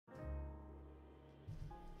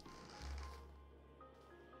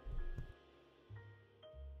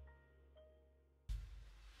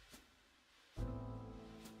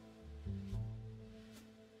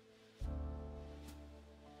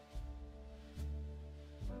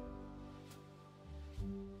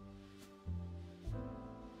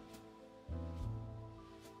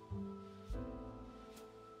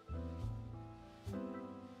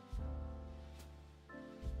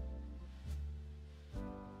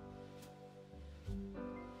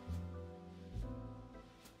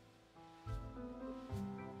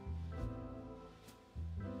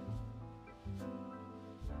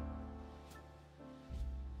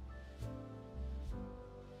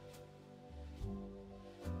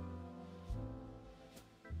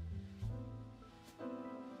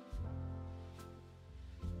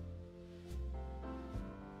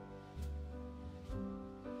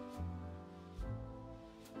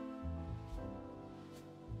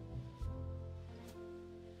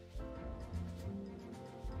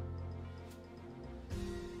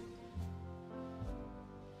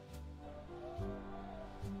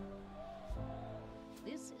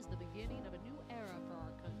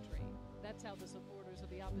That's how the supporters of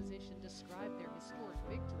the opposition described their historic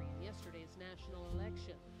victory in yesterday's national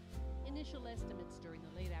election. Initial estimates during the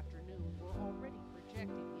late afternoon were already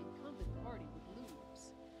projecting the incumbent party would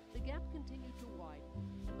lose. The gap continued to widen,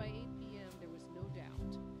 and by 8 p.m. there was no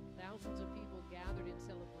doubt. Thousands of people gathered in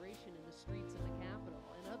celebration in the streets of the capital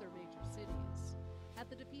and other major cities. At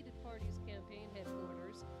the defeated party's campaign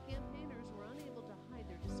headquarters, campaigners were unable to hide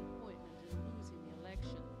their disappointment in losing the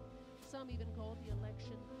election. Some even called the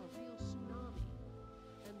election a real tsunami.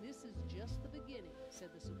 And this is just the beginning, said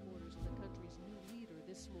the supporters of the country's new leader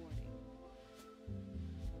this morning.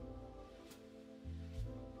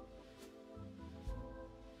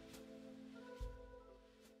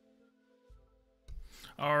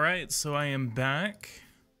 All right, so I am back.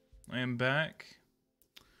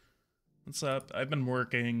 What's up? I've been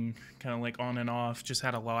working kind of like on and off, just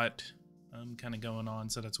had a lot kind of going on,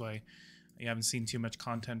 so that's why you haven't seen too much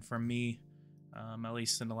content from me, at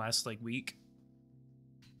least in the last like week.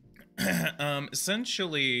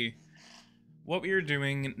 Essentially, what we are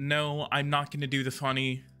doing, no, I'm not going to do the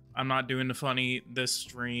funny. I'm not doing the funny this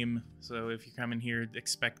stream, so if you come in here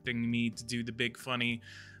expecting me to do the big funny,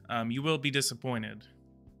 you will be disappointed.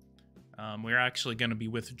 We're actually going to be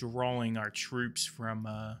withdrawing our troops from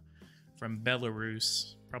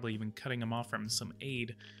Belarus, probably even cutting them off from some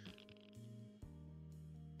aid.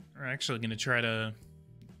 We're actually going to try to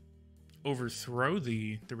overthrow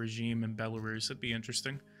the regime in Belarus. It'd be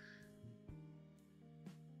interesting.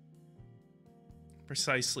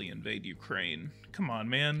 Precisely invade Ukraine. Come on,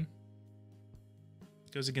 man.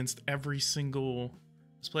 Goes against every single...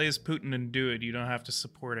 Let's play as Putin and do it. You don't have to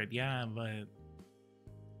support it. Yeah, but...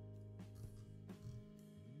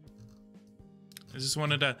 I just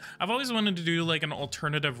wanted to... I've always wanted to do like an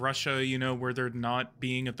alternative Russia, you know, where they're not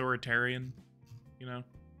being authoritarian, you know?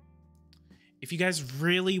 If you guys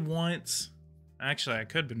really want... Actually, I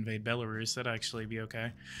could invade Belarus. That'd actually be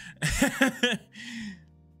okay.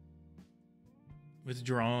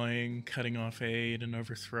 Withdrawing, cutting off aid, and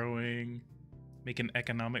overthrowing. Make an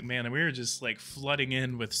economic... Man, we were just like flooding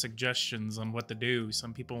in with suggestions on what to do.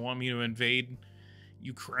 Some people want me to invade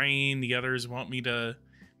Ukraine. The others want me to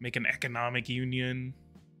make an economic union.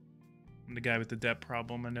 I'm the guy with the debt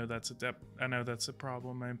problem. I know that's a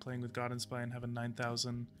problem. I'm playing with God and Spy and have a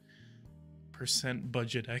 9,000%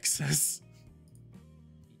 budget excess.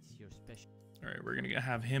 It's your special. All right, we're gonna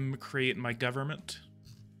have him create my government.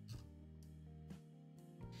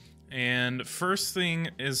 And first thing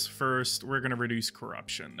is first, we're gonna reduce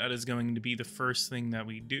corruption. That is going to be the first thing that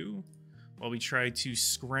we do. While we try to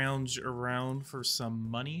scrounge around for some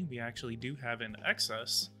money, we actually do have an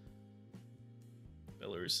excess.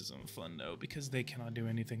 Belarus isn't fun though, because they cannot do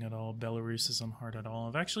anything at all. Belarus isn't hard at all.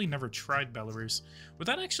 I've actually never tried Belarus. Would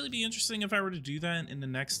that actually be interesting if I were to do that in the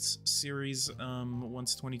next series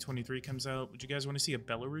once 2023 comes out? Would you guys want to see a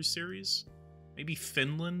Belarus series? Maybe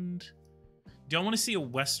Finland? Do y'all want to see a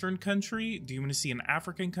Western country? Do you want to see an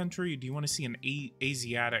African country? Do you want to see an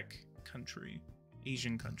Asiatic country?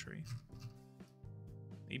 Asian country?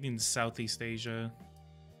 Maybe in Southeast Asia.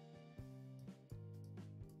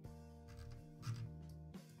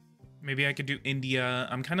 Maybe I could do India.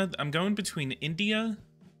 I'm going between India.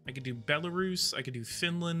 I could do Belarus. I could do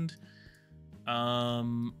Finland.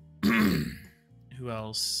 Who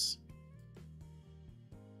else?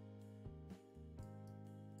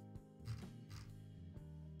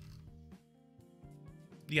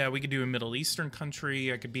 Yeah, we could do a Middle Eastern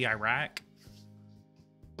country. I could be Iraq.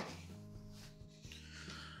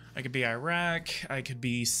 I could be Iraq. I could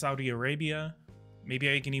be Saudi Arabia.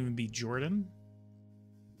 Maybe I can even be Jordan.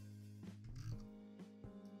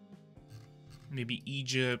 Maybe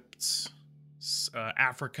Egypt,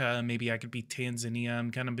 Africa. Maybe I could be Tanzania.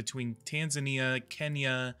 I'm kind of between Tanzania,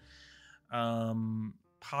 Kenya,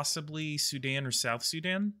 possibly Sudan or South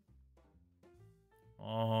Sudan.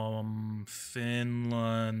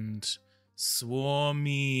 Finland.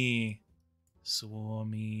 Suomi.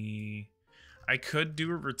 I could do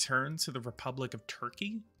a return to the Republic of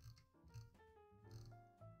Turkey,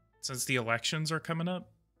 since the elections are coming up.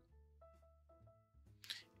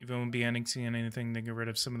 Even won't be annexing anything to get rid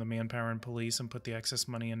of some of the manpower and police and put the excess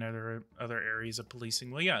money in other areas of policing.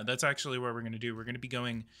 Well, yeah, that's actually what we're going to do. We're going to be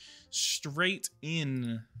going straight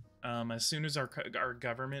in. As soon as our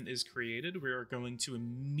government is created, we are going to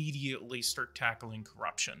immediately start tackling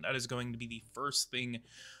corruption. That is going to be the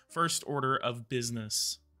first order of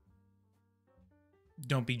business.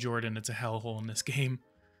 Don't be Jordan. It's a hellhole in this game.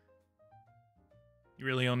 You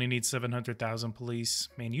really only need 700,000 police.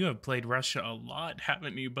 Man, you have played Russia a lot,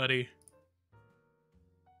 haven't you, buddy?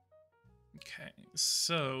 Okay,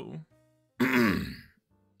 so...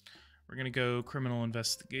 we're We're going to go criminal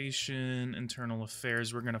investigation, internal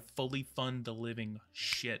affairs. We're going to fully fund the living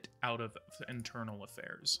shit out of internal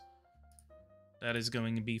affairs. That is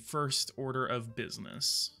going to be first order of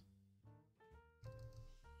business.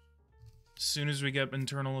 As soon as we get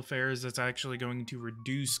internal affairs, that's actually going to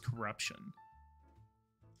reduce corruption.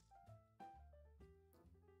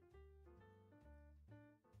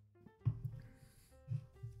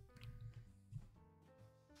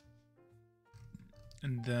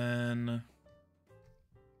 And then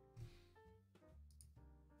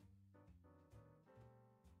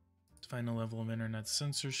to find a level of internet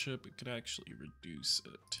censorship, it could actually reduce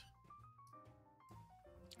it.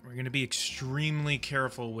 We're going to be extremely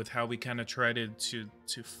careful with how we kind of try to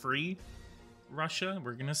free Russia.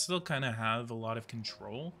 We're going to still kind of have a lot of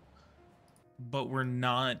control, but we're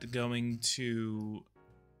not going to...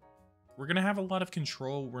 We're going to have a lot of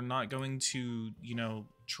control. We're not going to, you know,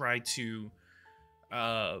 try to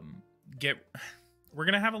we're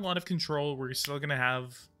going to have a lot of control. We're still going to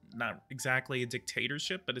have not exactly a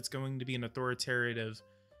dictatorship, but it's going to be an authoritative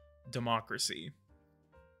democracy.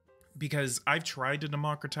 Because I've tried to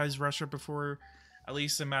democratize Russia before, at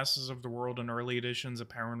least in Masters of the World and early editions of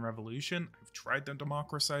Power and Revolution. I've tried to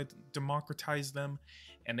democratize them,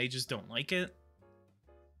 and they just don't like it.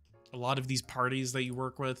 A lot of these parties that you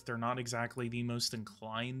work with, they're not exactly the most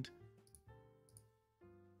inclined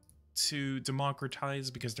to democratize,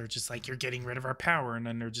 because they're just like, you're getting rid of our power, and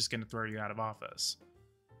then they're just going to throw you out of office.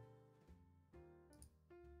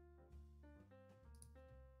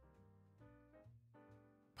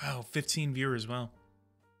 Wow, 15 viewers, well.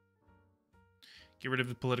 Get rid of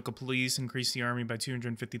the political police, increase the army by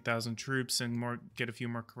 250,000 troops, and get a few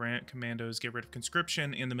more commandos, get rid of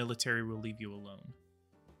conscription, and the military will leave you alone.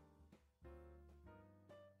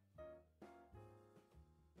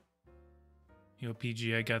 Yo,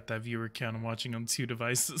 PG, I got that viewer count. I'm watching on 2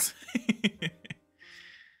 devices.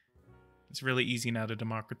 It's really easy now to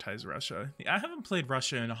democratize Russia. I haven't played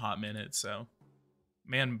Russia in a hot minute, so...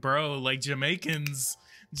 Man, bro, like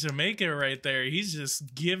Jamaica right there, he's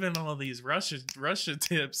just giving all these Russia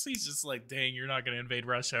tips. He's just like, dang, you're not going to invade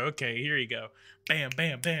Russia. Okay, here you go. Bam,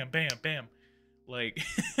 bam, bam, bam, bam. Like,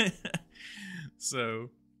 so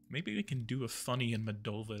maybe we can do a funny in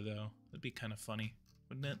Moldova, though. That'd be kind of funny,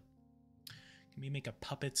 wouldn't it? Can we make a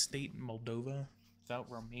puppet state in Moldova without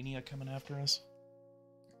Romania coming after us?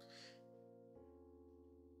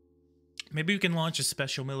 Maybe we can launch a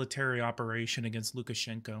special military operation against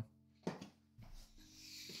Lukashenko.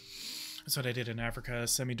 That's what I did in Africa.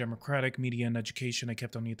 Semi-democratic, media and education. I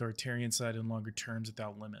kept on the authoritarian side in longer terms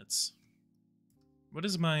without limits. What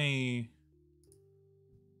is my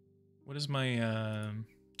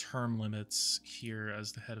term limits here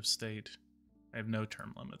as the head of state? I have no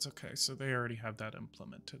term limits. Okay, so they already have that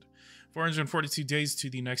implemented. 442 days to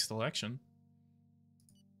the next election.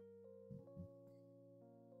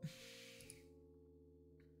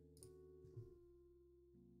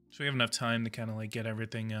 So we have enough time to kind of like get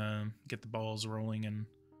everything, get the balls rolling. And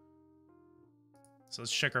so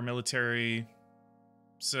let's check our military.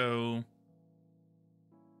 So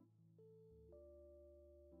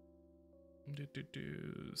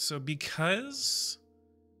because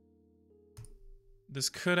this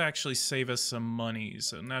could actually save us some money.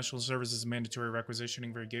 So national service is mandatory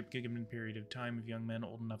requisitioning for a given period of time of young men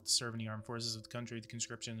old enough to serve in the armed forces of the country. The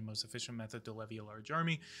conscription is the most efficient method to levy a large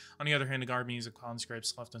army. On the other hand, the armies of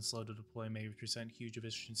conscripts, left and slow to deploy, may present huge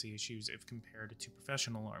efficiency issues if compared to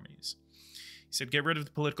professional armies. He said, get rid of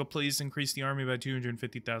the political police, increase the army by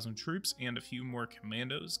 250,000 troops, and a few more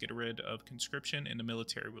commandos. Get rid of conscription, and the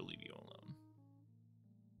military will leave you alone.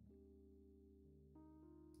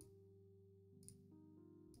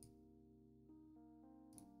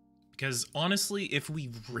 Because honestly, if we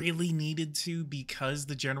really needed to, because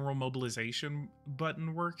the general mobilization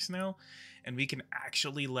button works now, and we can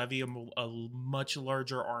actually levy a much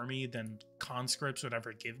larger army than conscripts would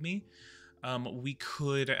ever give me, we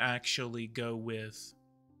could actually go with,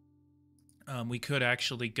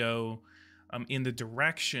 in the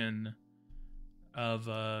direction of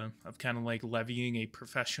kind of like levying a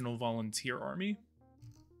professional volunteer army.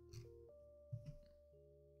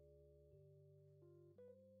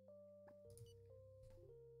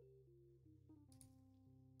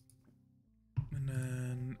 And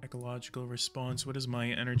then ecological response. What is my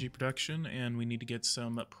energy production? And we need to get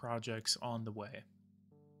some projects on the way.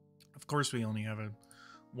 Of course we only have a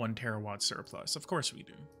 1 terawatt surplus. Of course we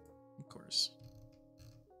do. Of course.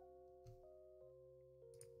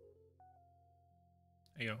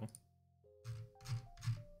 Ayo.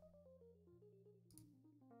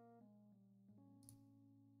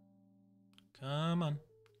 Come on.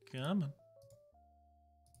 Come on.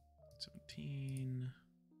 So Philippine.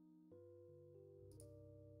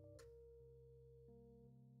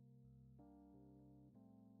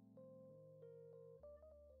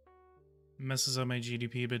 Messes up my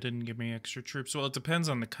GDP, but didn't give me extra troops. Well, it depends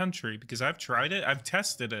on the country, because I've tried it. I've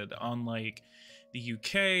tested it on like the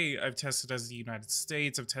UK. I've tested it as the United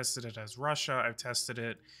States. I've tested it as Russia. I've tested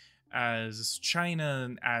it as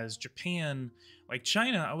China, as Japan. Like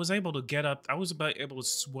China, I was able to get up. I was about able to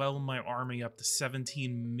swell my army up to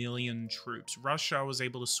 17 million troops. Russia, I was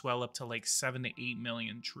able to swell up to like 7 to 8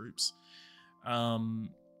 million troops.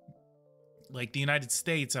 Like the United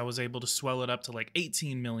States, I was able to swell it up to like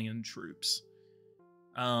 18 million troops.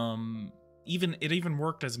 It even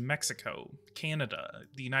worked as Mexico, Canada,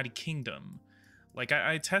 the United Kingdom. Like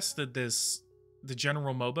I tested the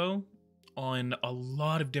General Mobo on a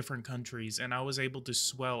lot of different countries, and I was able to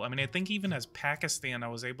swell. I mean, I think even as Pakistan, I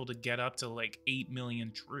was able to get up to like 8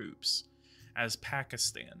 million troops as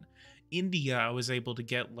Pakistan. India, I was able to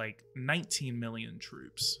get like 19 million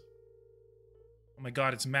troops. Oh my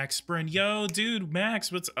god, it's Max Sprint. Yo, dude,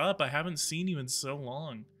 Max, what's up? I haven't seen you in so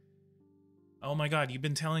long. Oh my god, you've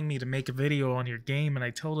been telling me to make a video on your game, and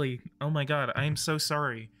I totally... Oh my god, I am so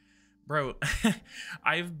sorry. Bro,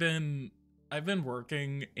 I've been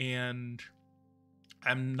working, and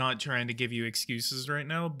I'm not trying to give you excuses right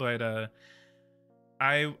now, but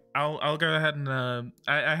I'll go ahead and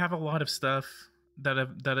I have a lot of stuff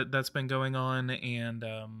that's been going on, and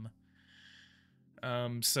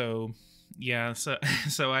so yeah,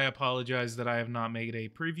 so I apologize that I have not made a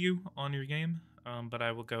preview on your game, but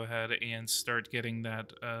I will go ahead and start getting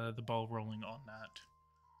that the ball rolling on that.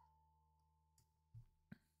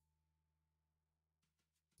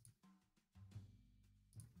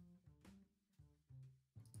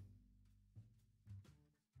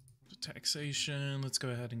 Taxation. Let's go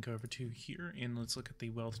ahead and go over to here, and let's look at the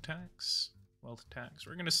wealth tax. Wealth tax.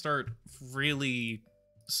 We're gonna start really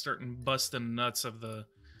starting busting nuts of the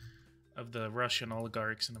Russian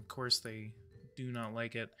oligarchs, and of course they do not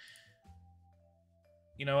like it.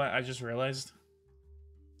 You know what? I just realized.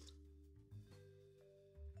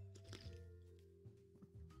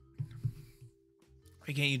 Why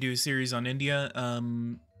can't you do a series on India? I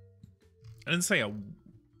didn't say I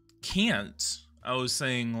can't. I was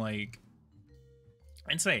saying like I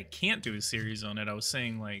didn't say I can't do a series on it. I was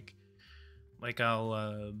saying like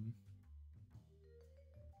I'll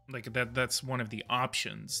like that's one of the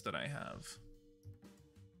options that I have.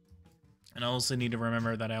 And I also need to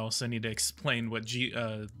remember that I also need to explain what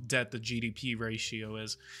debt to GDP ratio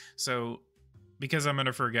is. So because I'm going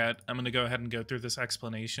to forget, I'm going to go ahead and go through this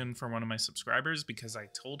explanation for one of my subscribers, because I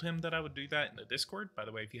told him that I would do that in the Discord. By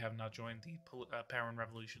the way, if you have not joined the Power and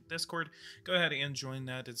Revolution Discord, go ahead and join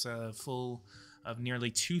that. It's full of nearly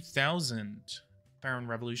 2,000 Power and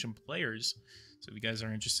Revolution players. So if you guys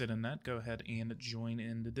are interested in that, go ahead and join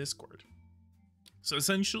in the Discord. So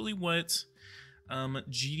essentially what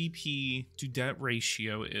GDP to debt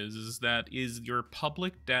ratio is that is your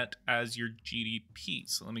public debt as your GDP.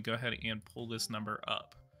 So let me go ahead and pull this number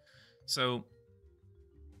up. So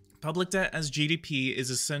public debt as GDP is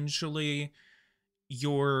essentially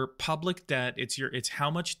your public debt. It's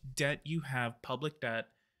how much debt you have, public debt,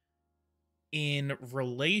 in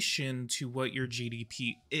relation to what your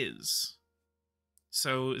GDP is.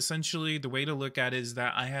 So essentially the way to look at it is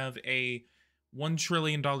that I have a $1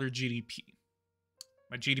 trillion GDP.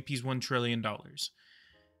 My GDP is $1 trillion.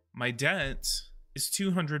 My debt is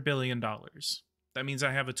 $200 billion. That means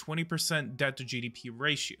I have a 20% debt to GDP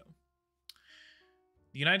ratio.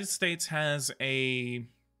 The United States has a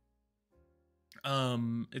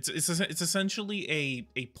it's essentially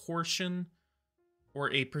a portion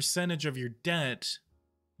or a percentage of your debt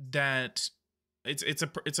that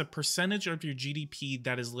it's a percentage of your GDP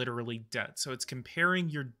that is literally debt. So it's comparing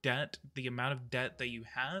your debt, the amount of debt that you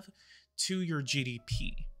have, to your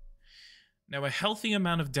GDP. Now, a healthy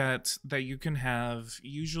amount of debt that you can have,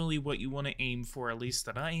 usually what you want to aim for, at least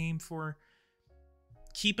that I aim for,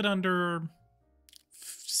 keep it under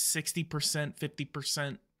 60%,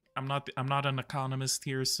 50%. I'm not an economist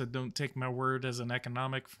here, so don't take my word as an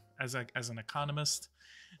as an economist.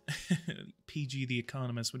 PG the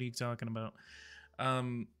economist, what are you talking about?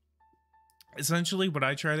 Essentially what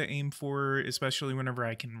I try to aim for, especially whenever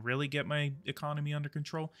I can really get my economy under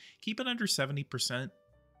control, keep it under 70%.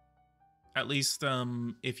 At least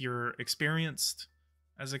if you're experienced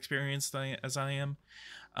as I am.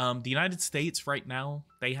 The United States right now,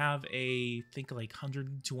 they have I think like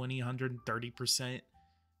 120, 130%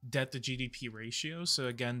 debt to GDP ratio. So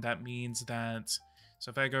again, that means that,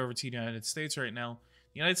 so if I go over to the United States right now,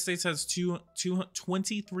 the United States has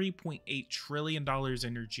 $23.8 trillion in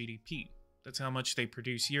their GDP. That's how much they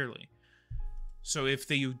produce yearly. So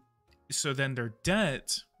then their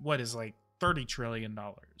debt, what is like $30 trillion?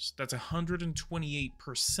 That's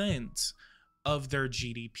 128% of their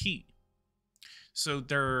GDP. So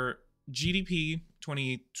their GDP,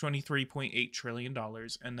 $23.8 trillion,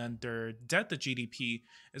 and then their debt to GDP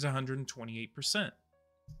is 128%.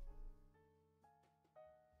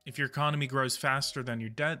 If your economy grows faster than your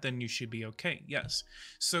debt, then you should be okay. Yes.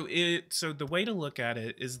 So the way to look at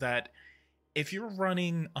it is that if you're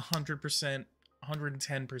running 100%,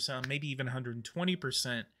 110%, maybe even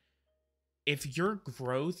 120%, if your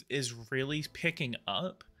growth is really picking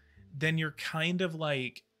up, then you're kind of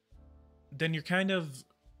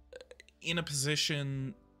in a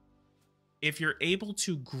position, if you're able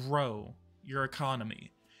to grow your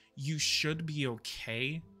economy, you should be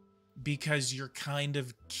okay, because you're kind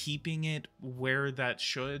of keeping it where that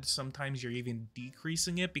should. Sometimes you're even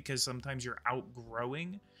decreasing it because sometimes you're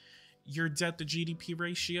outgrowing your debt to GDP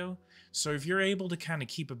ratio. So if you're able to kind of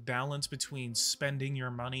keep a balance between spending your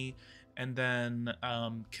money and then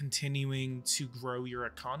continuing to grow your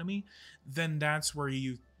economy, then that's where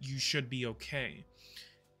you should be okay.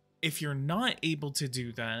 If you're not able to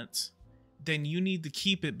do that, then you need to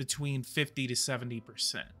keep it between 50 to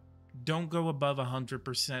 70%. Don't go above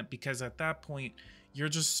 100%, because at that point, you're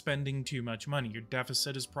just spending too much money. Your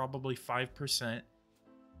deficit is probably 5%,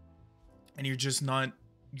 and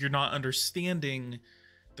you're not understanding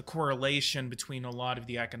the correlation between a lot of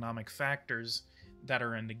the economic factors that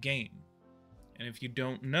are in the game. And if you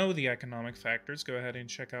don't know the economic factors, go ahead and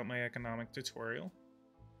check out my economic tutorial.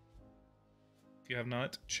 If you have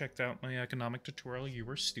not checked out my economic tutorial, you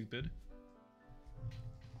were stupid.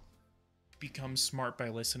 Become smart by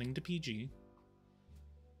listening to PG.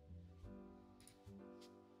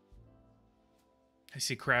 I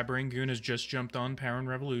see Crab Rangoon has just jumped on Power and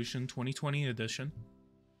Revolution 2020 edition.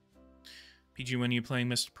 PG, when you playing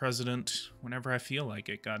Mr. President? Whenever I feel like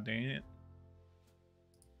it, god dang it.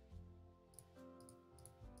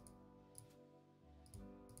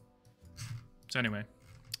 So anyway,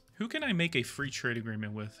 who can I make a free trade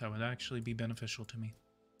agreement with that would actually be beneficial to me?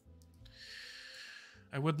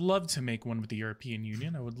 I would love to make one with the European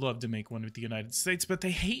Union. I would love to make one with the United States, but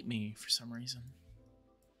they hate me for some reason.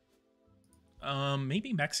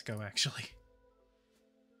 Maybe Mexico, actually.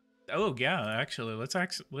 Oh yeah, actually, let's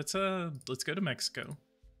go to Mexico.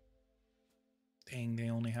 Dang, they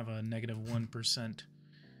only have a negative 1%.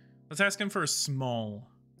 Let's ask them for a small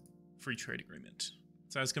free trade agreement.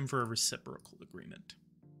 Let's ask them for a reciprocal agreement.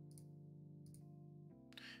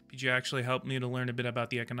 PG actually helped me to learn a bit about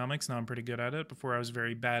the economics. Now I'm pretty good at it. Before I was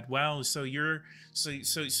very bad. Wow, so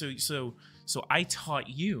I taught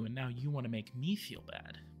you, and now you want to make me feel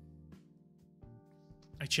bad.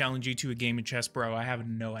 I challenge you to a game of chess, bro. I have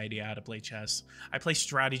no idea how to play chess. I play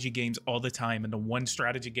strategy games all the time, and the one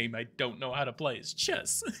strategy game I don't know how to play is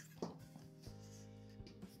chess.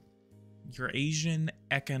 Your Asian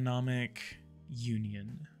Economic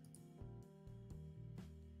Union.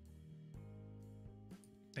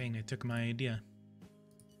 Dang, I took my idea.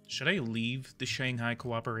 Should I leave the Shanghai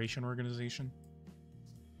Cooperation Organization?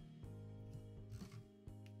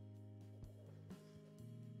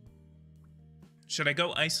 Should I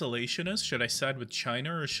go isolationist? Should I side with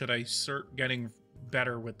China, or should I start getting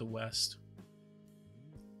better with the West?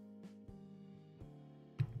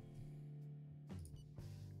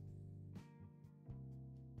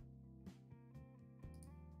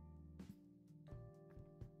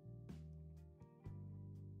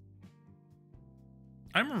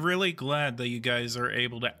 I'm really glad that you guys are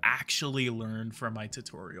able to actually learn from my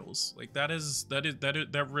tutorials. Like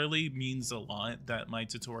that really means a lot, that my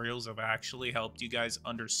tutorials have actually helped you guys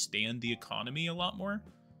understand the economy a lot more.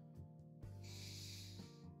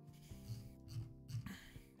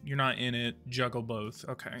 You're not in it, juggle both.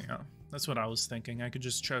 Okay, yeah. That's what I was thinking. I could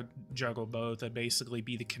just juggle both. I'd basically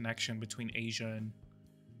be the connection between Asia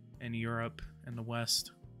and Europe and the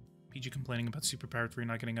West. PG complaining about Superpower 3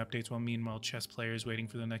 not getting updates, while meanwhile chess players waiting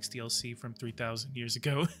for the next DLC from 3,000 years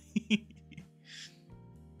ago.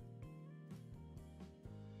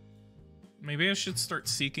 Maybe I should start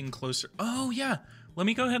seeking closer. Oh yeah, let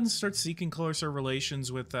me go ahead and start seeking closer relations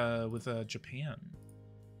with Japan.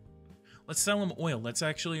 Let's sell him oil. Let's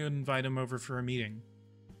actually invite him over for a meeting.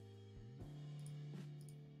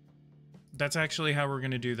 That's actually how we're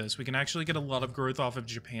gonna do this. We can actually get a lot of growth off of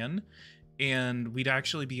Japan, and we'd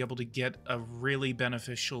actually be able to get a really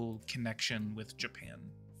beneficial connection with Japan.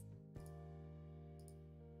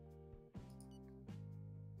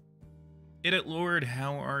 It Lord,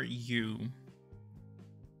 how are you?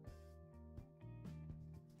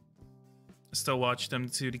 I still watch them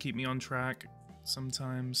too to keep me on track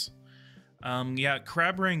sometimes. Yeah,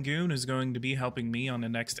 Crab Rangoon is going to be helping me on the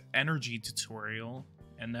next energy tutorial.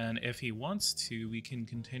 And then if he wants to, we can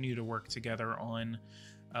continue to work together on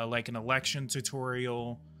like an election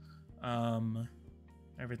tutorial,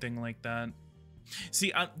 everything like that.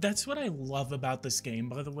 See, that's what I love about this game,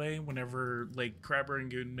 by the way. Whenever like Crab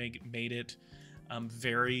Rangoon made it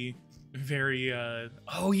very,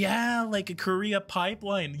 oh yeah, like a Korea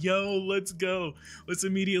pipeline. Yo, let's go. Let's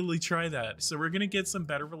immediately try that. So we're gonna get some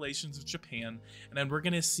better relations with Japan, and then we're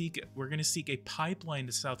gonna seek a pipeline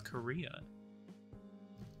to South Korea.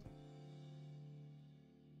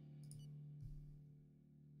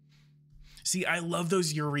 See, I love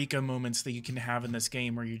those eureka moments that you can have in this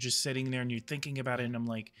game where you're just sitting there and you're thinking about it, and I'm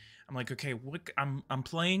like, okay, what I'm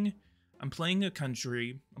playing a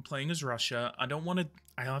country. I'm playing as Russia. I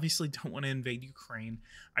obviously don't want to invade Ukraine.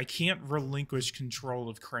 I can't relinquish control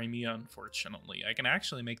of Crimea, unfortunately. I can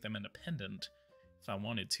actually make them independent if I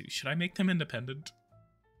wanted to. Should I make them independent?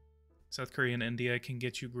 South Korea and India can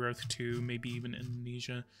get you growth too, maybe even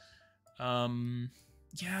Indonesia.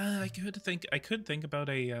 Yeah, I could think about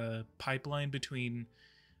a pipeline between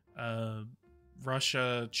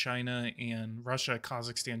Russia, China, and Russia,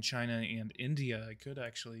 Kazakhstan, China, and India. I could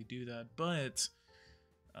actually do that, but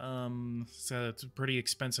so it's a pretty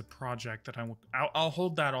expensive project that I'll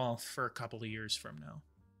hold that off for a couple of years from now.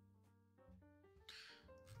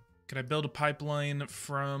 Could I build a pipeline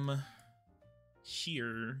from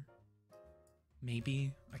here?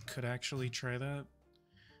 Maybe I could actually try that.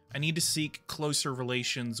 I need to seek closer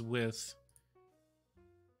relations with...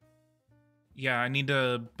 Yeah, I need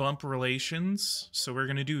to bump relations. So we're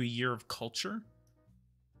going to do a year of culture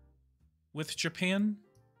with Japan.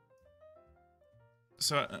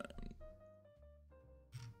 So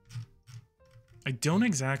I don't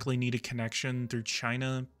exactly need a connection through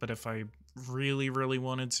China, but if I really, really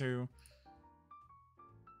wanted to...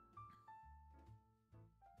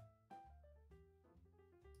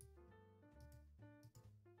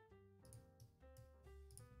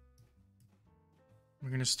 We're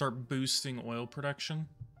going to start boosting oil production.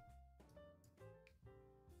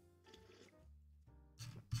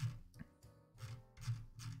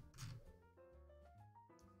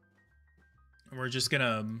 We're just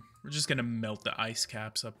gonna melt the ice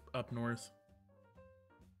caps up north.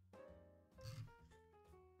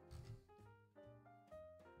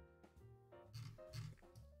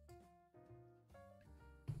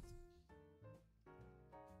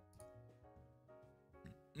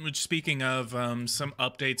 Which, speaking of some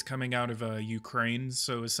updates coming out of Ukraine,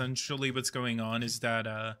 so essentially what's going on is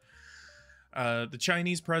that the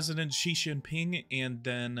Chinese president Xi Jinping and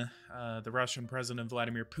then the Russian president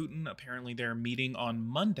Vladimir Putin, apparently they're meeting on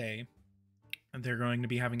Monday, and they're going to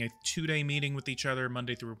be having a 2-day meeting with each other,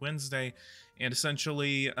 Monday through Wednesday, and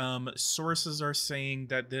essentially sources are saying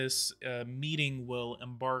that this meeting will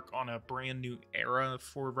embark on a brand new era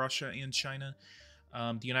for Russia and China.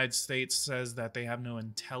 The United States says that they have no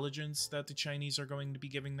intelligence that the Chinese are going to be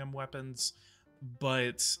giving them weapons,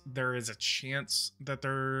 but there is a chance that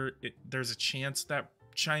there's a chance that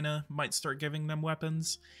China might start giving them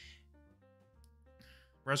weapons.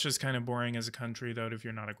 Russia's kind of boring as a country, though, if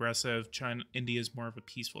you're not aggressive. India is more of a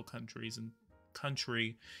peaceful country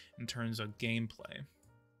in terms of gameplay,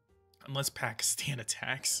 unless Pakistan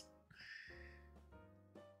attacks.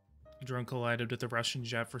 Drone collided with the Russian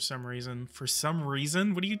jet for some reason. For some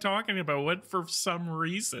reason? What are you talking about? What for some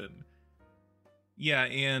reason? Yeah,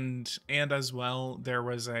 and as well, there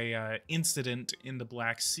was a incident in the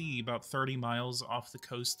Black Sea about 30 miles off the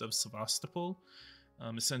coast of Sevastopol.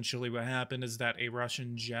 Essentially what happened is that a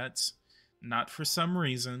Russian jet, not for some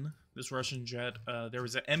reason, this Russian jet, there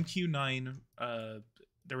was an MQ-9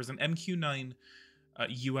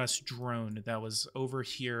 US drone that was over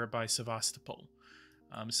here by Sevastopol.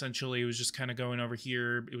 Essentially, it was just kind of going over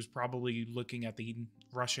here. It was probably looking at the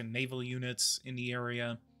Russian naval units in the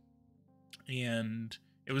area, and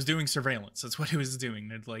it was doing surveillance. That's what it was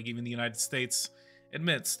doing. Like, even the United States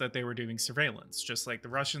admits that they were doing surveillance, just like the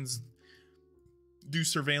Russians do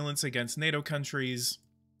surveillance against NATO countries,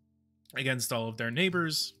 against all of their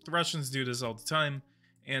neighbors. The Russians do this all the time,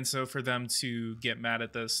 and so for them to get mad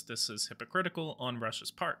at this is hypocritical on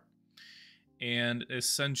Russia's part. And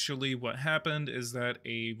essentially what happened is that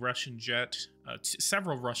a Russian jet,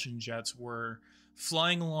 several Russian jets were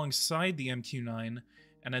flying alongside the MQ-9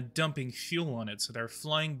 and then dumping fuel on it. So they're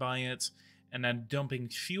flying by it and then dumping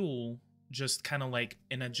fuel, just kind of like,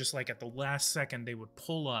 and then just like at the last second, they would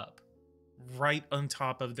pull up right on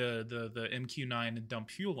top of the MQ-9 and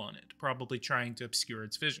dump fuel on it, probably trying to obscure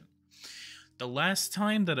its vision. The last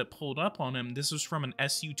time that it pulled up on him, this was from an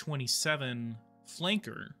Su-27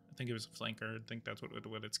 flanker. I think it was a flanker. I think that's what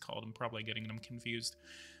it's called. I'm probably getting them confused.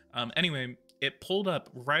 Anyway, it pulled up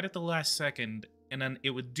right at the last second, and then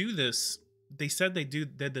it would do this. They said they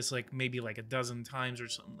did this like maybe like a dozen times or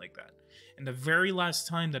something like that. And the very last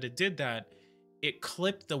time that it did that, it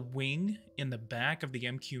clipped the wing in the back of the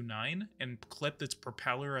MQ-9 and clipped its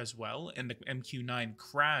propeller as well, and the MQ-9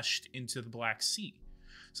 crashed into the Black Sea.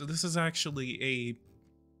 So this is actually a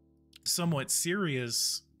somewhat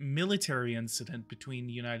serious military incident between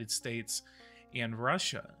the United States and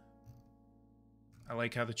Russia. I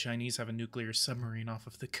like how the Chinese have a nuclear submarine off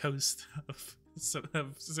of the coast of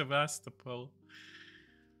Sevastopol.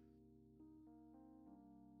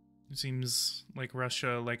 It seems like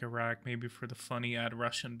Russia, like Iraq, maybe for the funny, add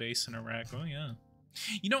Russian base in Iraq. Oh yeah.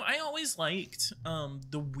 You know, I always liked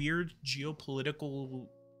the weird geopolitical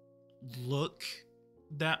look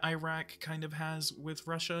that Iraq kind of has with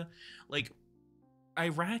Russia. Like,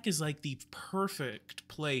 Iraq is like the perfect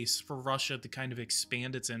place for Russia to kind of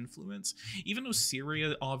expand its influence. Even though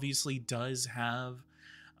Syria obviously does have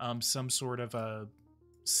some sort of a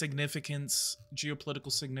significance, geopolitical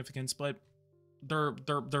significance, but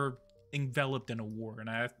they're enveloped in a war, and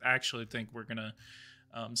I actually think we're gonna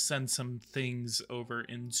send some things over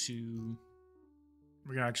into.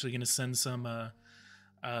 We're actually gonna send some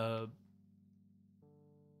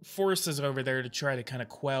forces over there to try to kind of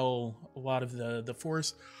quell a lot of the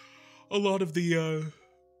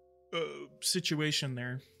situation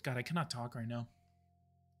there. God, I cannot talk right now.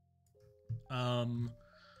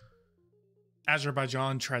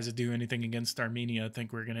 Azerbaijan tries to do anything against Armenia, I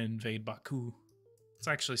think we're gonna invade Baku. It's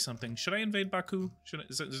actually something. Should I invade Baku?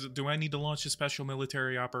 Do I need to launch a special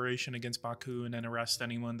military operation against Baku and then arrest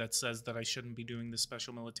anyone that says that I shouldn't be doing this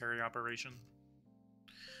special military operation?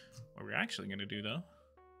 What we're actually gonna do though,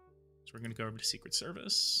 so we're gonna go over to Secret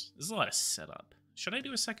Service. This is a lot of setup. Should I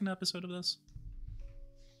do a second episode of this?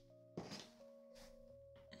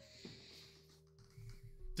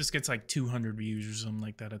 This gets like 200 views or something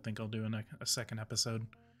like that. I think I'll do a second episode.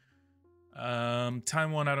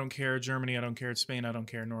 Taiwan, I don't care. Germany, I don't care. Spain, I don't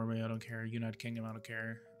care. Norway, I don't care. United Kingdom, I don't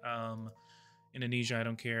care. Indonesia, I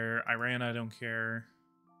don't care. Iran, I don't care.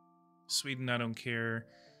 Sweden, I don't care.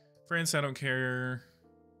 France, I don't care.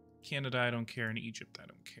 Canada, I don't care. And Egypt, I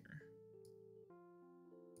don't care.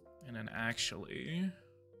 And then actually...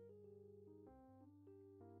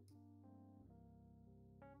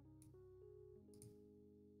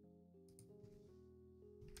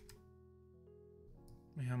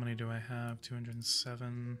 how many do I have?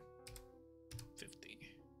 207.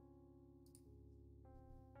 50.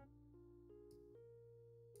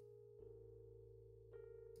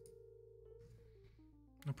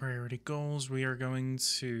 No priority goals. We are going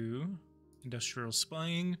to industrial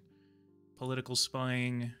spying, political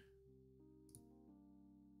spying,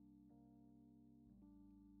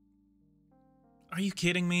 are you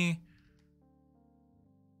kidding me?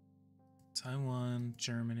 Taiwan,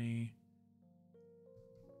 Germany.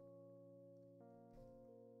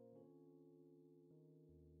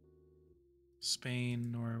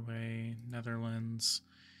 Spain, Norway, Netherlands,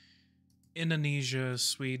 Indonesia,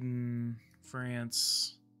 Sweden,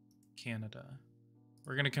 France, Canada.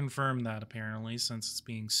 We're going to confirm that, apparently, since it's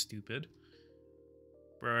being stupid.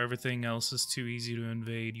 Bro, everything else is too easy to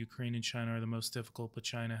invade. Ukraine and China are the most difficult, but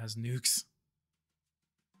China has nukes.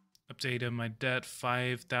 Update of my debt,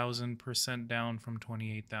 5,000% down from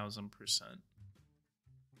 28,000%.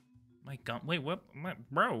 My God, wait, what?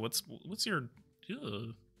 Bro, what's your...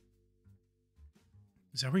 Ugh.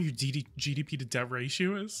 Is that where your GDP to debt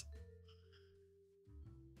ratio is?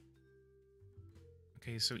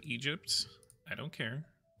 Okay, so Egypt, I don't care.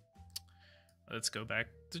 Let's go back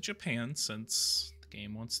to Japan since the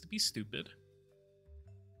game wants to be stupid.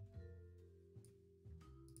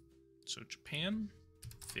 So Japan,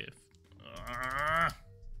 50.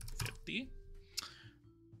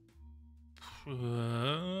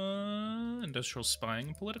 Industrial spying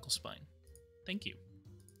and political spying. Thank you.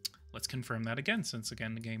 Let's confirm that again, since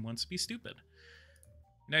again the game wants to be stupid.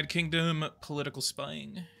 United Kingdom, political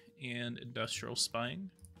spying and industrial spying.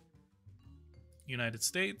 United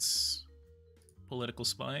States, political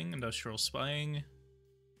spying, industrial spying,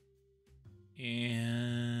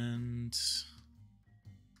 and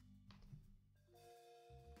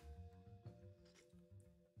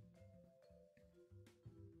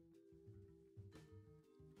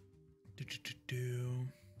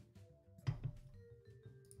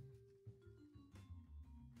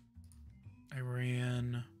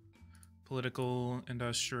Iran, political,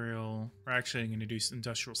 industrial. We're actually going to do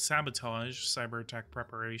industrial sabotage, cyber attack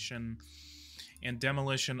preparation, and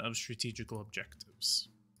demolition of strategical objectives.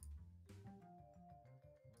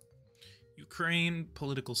 Ukraine,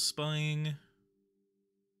 political spying.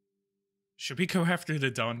 Should we go after the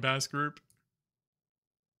Donbass group?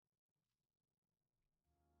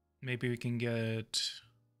 Maybe we can get...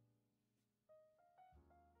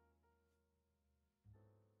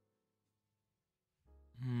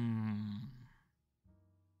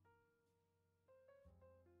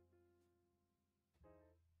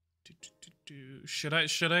 Should I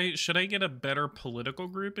get a better political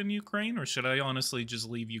group in Ukraine, or should I honestly just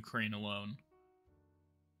leave Ukraine alone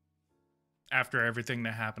after everything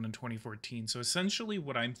that happened in 2014? So essentially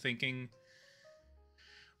what I'm thinking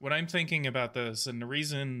about this, and the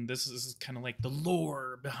reason this is kind of like the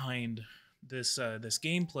lore behind this this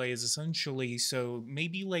gameplay, is essentially, so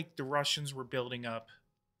maybe like the Russians were building up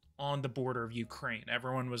on the border of Ukraine.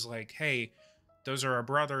 Everyone was like, hey, those are our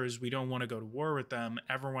brothers. We don't want to go to war with them.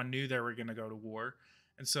 Everyone knew they were going to go to war.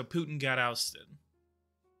 And so Putin got ousted.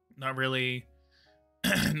 Not really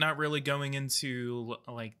going into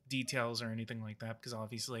like details or anything like that, because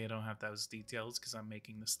obviously I don't have those details because I'm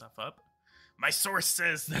making this stuff up. My source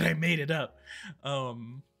says that I made it up. But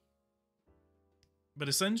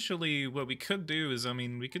essentially what we could do is, I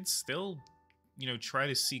mean, we could still, you know, try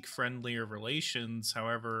to seek friendlier relations.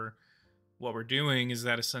 However, what we're doing is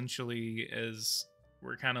that essentially is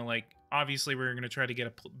we're kind of like, obviously we're going to try to get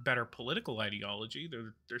a better political ideology.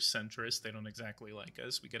 They're centrist. They don't exactly like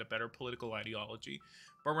us. We get a better political ideology,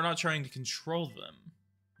 but we're not trying to control them.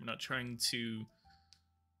 We're not trying to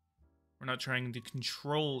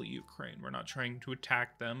control Ukraine. We're not trying to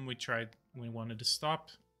attack them. We wanted to stop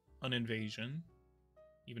an invasion,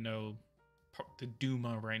 even though the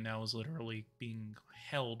Duma right now is literally being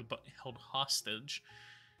held hostage.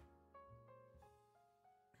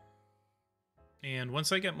 And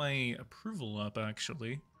once I get my approval up,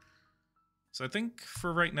 actually, so I think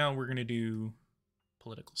for right now we're gonna do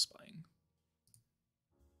political spying,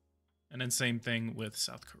 and then same thing with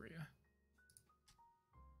South Korea.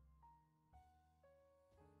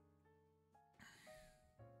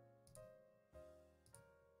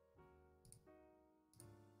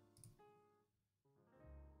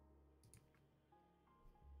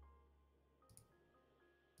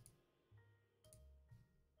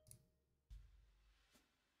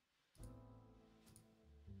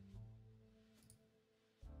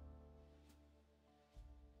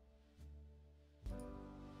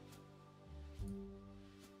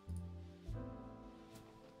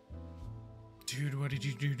 Dude, what did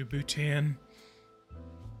you do to Bhutan?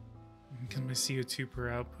 Because my CO2 per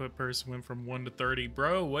output person went from 1 to 30.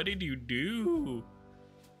 Bro, what did you do?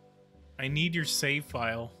 I need your save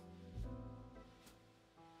file.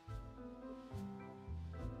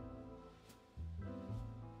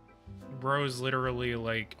 Bro is literally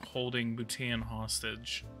like holding Bhutan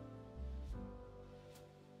hostage.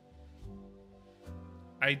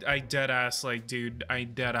 I dead ass, like, dude, I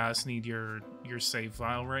dead ass need your save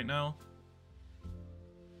file right now.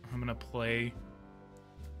 I'm gonna play.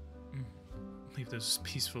 Leave those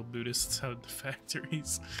peaceful Buddhists out of the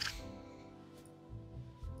factories.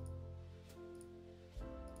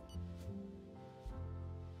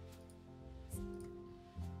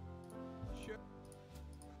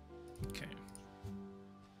 Okay.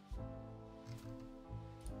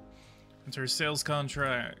 Enter a sales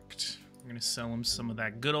contract. We're gonna sell him some of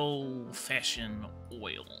that good old-fashioned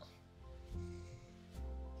oil.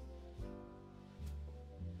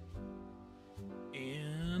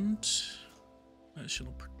 And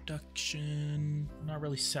national production. Not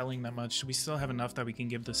really selling that much. We still have enough that we can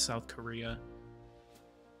give to South Korea.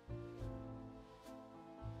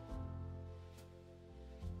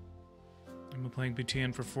 I've been playing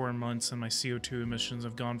Bhutan for 4 months and my CO2 emissions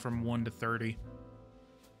have gone from 1 to 30.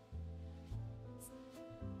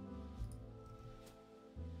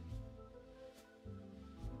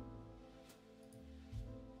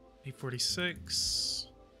 $846.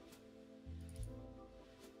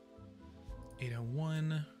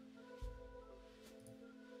 801.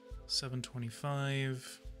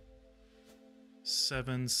 725.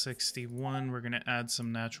 761. We're going to add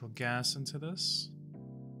some natural gas into this.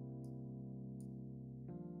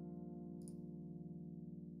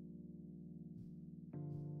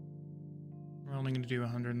 We're only going to do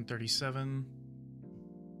 137.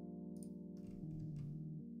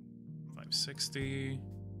 560.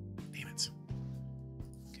 Damn it.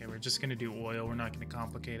 Okay, we're just going to do oil. We're not going to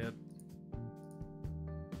complicate it.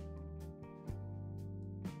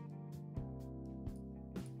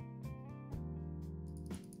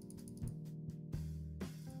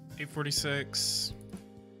 $846.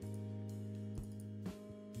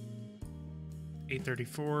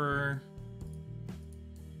 834.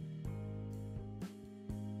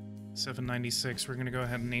 796. We're going to go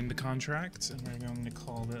ahead and name the contract, and we're going to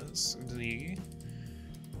call this the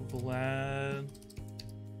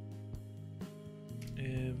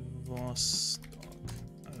Vladivostok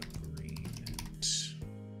Agreement.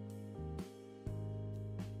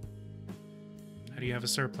 How do you have a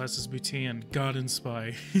surplus as Bhutan? God and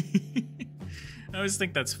spy. I always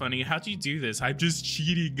think that's funny. How'd you do this? I'm just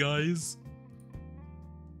cheating, guys.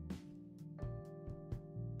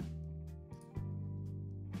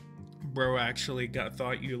 Bro actually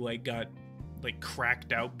thought you got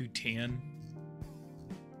cracked out Bhutan.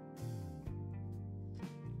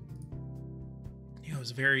 Yeah, it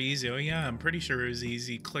was very easy. Oh yeah, I'm pretty sure it was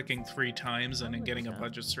easy clicking 3 times and then getting a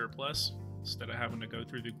budget surplus instead of having to go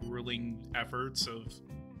through the grueling efforts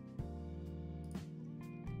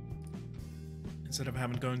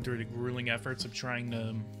of trying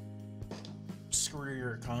to screw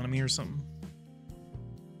your economy or something.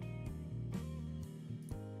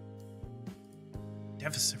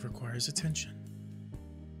 Deficit requires attention.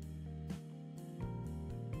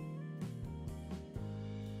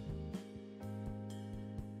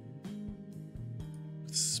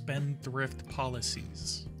 Spendthrift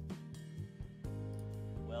policies.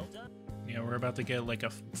 Well done. Yeah, we're about to get like a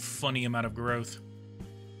funny amount of growth.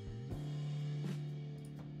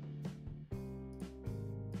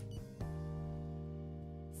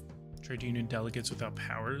 Trade union delegates without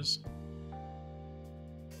powers.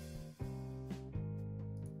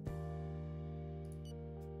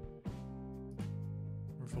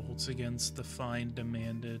 Revolts against the fine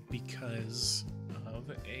demanded because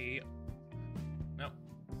of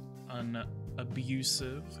an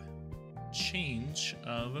abusive change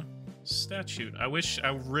of statute. I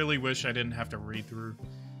really wish I didn't have to read through,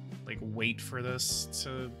 wait for this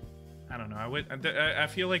to, I don't know. I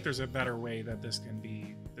feel like there's a better way that this can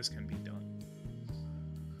be done.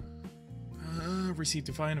 Received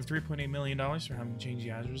a fine of $3.8 million for having changed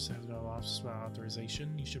the address to have the office without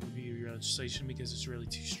authorization. You should review your legislation because it's really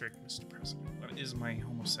too strict, Mr. President. What is my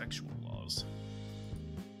homosexual laws?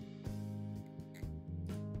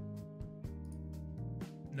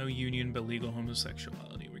 No union but legal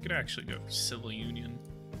homosexuality. We could actually go for civil union.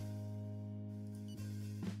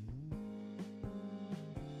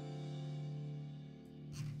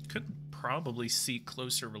 Could probably seek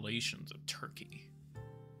closer relations with Turkey.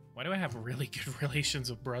 Why do I have really good relations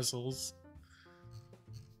with Brussels?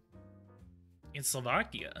 In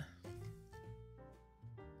Slovakia.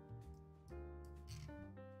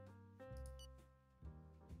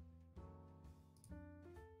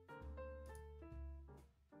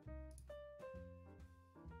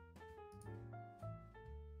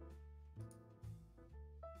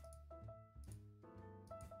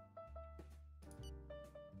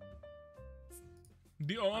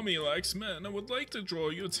 The army lacks men. I would like to draw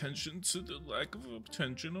your attention to the lack of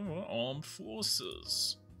attention of our armed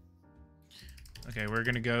forces. Okay, we're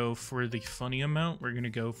gonna go for the funny amount. We're gonna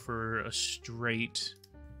go for a straight...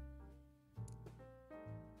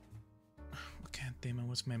 God damn it,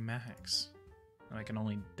 what's my max? Oh, I can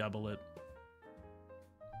only double it.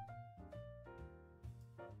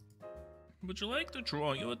 Would you like to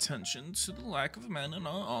draw your attention to the lack of men in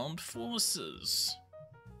our armed forces?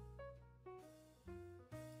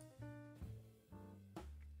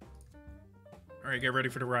 Alright, get ready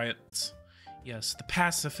for the riots. Yes, the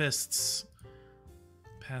pacifists.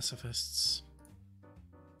 Pacifists.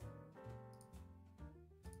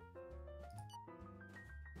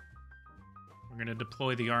 We're gonna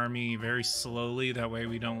deploy the army very slowly, that way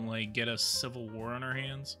we don't, get a civil war on our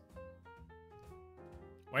hands.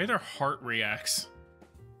 Why are there heart reacts?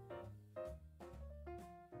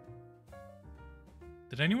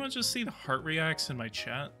 Did anyone just see the heart reacts in my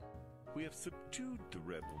chat? We have subdued the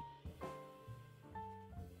rebel.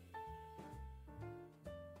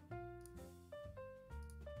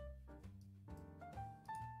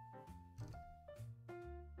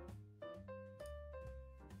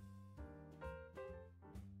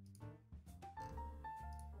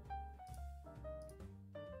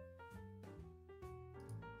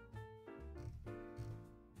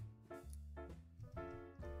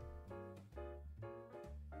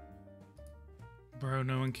 Bro,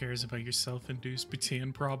 no one cares about your self-induced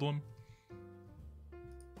Bhutan problem.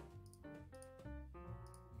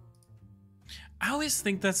 I always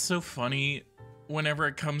think that's so funny whenever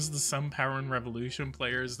it comes to some Power and Revolution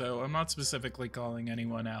players, though. I'm not specifically calling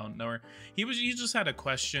anyone out, nor... He just had a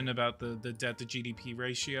question about the debt to GDP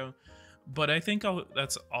ratio. But I think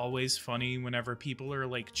that's always funny whenever people are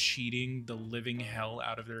cheating the living hell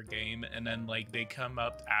out of their game, and then they come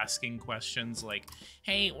up asking questions like,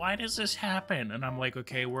 "Hey, why does this happen?" And I'm like,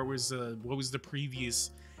 "Okay, what was the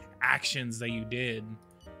previous actions that you did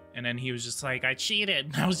And then he was just like, I cheated.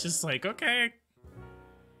 And I was just like, okay.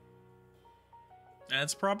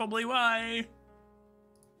 That's probably why.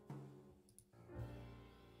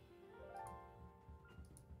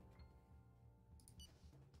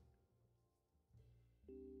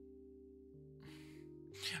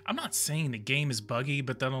 I'm not saying the game is buggy,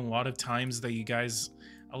 but then a lot of times that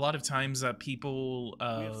people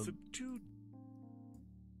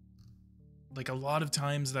like a lot of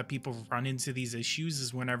times that people run into these issues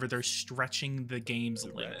is whenever they're stretching the game's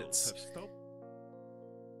limits.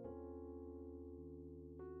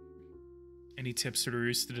 Any tips for the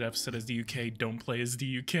Roosted deficit as the UK? Don't play as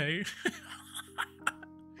the UK.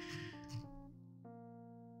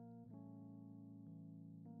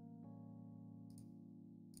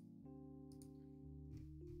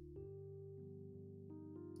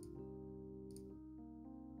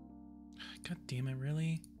 God damn it,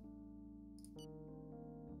 really?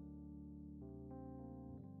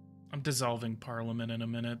 I'm dissolving Parliament in a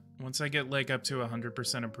minute. Once I get like up to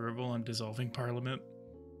 100% approval, I'm dissolving Parliament.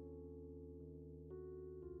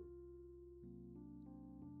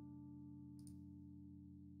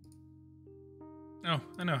 Oh,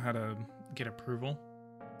 I know how to get approval.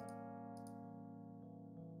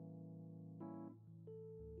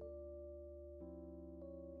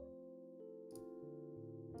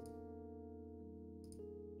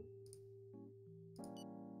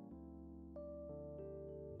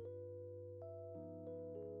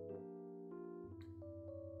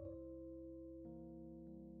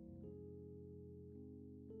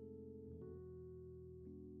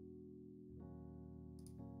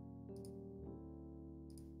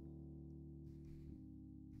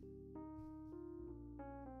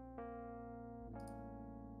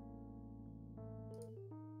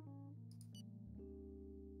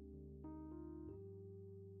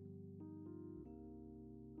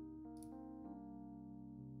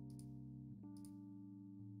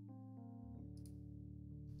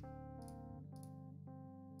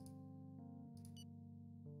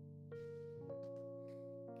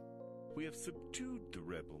 We have subdued the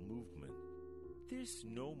rebel movement. There's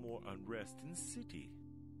no more unrest in the city.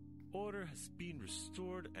 Order has been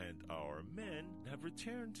restored and our men have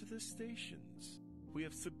returned to their stations. We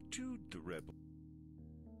have subdued the rebel.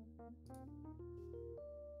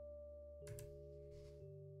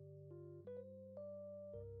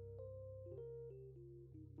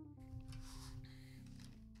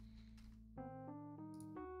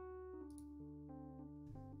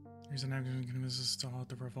 Here's an action convince us to halt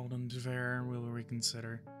the revolt and Tver. We'll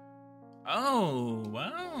reconsider. Oh,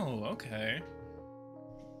 wow, okay.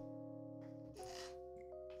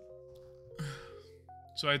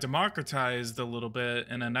 So I democratized a little bit,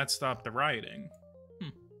 and then that stopped the rioting.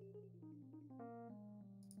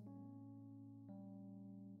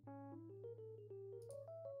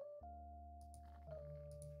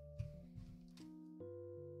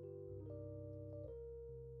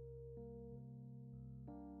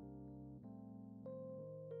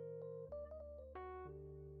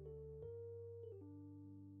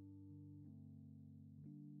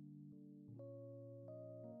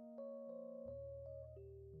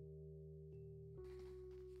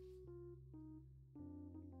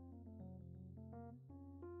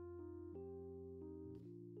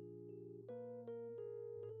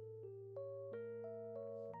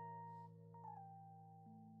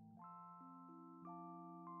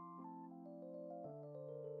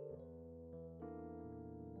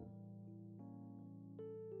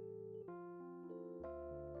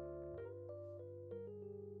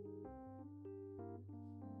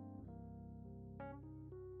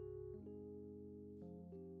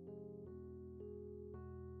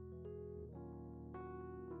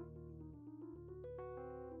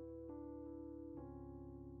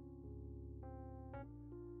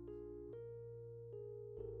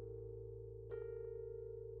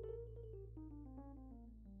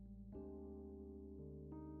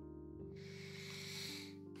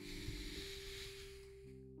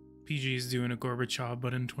 PG is doing a Gorbachev,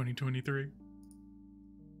 but in 2023.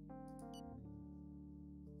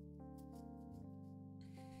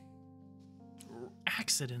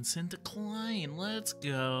 Accidents in decline. Let's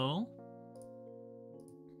go.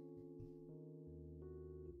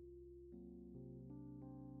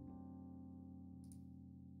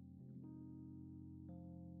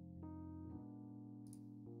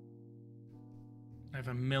 I have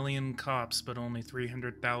 1 million cops, but only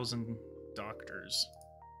 300,000 doctors.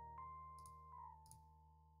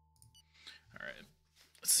 Alright.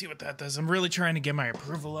 Let's see what that does. I'm really trying to get my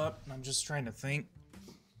approval up. I'm just trying to think.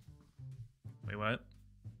 Wait, what?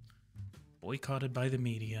 Boycotted by the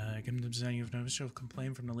media. I can present you with no show of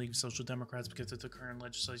complaint from the League of Social Democrats because of the current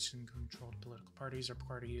legislation controlled political parties. Our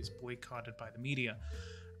party is boycotted by the media.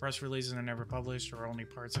 Press releases are never published, or only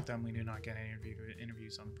parts of them. We do not get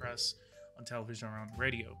interviews on press, on television, or on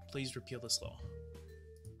radio. Please repeal this law.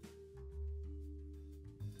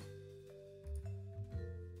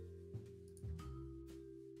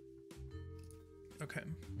 Okay.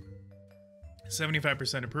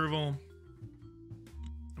 75% approval.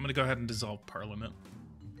 I'm gonna go ahead and dissolve Parliament.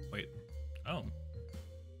 Wait. Oh.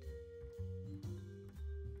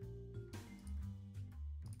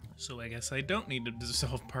 So I guess I don't need to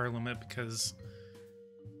dissolve Parliament because...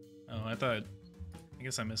 Oh, I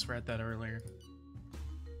guess I misread that earlier.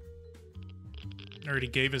 Already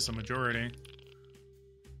gave us a majority.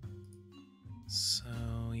 So,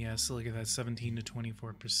 yeah, so look at that, 17 to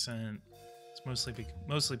 24%. It's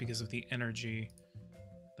mostly because of the energy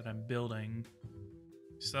that I'm building.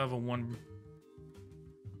 Still have a one...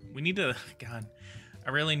 We need to... God,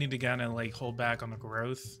 I really need to kind of like hold back on the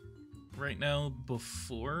growth right now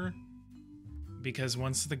before, because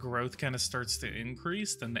once the growth kind of starts to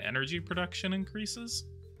increase, then the energy production increases,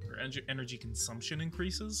 or energy consumption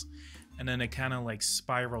increases, and then it kind of like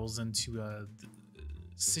spirals into a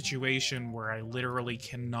situation where I literally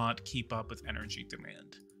cannot keep up with energy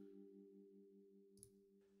demand.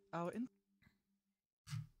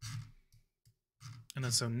 And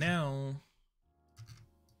then so now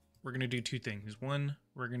we're going to do two things. One,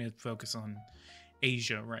 we're going to focus on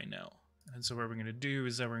Asia right now. And so what we're going to do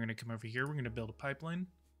is that we're going to come over here. We're going to build a pipeline.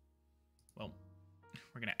 Well,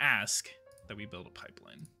 we're going to ask that we build a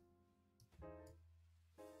pipeline.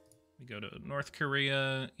 We go to North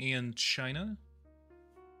Korea and China.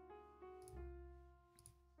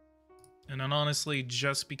 And then honestly,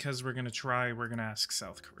 just because we're going to try, we're going to ask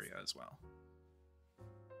South Korea as well.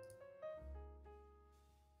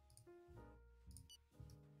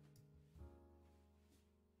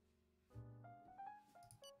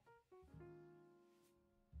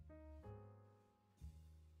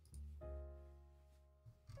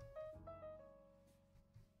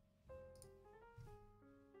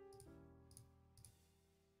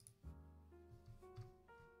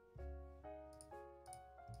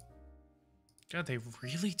 God, they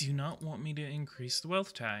really do not want me to increase the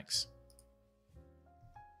wealth tax.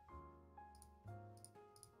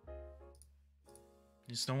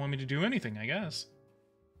 They just don't want me to do anything, I guess.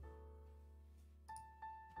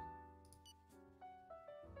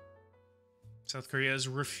 South Korea has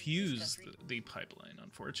refused the pipeline,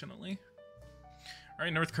 unfortunately.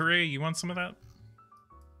 Alright, North Korea, you want some of that?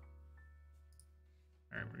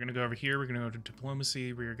 Alright, we're going to go over here. We're going to go to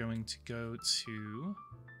diplomacy. We are going to go to...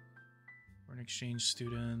 foreign exchange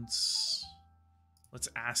students. Let's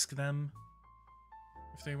ask them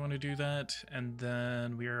if they want to do that. And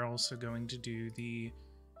then we are also going to do the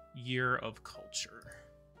Year of Culture.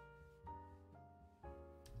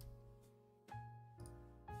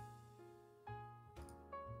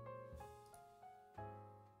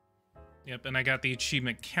 Yep, and I got the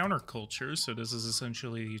achievement counterculture. So this is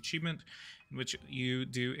essentially the achievement in which you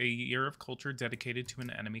do a Year of Culture dedicated to an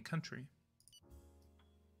enemy country.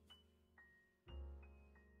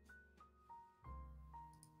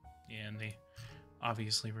 And they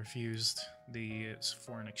obviously refused the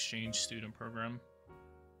foreign exchange student program.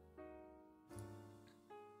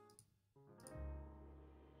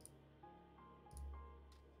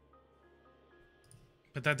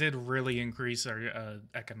 But that did really increase our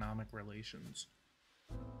economic relations.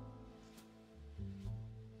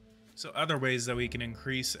 So other ways that we can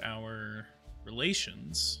increase our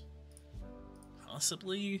relations,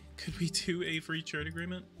 possibly, could we do a free trade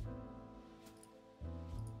agreement?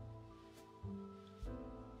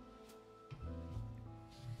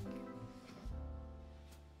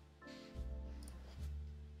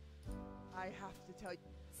 I have to tell you.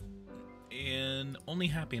 And only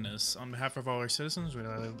happiness. On behalf of all our citizens, we'd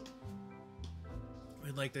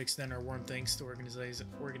like to extend our warm thanks to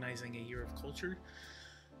organizing a Year of Culture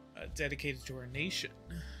dedicated to our nation.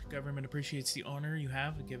 Government appreciates the honor you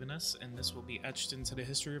have given us, and this will be etched into the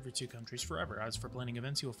history of our two countries forever. As for planning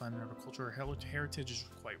events, you will find that our cultural heritage is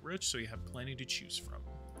quite rich, so you have plenty to choose from.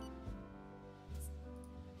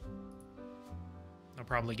 I'll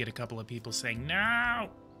probably get a couple of people saying, "No!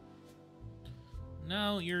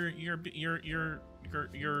 No, you're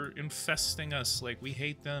infesting us. Like, we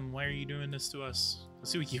hate them. Why are you doing this to us?"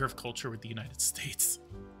 Let's do a Year of Culture with the United States.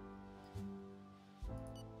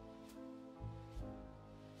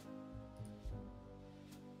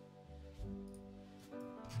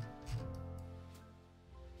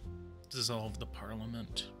 Dissolve the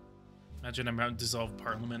parliament. Imagine I'm about to dissolve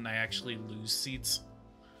parliament and I actually lose seats.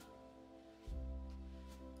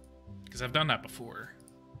 Because I've done that before.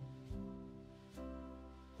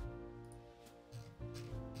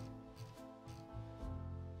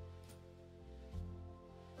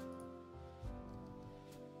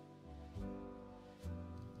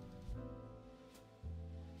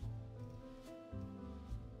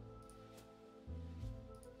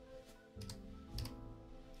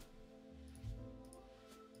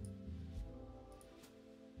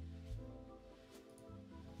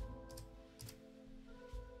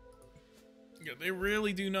 Yeah, they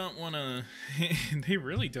really do not want to. They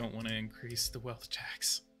really don't want to increase the wealth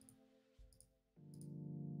tax.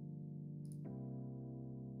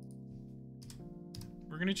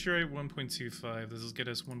 We're gonna try 1.25. This will get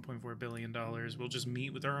us $1.4 billion. We'll just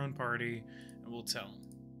meet with our own party and we'll tell them.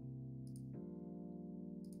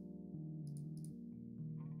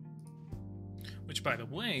 Which, by the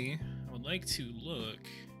way, I would like to look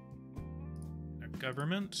at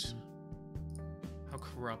government. How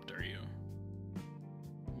corrupt are you?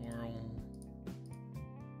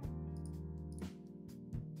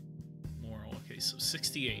 Moral. Okay, so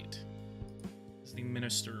 68 is the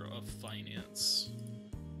Minister of Finance.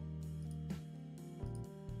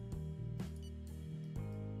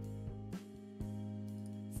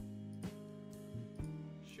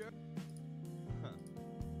 Sure. Huh.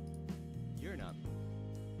 You're not.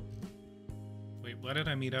 Wait, why did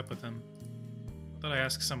I meet up with him? I thought I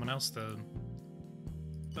asked someone else to.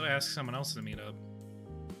 Meet up.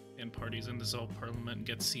 And parties and dissolve parliament and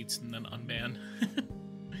get seats and then unban.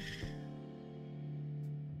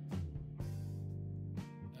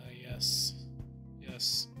 Yes.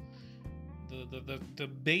 The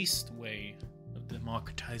based way of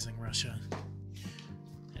democratizing Russia.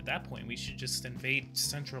 At that point, we should just invade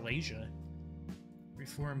Central Asia,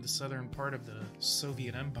 reform the southern part of the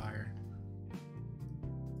Soviet Empire.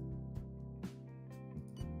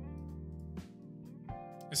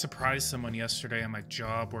 I surprised someone yesterday on my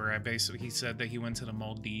job where he said that he went to the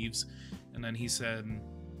Maldives, and then he said,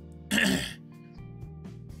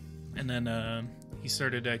 and then he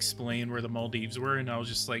started to explain where the Maldives were, and I was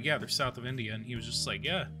just like, yeah, they're south of India, and he was just like,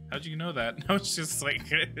 yeah, how'd you know that? And I was just like,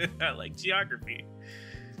 I like geography.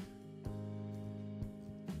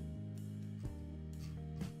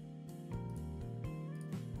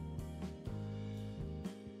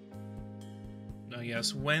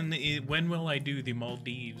 Yes, when will I do the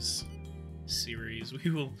Maldives series?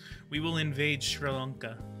 We will invade Sri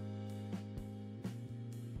Lanka.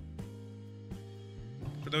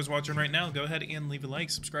 For those watching right now, go ahead and leave a like,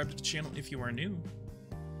 subscribe to the channel if you are new.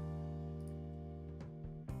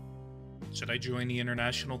 Should I join the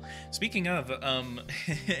international? Speaking of,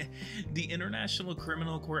 the International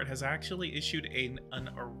Criminal Court has actually issued an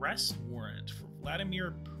arrest warrant for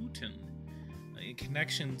Vladimir Putin in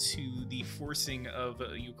connection to the forcing of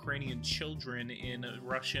Ukrainian children in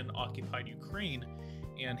Russian-occupied Ukraine,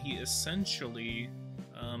 and he essentially,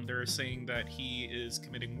 they're saying that he is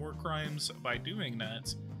committing war crimes by doing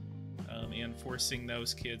that, and forcing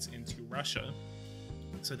those kids into Russia.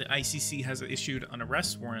 So the ICC has issued an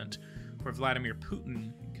arrest warrant for Vladimir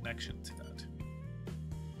Putin in connection to that.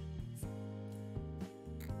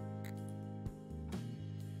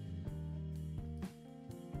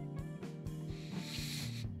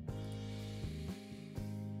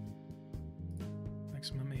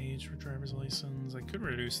 Maximum age for driver's license. I could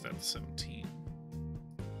reduce that to 17.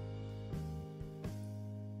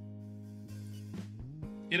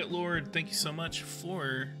 It Lord, thank you so much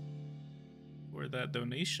for that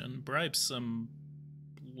donation. Bribe some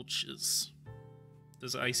blotches.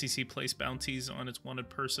 Does ICC place bounties on its wanted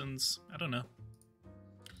persons? I don't know.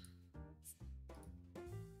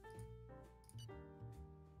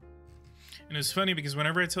 And it's funny because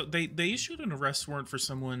whenever I told they issued an arrest warrant for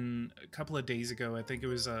someone a couple of days ago. I think it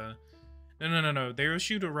was no. They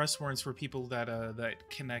issued arrest warrants for people that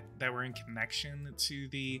were in connection to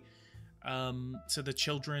the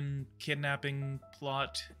children kidnapping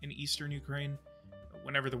plot in eastern Ukraine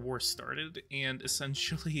whenever the war started, and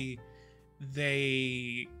essentially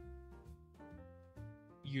they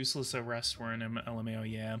useless arrest warrant in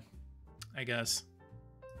LMAO. Yeah, I guess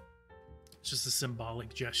it's just a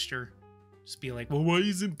symbolic gesture. Just be like, well, why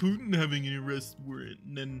isn't Putin having an arrest warrant?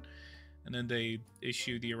 And then they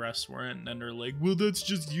issue the arrest warrant, and then they're like, well, that's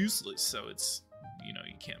just useless. So it's, you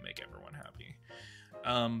can't make everyone happy.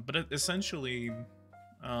 But essentially,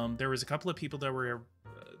 there was a couple of people that were,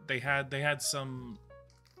 they had some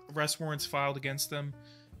arrest warrants filed against them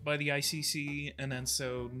by the ICC, and then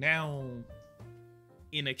so now,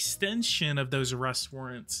 in extension of those arrest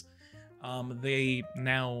warrants, they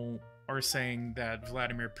now are saying that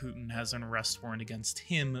Vladimir Putin has an arrest warrant against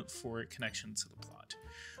him for connection to the plot,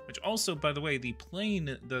 Which also, by the way, the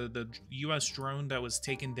plane, the U.S. drone that was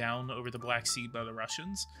taken down over the Black Sea by the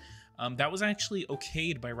Russians, that was actually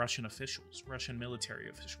okayed by Russian officials, Russian military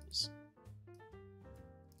officials.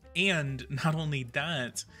 And not only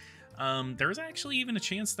that, there's actually even a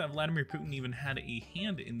chance that Vladimir Putin even had a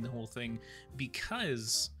hand in the whole thing,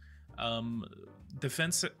 because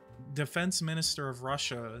defense minister of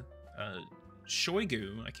Russia,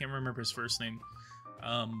 Shoigu, I can't remember his first name,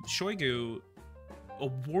 Shoigu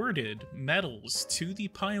awarded medals to the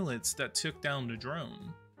pilots that took down the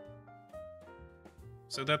drone.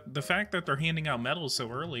 So that the fact that they're handing out medals so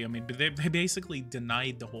early, I mean, they basically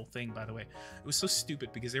denied the whole thing, by the way. It was so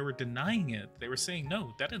stupid because they were denying it. They were saying,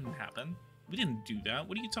 no, that didn't happen. We didn't do that.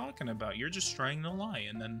 What are you talking about? You're just trying to lie.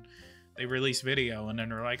 And then they released video, and then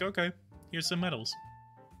they're like, okay, here's some medals.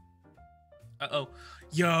 Uh-oh.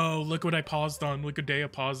 Yo, look what I paused on. Look what day I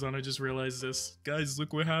paused on. I just realized this. Guys,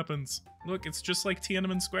 look what happens. Look, it's just like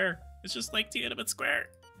Tiananmen Square. It's just like Tiananmen Square.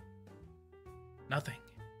 Nothing.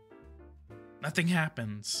 Nothing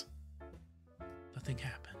happens. Nothing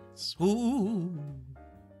happens. Ooh.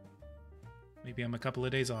 Maybe I'm a couple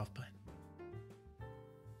of days off, but...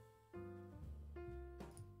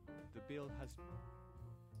 The bill has...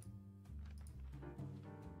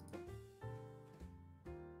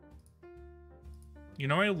 You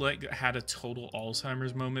know, I had a total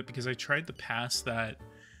Alzheimer's moment because I tried to pass that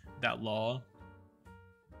law.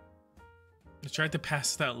 I tried to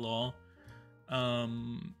pass that law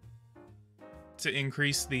to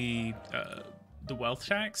increase the wealth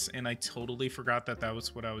tax, and I totally forgot that that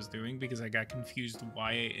was what I was doing because I got confused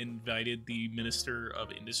why I invited the Minister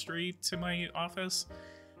of Industry to my office.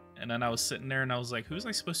 And then I was sitting there and I was like, who was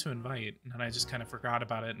I supposed to invite? And then I just kind of forgot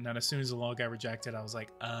about it. And then as soon as the law got rejected, I was like,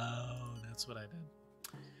 oh, that's what I did.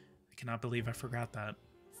 I cannot believe I forgot that.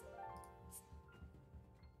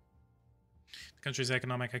 The country's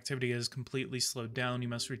economic activity has completely slowed down. You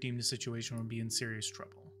must redeem the situation or be in serious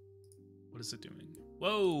trouble. What is it doing?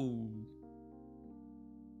 Whoa!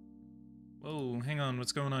 Whoa, hang on,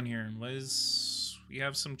 what's going on here? We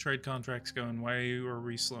have some trade contracts going. Why are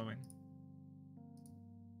we slowing?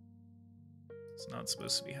 It's not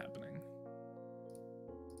supposed to be happening.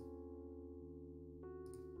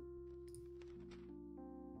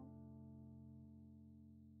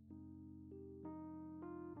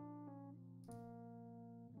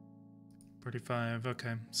 $45,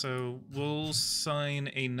 okay. So we'll sign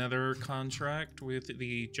another contract with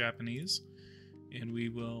the Japanese, and we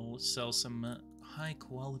will sell some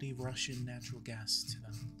high-quality Russian natural gas to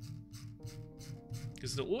them.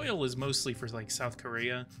 Because the oil is mostly for, like, South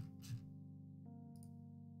Korea.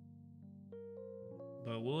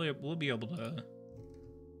 But we'll be able to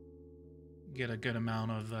get a good amount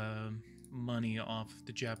of money off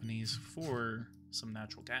the Japanese for some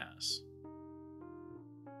natural gas.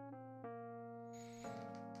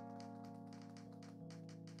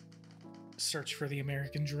 Search for the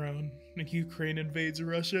American drone. Ukraine invades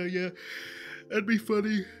Russia. Yeah, that'd be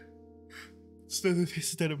funny.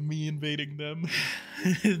 Instead of me invading them,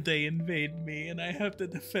 they invade me, and I have to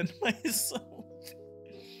defend myself.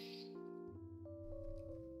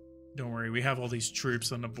 Don't worry, we have all these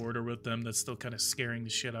troops on the border with them that's still kind of scaring the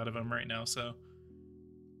shit out of them right now, so...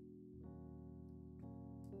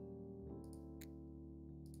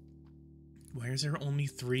 Why is there only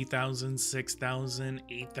 3,000, 6,000,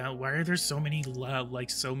 8,000? Why are there so many, like,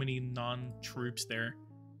 so many non-troops there?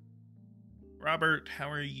 Robert,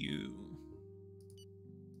 how are you?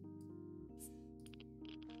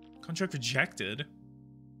 Contract rejected.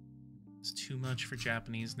 It's too much for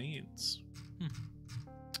Japanese needs.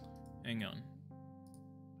 Hang on.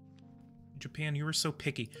 Japan, you were so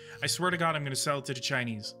picky. I swear to God, I'm going to sell it to the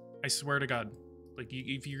Chinese. I swear to God. Like,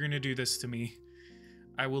 if you're going to do this to me,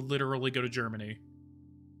 I will literally go to Germany.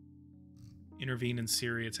 Intervene in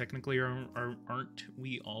Syria. Technically, aren't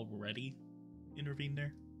we already intervened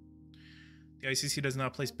there? The ICC does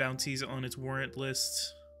not place bounties on its warrant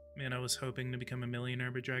list. Man, I was hoping to become a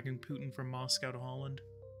millionaire by dragging Putin from Moscow to Holland.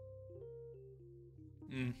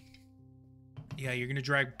 Yeah, you're gonna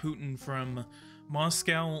drag Putin from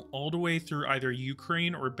Moscow all the way through either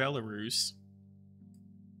Ukraine or Belarus.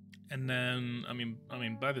 And then, I mean,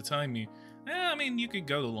 by the time you... you could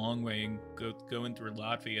go the long way and go in through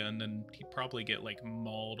Latvia, and then he'd probably get, like,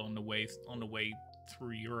 mauled on the way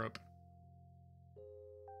through Europe.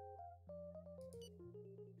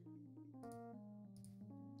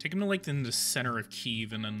 Take him to, like, in the center of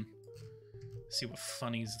Kyiv, and then see what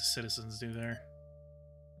funnies the citizens do there.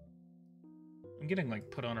 I'm getting, like,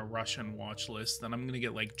 put on a Russian watch list, then I'm gonna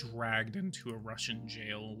get, like, dragged into a Russian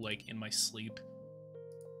jail, like, in my sleep.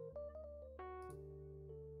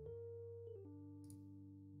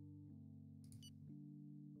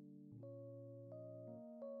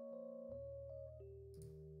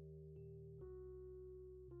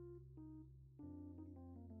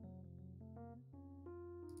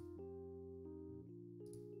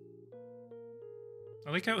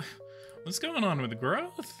 I like how... What's going on with the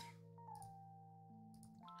growth?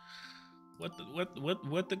 What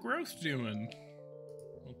the growth doing?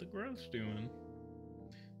 What the growth doing?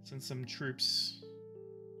 Send some troops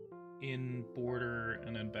in border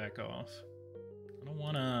and then back off. I don't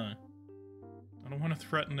wanna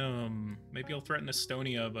threaten maybe I'll threaten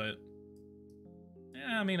Estonia, but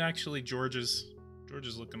yeah, I mean actually Georgia's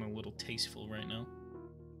looking a little tasteful right now.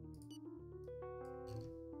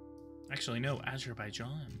 Actually no,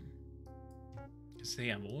 Azerbaijan. Because they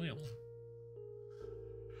have oil.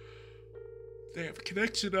 They have a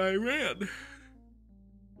connection to Iran.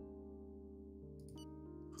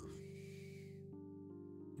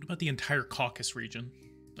 What about the entire Caucasus region?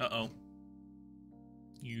 Uh-oh.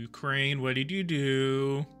 Ukraine, what did you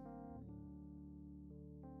do?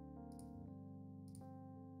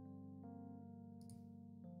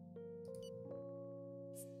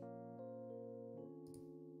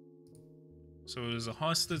 So it was a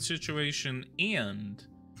hostage situation and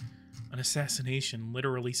an assassination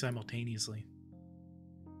literally simultaneously.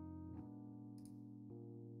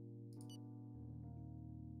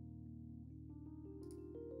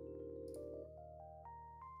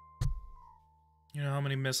 You know how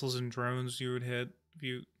many missiles and drones you would hit if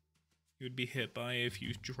you would be hit by if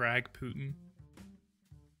you drag Putin?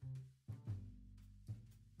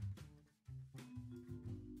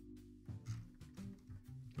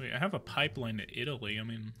 Wait, I have a pipeline to Italy. I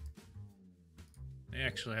mean, they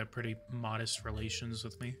actually have pretty modest relations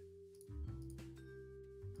with me.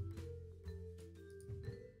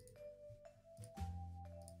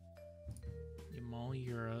 Yamal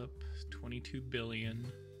Europe, 22 billion.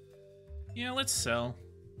 Yeah, let's sell.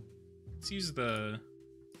 Let's use the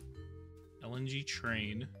LNG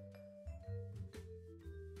train.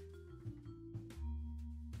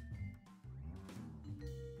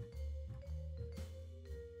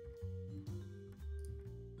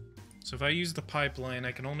 So if I use the pipeline,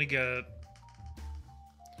 I can only get...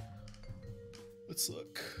 Let's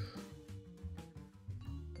look.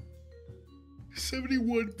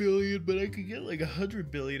 71 billion, but I could get like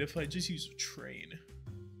 100 billion if I just use a train.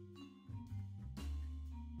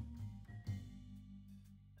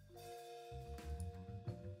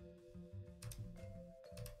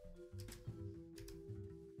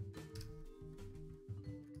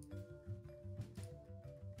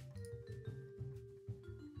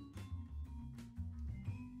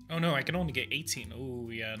 Oh no, I can only get 18. Oh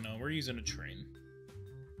yeah, no, we're using a train.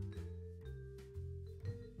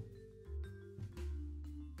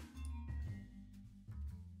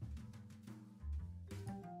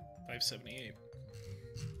 $578.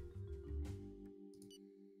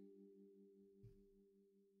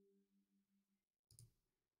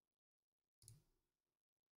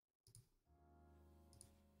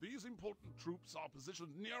 These important troops are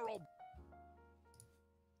positioned near our...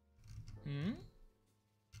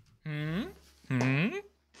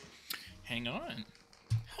 Hang on.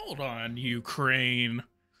 Hold on, Ukraine.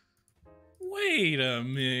 Wait a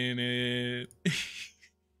minute.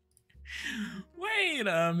 Wait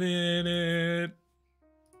a minute.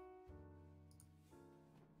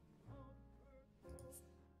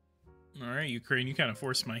 Alright, Ukraine, you kind of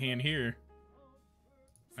forced my hand here.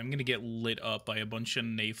 I'm gonna get lit up by a bunch of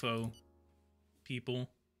NAFO people.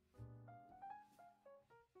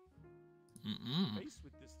 Faced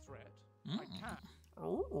with this threat, I can.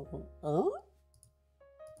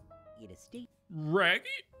 In a state. Raggy?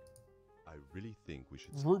 I really think we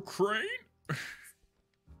should. Ukraine?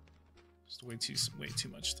 Just way too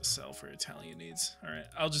much to sell for Italian needs. All right,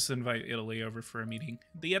 I'll just invite Italy over for a meeting.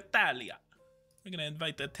 The Italia. We're gonna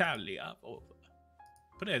invite Italia over.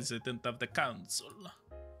 President of the council.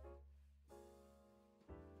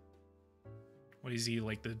 What is he,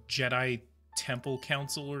 like the Jedi Temple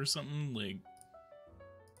Council or something? Like,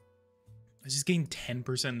 I just gained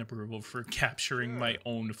 10% approval for capturing my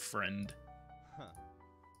own friend. Huh.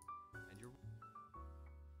 And you're...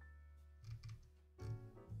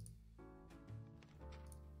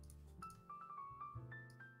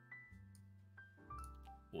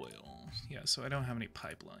 Oil. Yeah, so I don't have any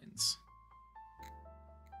pipelines.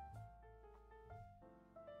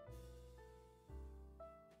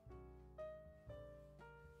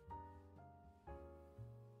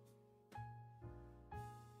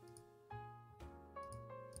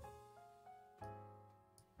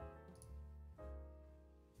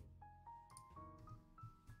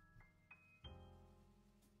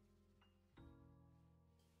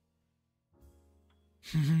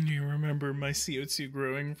 You remember my CO2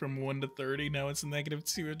 growing from 1 to 30, now it's negative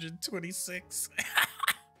 226.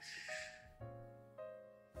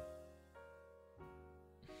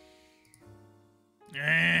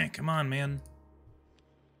 Come on, man.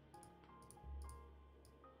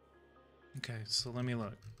 Okay, so let me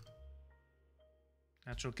look.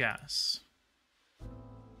 Natural gas.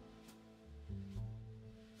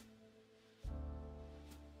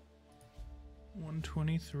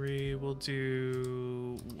 123, we'll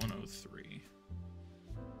do 103.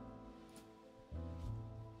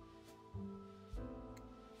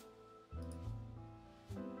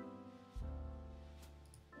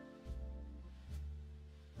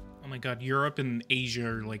 Oh my god, Europe and Asia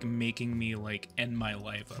are like making me like end my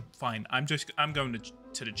life up. Fine, I'm going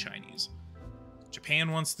to the Chinese.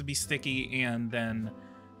 Japan wants to be sticky, and then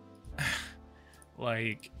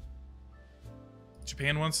like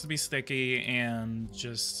Japan wants to be sticky, and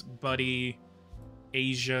just buddy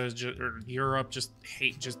Asia or Europe just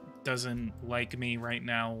doesn't like me right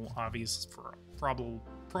now, obvious for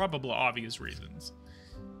probable obvious reasons.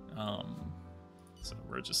 So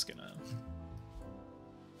we're just gonna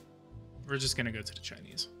go to the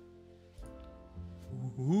Chinese.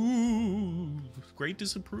 Ooh, great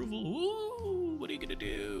disapproval. Ooh, what are you gonna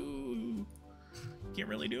do? Can't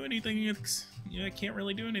really do anything. Can't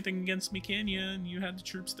really do anything against me, can you? And you had the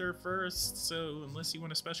troops there first, so unless you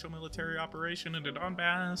want a special military operation into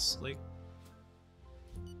Donbass, like.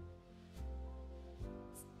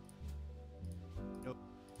 Nope.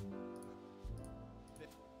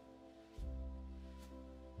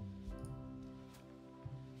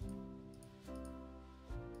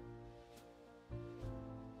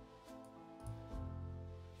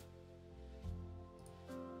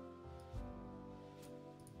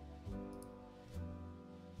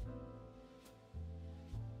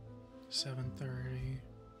 7:30.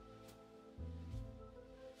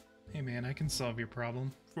 Hey man, I can solve your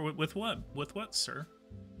problem. With what? With what, sir?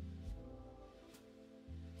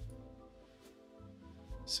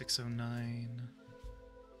 609.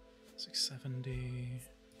 670.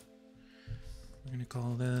 We're gonna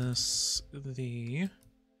call this the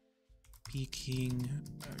Peking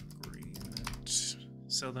Agreement.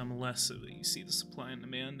 Sell them less so that you see the supply and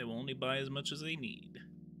demand. They will only buy as much as they need.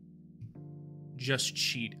 Just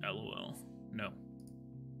cheat, lol. No.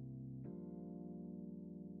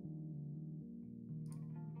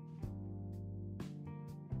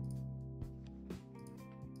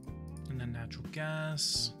 And then natural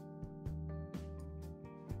gas.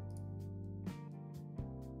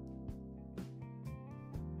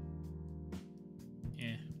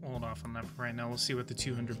 Yeah, hold off on that for right now. We'll see what the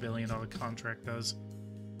 $200 billion contract does.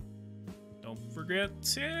 Don't forget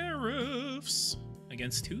tariffs.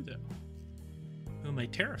 Against who, though? Who am I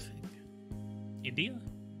tariffing? India?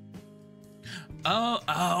 Oh,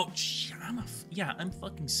 I'm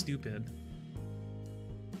fucking stupid.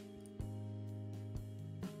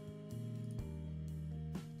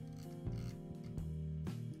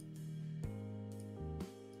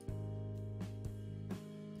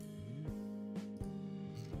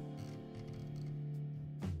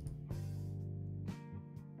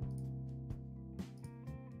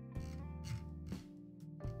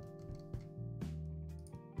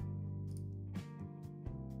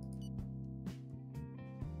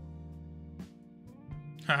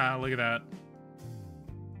 Haha, look at that.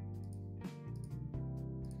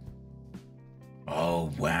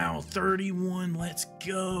 Oh, wow, 31. Let's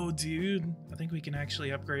go, dude. I think we can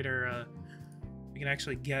actually upgrade our, we can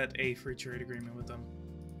actually get a free trade agreement with them.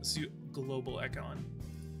 Let's do global econ.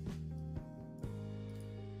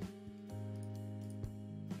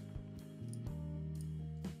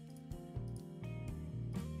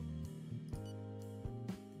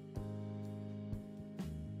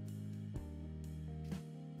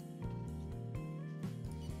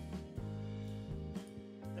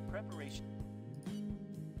 Preparation.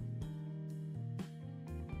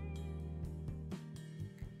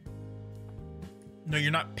 No,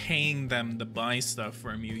 you're not paying them to buy stuff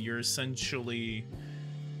from you. You're essentially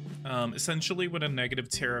what a negative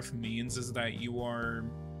tariff means is that you're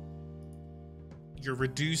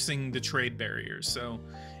reducing the trade barriers. So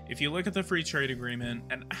if you look at the free trade agreement,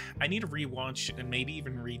 and I need to rewatch and maybe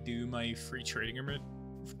even redo my free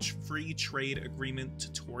trade agreement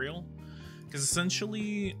tutorial. Because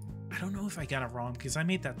essentially, I don't know if I got it wrong because I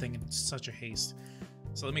made that thing in such a haste.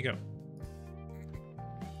 So let me go.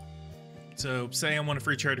 So say I want a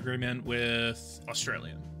free trade agreement with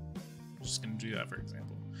Australia. I'm just going to do that for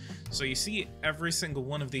example. So you see every single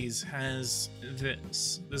one of these has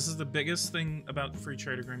this. This is the biggest thing about free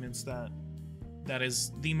trade agreements that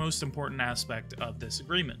is the most important aspect of this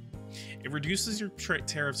agreement. It reduces your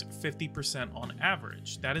tariffs 50% on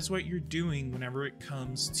average. That is what you're doing whenever it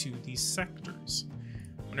comes to these sectors.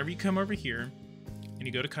 Whenever you come over here and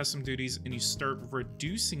you go to custom duties and you start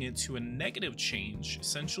reducing it to a negative change,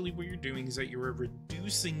 essentially what you're doing is that you're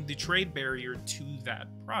reducing the trade barrier to that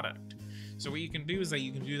product. So what you can do is that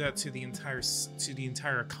you can do that to the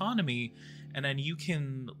entire economy, and then you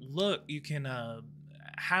can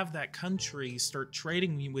have that country start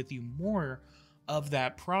trading with you more of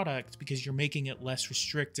that product because you're making it less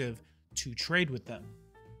restrictive to trade with them.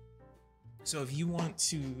 So if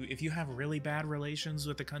you have really bad relations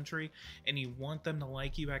with a country and you want them to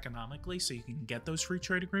like you economically so you can get those free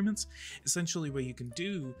trade agreements, essentially what you can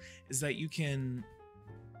do is that you can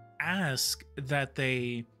ask that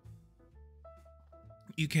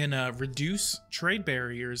you can reduce trade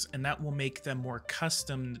barriers, and that will make them more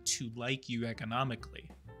accustomed to like you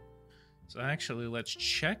economically. So actually, let's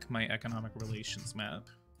check my economic relations map.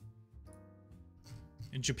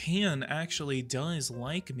 And Japan actually does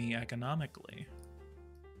like me economically.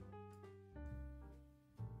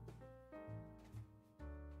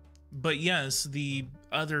 But yes, the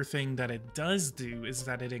other thing that it does do is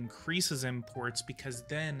that it increases imports, because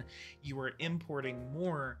then you are importing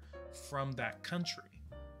more from that country.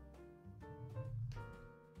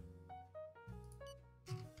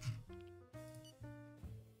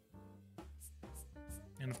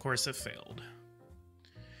 And of course it failed.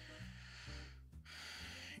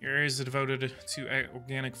 Your areas devoted to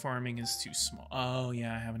organic farming is too small. Oh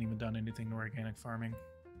yeah, I haven't even done anything to organic farming.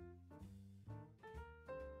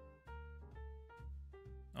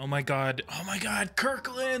 Oh my god,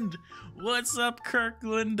 Kirkland! What's up,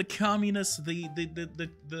 Kirkland? The communist,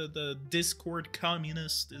 the Discord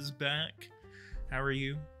communist is back. How are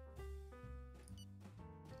you?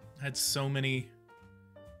 I had so many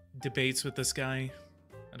debates with this guy.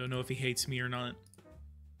 I don't know if he hates me or not.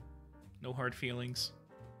 No hard feelings.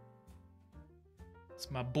 It's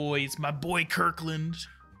my boy Kirkland.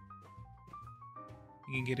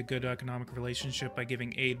 You can get a good economic relationship by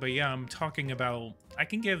giving aid, but yeah, I'm talking about, I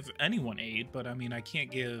can give anyone aid, but I mean, I can't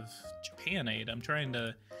give Japan aid. I'm trying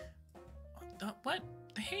to, what?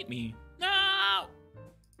 They hate me. No!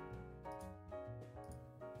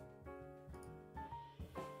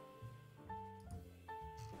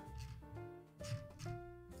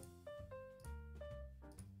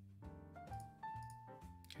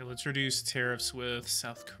 Okay, let's reduce tariffs with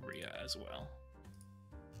South Korea as well.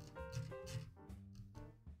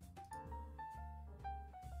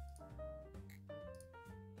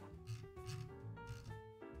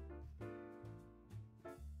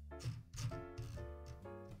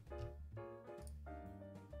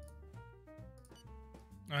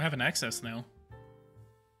 I have an excess now.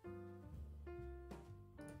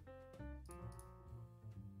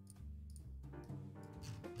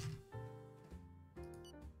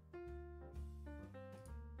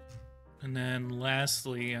 And then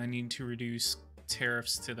lastly, I need to reduce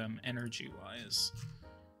tariffs to them energy-wise.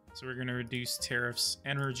 So we're going to reduce tariffs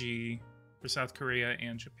energy for South Korea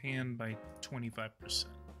and Japan by 25%.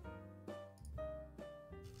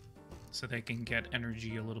 So they can get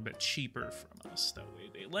energy a little bit cheaper from us. That way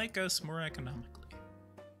they like us more economically.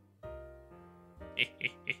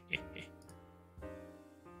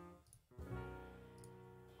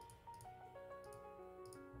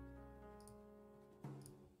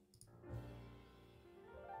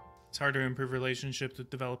 It's hard to improve relationships with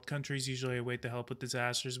developed countries. Usually I wait to help with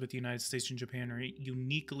disasters, but the United States and Japan are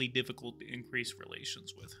uniquely difficult to increase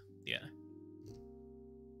relations with. Yeah.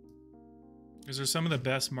 Those are some of the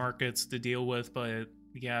best markets to deal with, but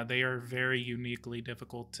yeah, they are very uniquely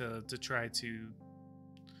difficult to try to...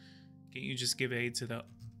 Can't you just give aid to the...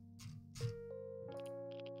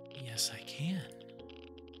 Yes, I can.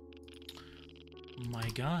 My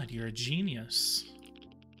god, you're a genius.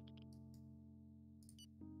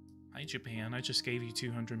 Hi, Japan. I just gave you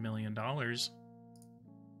 $200 million.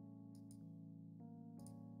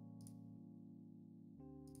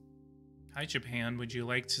 Hi, Japan. Would you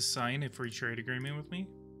like to sign a free trade agreement with me?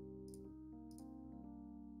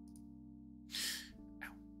 Ow.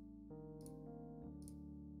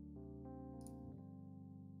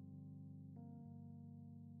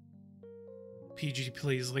 PG,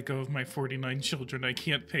 please let go of my 49 children. I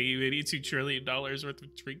can't pay you $82 trillion worth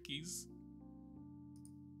of Twinkies.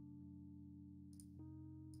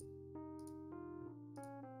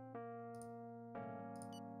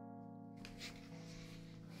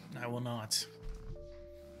 I will not.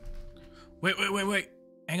 Wait.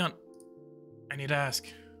 Hang on. I need to ask.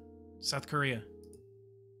 South Korea.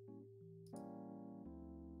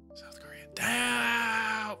 South Korea.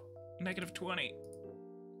 Down! -20.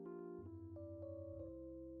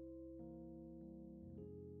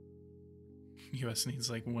 US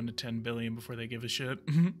needs like 1 to 10 billion before they give a shit.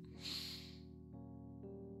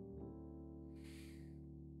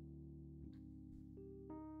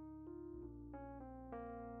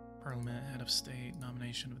 Parliament head of state.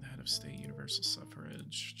 Nomination of the head of state. Universal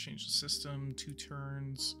suffrage. Change the system. 2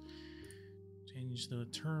 turns. Change the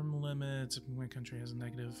term limits. If my country has a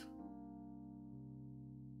negative.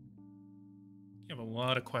 You have a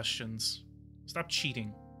lot of questions. Stop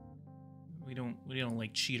cheating. We don't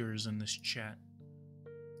like cheaters in this chat.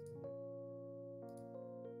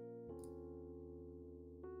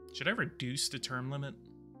 Should I reduce the term limit?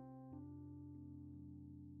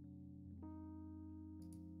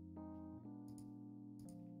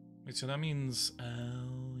 Wait, so that means,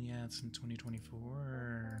 oh yeah, it's in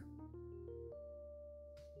 2024.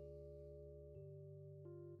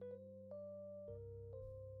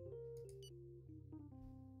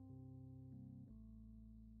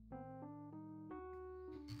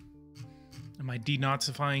 Am I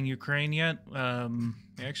denazifying Ukraine yet?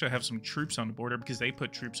 They actually have some troops on the border because they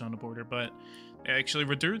put troops on the border, but they actually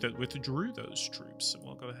withdrew those troops. So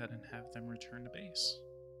we'll go ahead and have them return to base.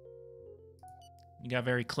 You got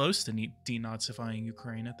very close to denazifying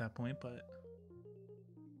Ukraine at that point, but...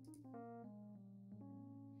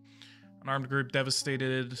 An armed group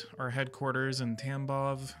devastated our headquarters in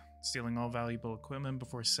Tambov, stealing all valuable equipment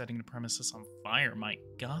before setting the premises on fire. My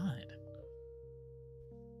God.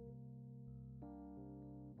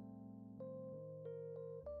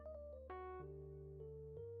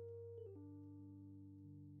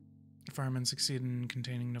 The firemen succeeded in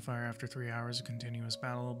containing the fire after 3 hours of continuous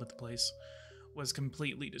battle, but the place was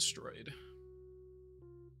completely destroyed.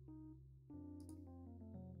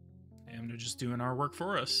 And they're just doing our work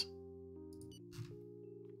for us.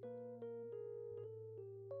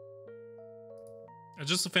 I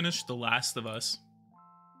just finished The Last of Us.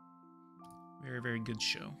 Very, very good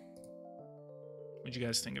show. What'd you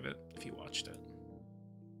guys think of it, if you watched it?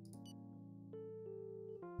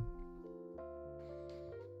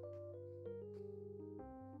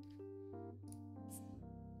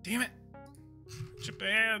 Damn it!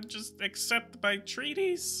 Japan, just accept my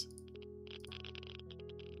treaties.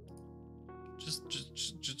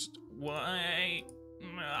 Just why?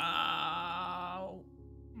 No.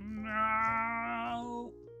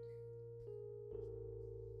 No.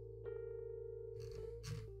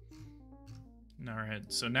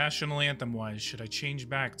 Alright, so national anthem wise, should I change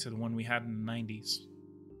back to the one we had in the 90s?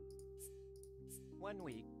 1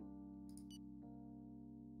 week.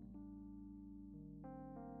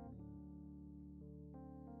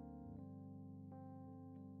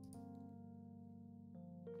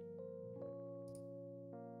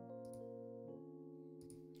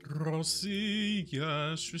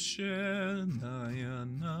 Россия священная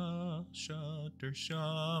наша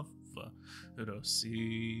держава,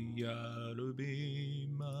 Россия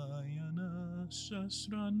любимая наша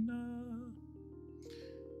страна.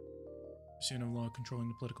 Pursuant of law controlling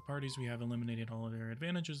the political parties, we have eliminated all of their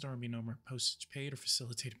advantages. There will be no more postage paid or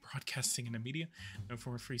facilitated broadcasting in the media, no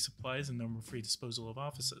more free supplies, and no more free disposal of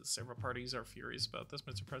offices. Several parties are furious about this,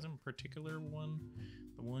 Mr. President. In particular,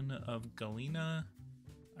 the one of Galina.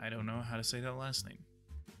 I don't know how to say that last name.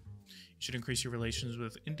 You should increase your relations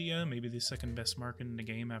with India, maybe the second best market in the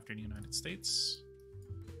game after the United States.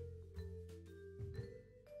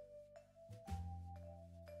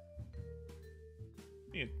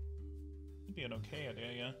 It'd be an okay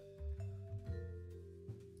idea, yeah.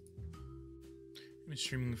 I've been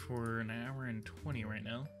streaming for an hour and 20 right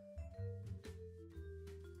now.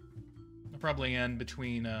 I'll probably end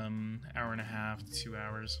between hour and a half to 2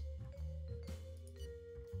 hours.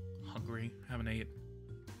 Hungry, haven't ate.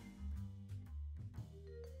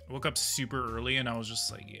 I woke up super early and I was just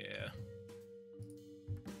like, yeah.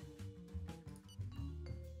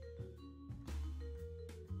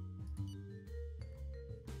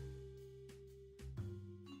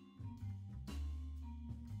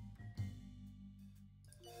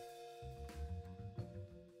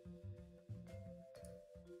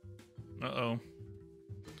 Uh-oh.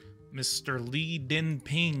 Mr. Li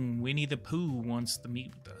Jinping, Winnie the Pooh, wants to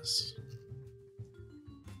meet with us.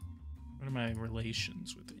 What are my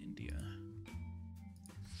relations with India?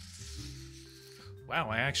 Wow,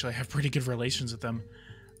 I actually have pretty good relations with them.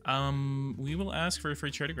 We will ask for a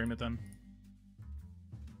free trade agreement then.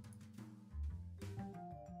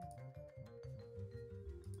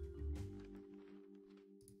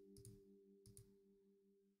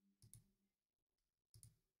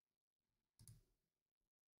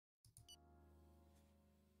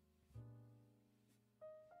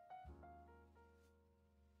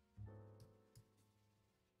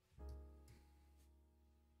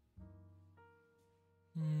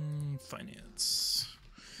 Finance.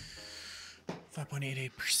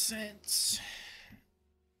 5.88%.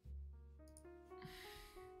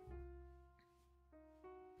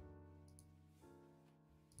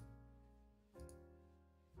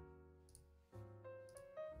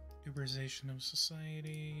 Uberization of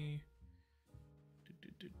society.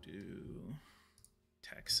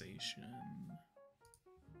 Taxation.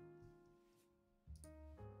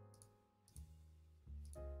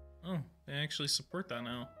 Oh, they actually support that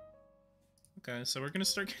now. Okay, so we're gonna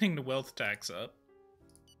start getting the wealth tax up.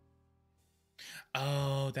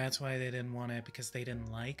 Oh, that's why they didn't want it, because they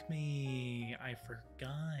didn't like me. I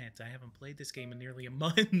forgot. I haven't played this game in nearly a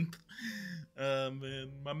month.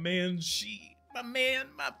 Man,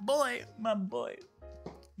 my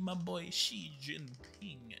boy Xi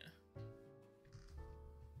Jinping.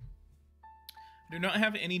 I do not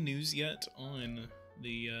have any news yet on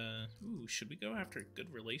the, ooh, should we go after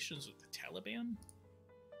good relations with the Taliban?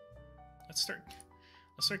 Let's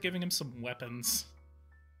start giving him some weapons.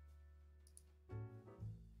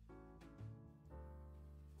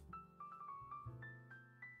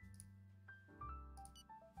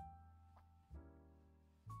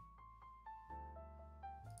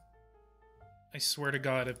 I swear to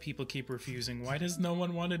God, if people keep refusing, why does no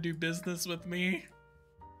one want to do business with me?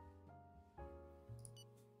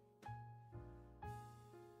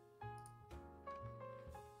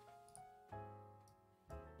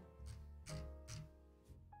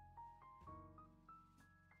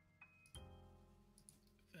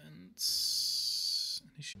 Events.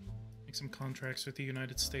 Make some contracts with the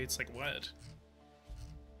United States. Like what?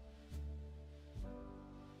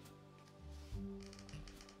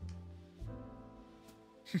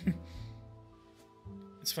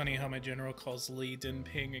 It's funny how my general calls Li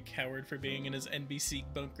Jinping a coward for being in his NBC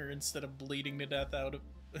bunker instead of bleeding to death out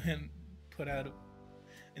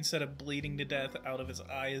of his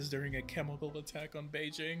eyes during a chemical attack on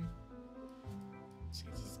Beijing.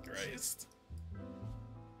 Jesus Christ.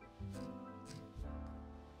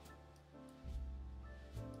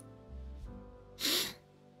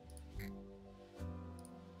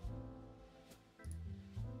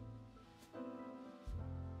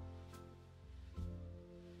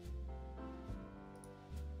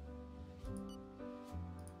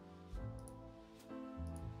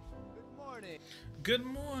 Good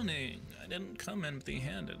morning. I didn't come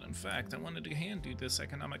empty-handed. In fact, I wanted to hand you this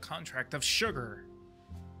economic contract of sugar.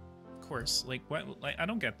 Of course, like what? Like I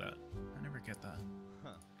don't get that. I never get that.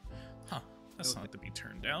 Huh. That's not to be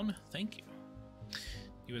turned down. Thank you.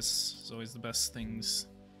 US is always the best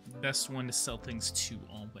one to sell things to,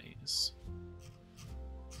 always.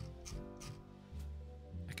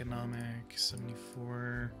 Economic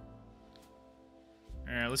 74.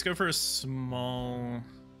 All right, let's go for a small.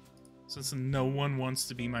 Since no one wants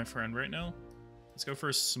to be my friend right now, let's go for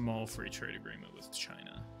a small free trade agreement with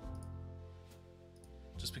China.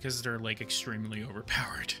 Just because they're like extremely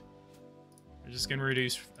overpowered. We're just gonna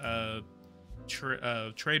reduce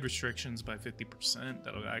trade restrictions by 50%.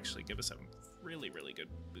 That'll actually give us a really, really good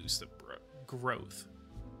boost of growth.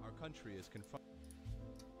 Our country is confined.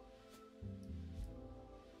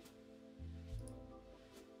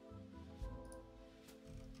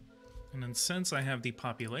 And then since I have the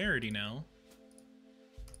popularity now,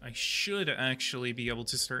 I should actually be able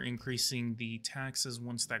to start increasing the taxes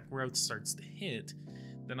once that growth starts to hit.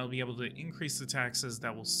 Then I'll be able to increase the taxes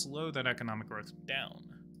that will slow that economic growth down.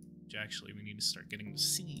 Which actually we need to start getting the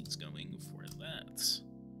seeds going for that.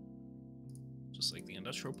 Just like the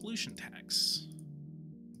industrial pollution tax.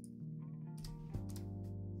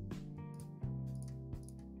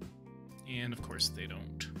 And of course they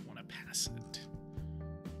don't want to pass it.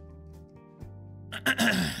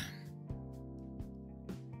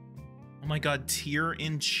 Oh my god, Tier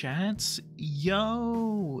in chats?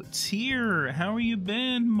 Yo, Tier, how are you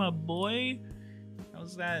been, my boy?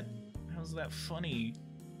 How's that funny?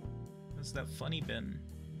 How's that funny been?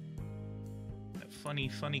 That funny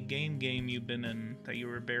game you've been in that you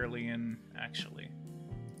were barely in, actually.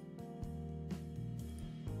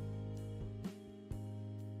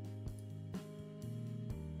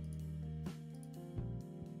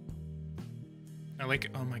 I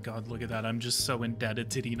like, oh my god, look at that. I'm just so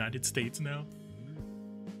indebted to the United States now.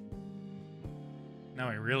 Now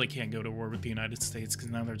I really can't go to war with the United States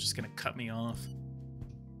because now they're just gonna cut me off.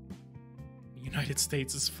 The United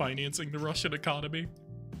States is financing the Russian economy.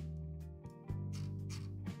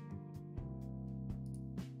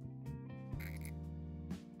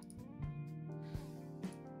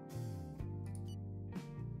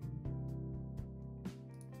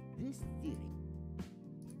 This theory.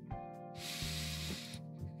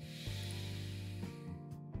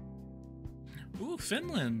 Ooh,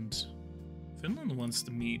 Finland. Finland wants to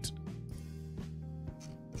meet.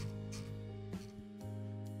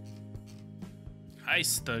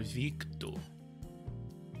 Heista Victo.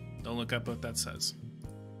 Don't look up what that says.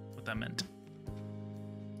 What that meant.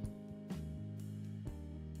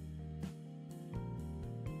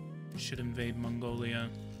 should invade Mongolia.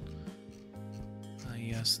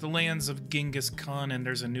 Yes, the lands of Genghis Khan, and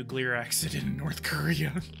there's a nuclear accident in North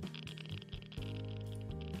Korea.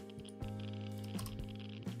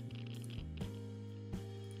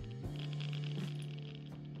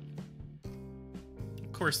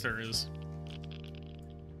 Of course there is.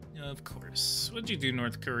 Of course. What'd you do,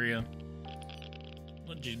 North Korea?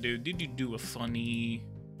 What'd you do? Did you do a funny...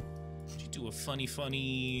 Did you do a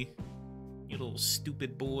funny... You little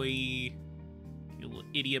stupid boy? You little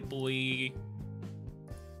idiot boy?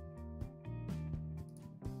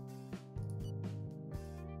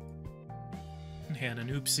 They had an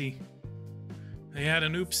oopsie. They had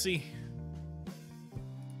an oopsie.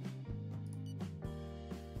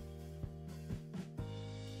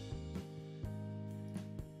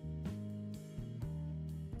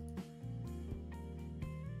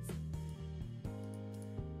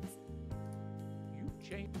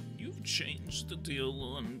 You've changed the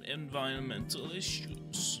deal on environmental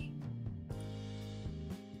issues.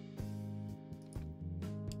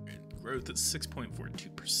 Growth at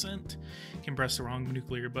 6.42%. Can press the wrong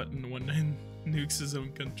nuclear button when nukes his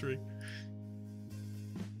own country.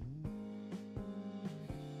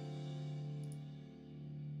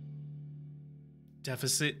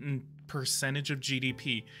 Deficit in percentage of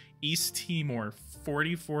GDP. East Timor,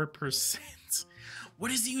 44%.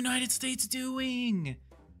 What is the United States doing?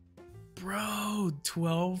 Bro,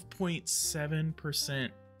 12.7%.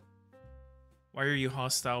 Why are you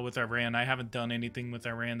hostile with Iran? I haven't done anything with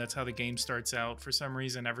Iran. That's how the game starts out. For some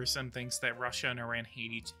reason, Everson thinks that Russia and Iran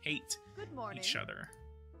hate each other.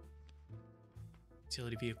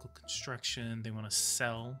 Utility vehicle construction. They want to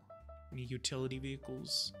sell any utility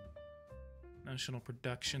vehicles. National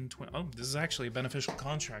production. Oh, this is actually a beneficial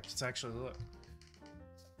contract. It's actually, look.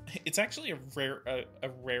 It's actually a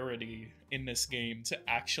rarity in this game to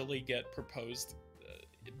actually get proposed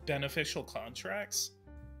beneficial contracts.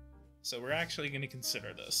 So we're actually going to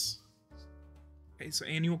consider this. Okay, so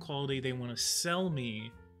annual quality, they want to sell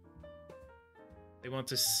me. They want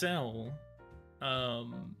to sell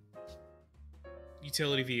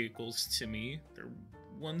utility vehicles to me. They're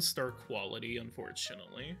 1-star quality,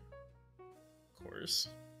 unfortunately. Of course.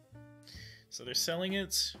 So they're selling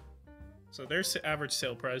it. So their average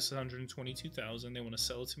sale price is $122,000. They want to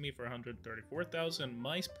sell it to me for $134,000.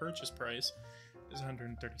 My purchase price is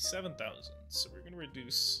 $137,000. So we're going to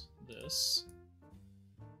reduce this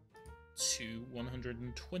to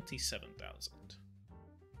 $127,000.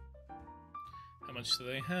 How much do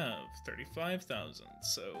they have? $35,000.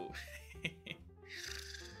 So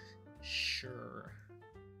sure,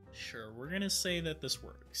 we're going to say that this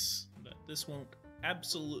works. That this won't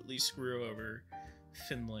absolutely screw over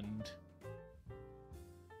Finland.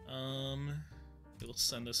 We'll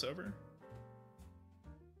send this over.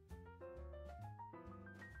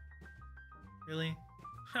 Really?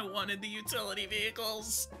 I wanted the utility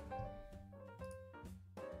vehicles!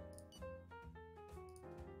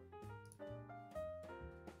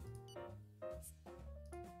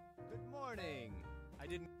 Good morning. I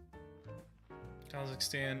didn't...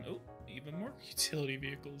 Kazakhstan, oh, even more utility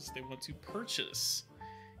vehicles. They want to purchase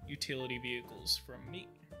utility vehicles from me.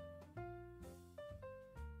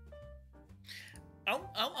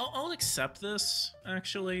 I'll accept this.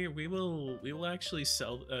 Actually, we will actually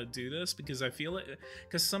do this because I feel it.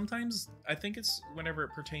 Because sometimes I think it's whenever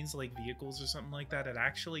it pertains to like vehicles or something like that, it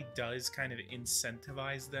actually does kind of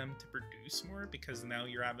incentivize them to produce more because now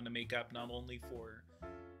you're having to make up not only for,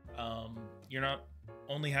 you're not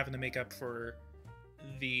only having to make up for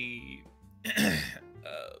the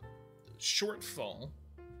shortfall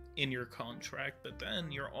in your contract, but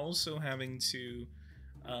then you're also having to.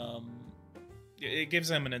 It gives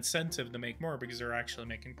them an incentive to make more because they're actually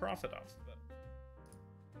making profit off of it.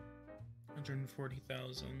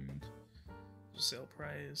 140,000 sale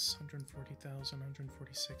price, 140,000,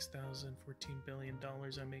 146,000, $14 billion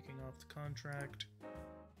I'm making off the contract.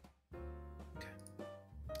 Okay.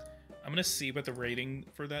 I'm gonna see what the rating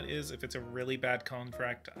for that is. If it's a really bad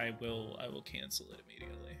contract, I will cancel it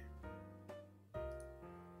immediately.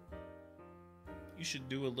 You should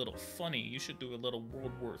do a little funny. You should do a little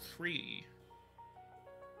World War III.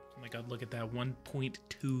 Oh my god, look at that.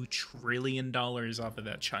 $1.2 trillion off of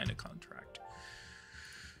that China contract.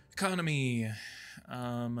 Economy.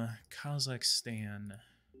 Kazakhstan.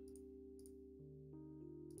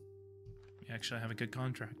 We actually have a good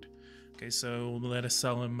contract. Okay, so let us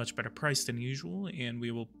sell at a much better price than usual, and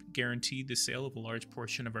we will guarantee the sale of a large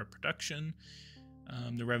portion of our production.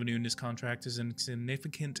 The revenue in this contract is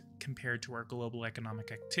insignificant compared to our global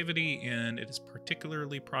economic activity, and it is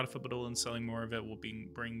particularly profitable, and selling more of it will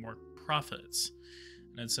bring more profits.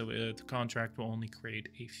 And so the contract will only create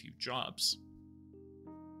a few jobs.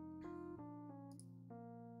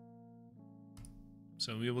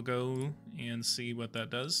 So we will go and see what that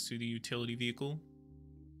does to the utility vehicle.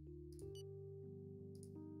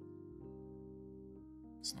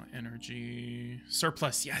 It's not energy.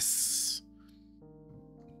 Surplus, yes!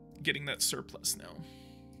 Getting that surplus now.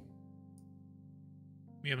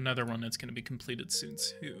 We have another one that's going to be completed soon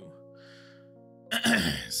too.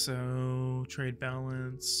 So, trade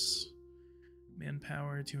balance.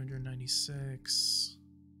 Manpower, 296.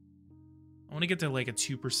 I want to get to like a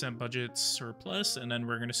 2% budget surplus, and then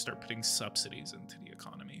we're going to start putting subsidies into the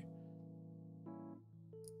economy.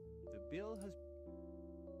 The bill has...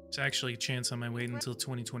 There's actually a chance I might wait until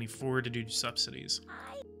 2024 to do subsidies.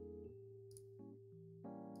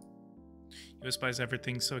 US buys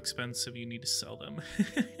everything so expensive you need to sell them.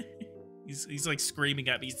 he's like screaming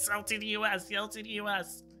at me, sell to the US, sell to the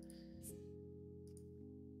US.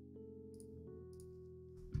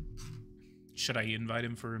 Should I invite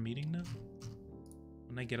him for a meeting now?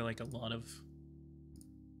 When I get like a lot of...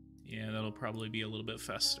 Yeah, that'll probably be a little bit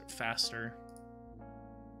faster.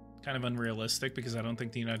 Kind of unrealistic because I don't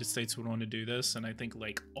think the United States would want to do this, and I think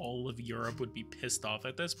like all of Europe would be pissed off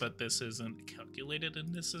at this, but this isn't calculated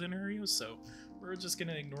in this scenario, so we're just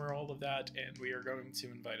gonna ignore all of that and we are going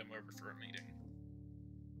to invite him over for a meeting.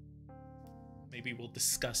 Maybe we'll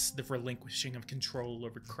discuss the relinquishing of control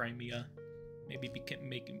over Crimea. Maybe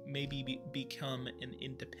become an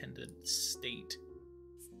independent state.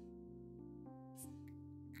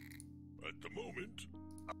 At the moment,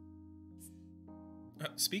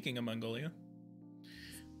 Speaking of Mongolia,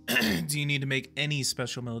 do you need to make any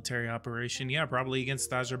special military operation? Yeah, probably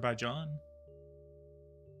against Azerbaijan.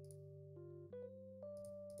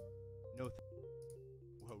 No.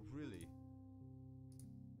 Well, really?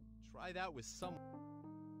 Try that with someone.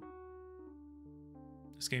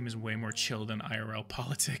 This game is way more chill than IRL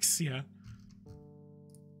politics, yeah.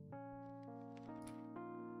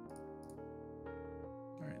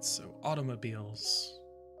 Alright, so automobiles.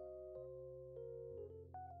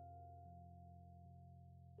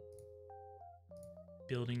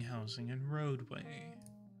 Building, housing, and roadway.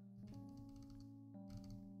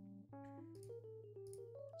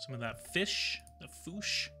 Some of that fish, the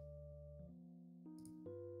foosh.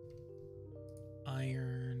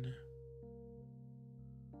 Iron.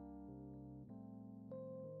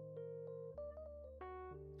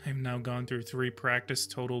 I've now gone through 3 practice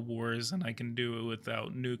total wars and I can do it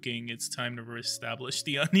without nuking. It's time to reestablish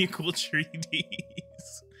the unequal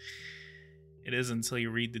treaties. It is until you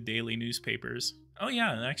read the daily newspapers. Oh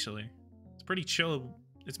yeah, actually. It's pretty chill.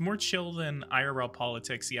 It's more chill than IRL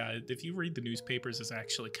politics. Yeah, if you read the newspapers, it's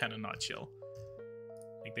actually kind of not chill.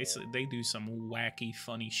 Like they do some wacky,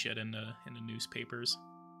 funny shit in the newspapers.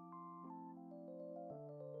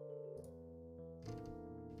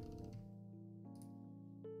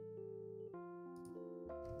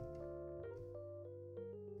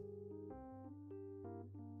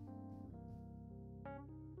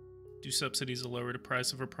 Do subsidies to lower the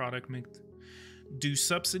price of a product make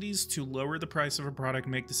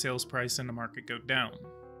the sales price in the market go down?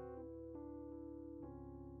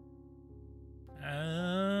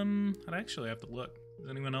 I'd actually have to look. Does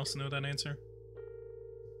anyone else know that answer?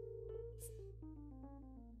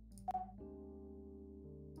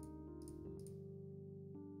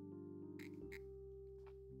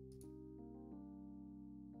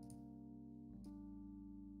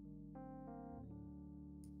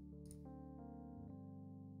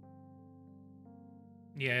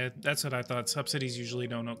 Yeah, that's what I thought. Subsidies usually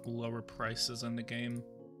don't lower prices in the game.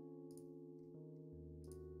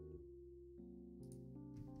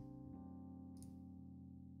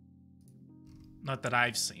 Not that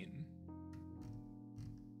I've seen.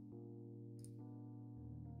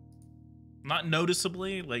 Not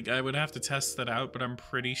noticeably, like I would have to test that out, but I'm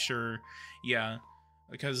pretty sure, yeah.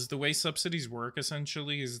 Because the way subsidies work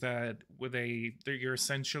essentially is that you're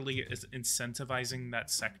essentially incentivizing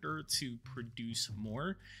that sector to produce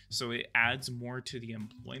more. So it adds more to the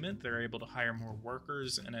employment. They're able to hire more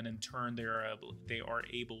workers, and then in turn they are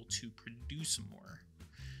able to produce more.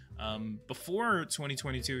 Before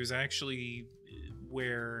 2022 is actually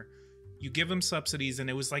where you give them subsidies and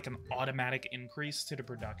it was like an automatic increase to the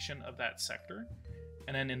production of that sector.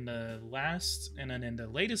 And then in the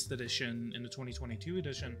latest edition, in the 2022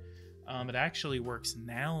 edition, it actually works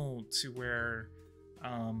now to where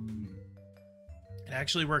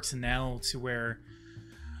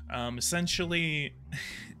essentially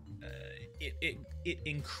it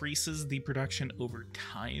increases the production over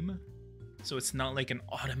time. So it's not like an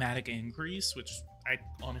automatic increase, which I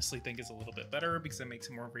honestly think is a little bit better because it makes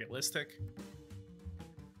it more realistic.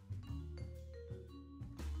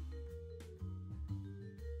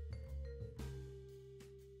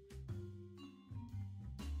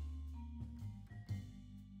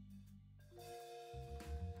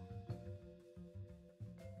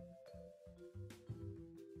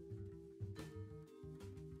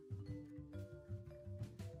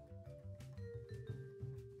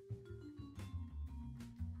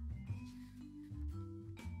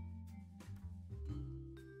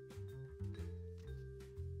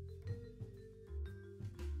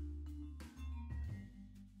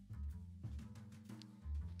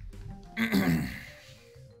 Okay,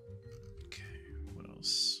 what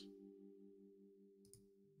else?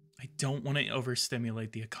 I don't want to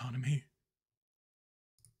overstimulate the economy.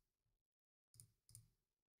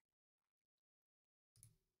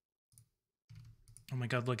 Oh my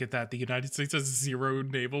god, look at that. The United States has 0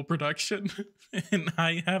 naval production, and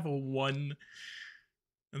I have a 1.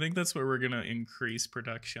 I think that's where we're going to increase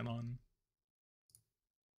production on.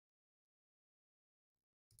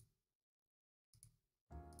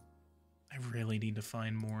 I really need to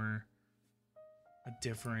find a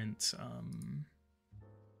different,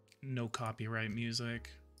 no copyright music.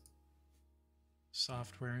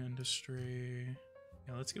 Software industry.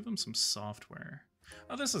 Yeah, let's give them some software.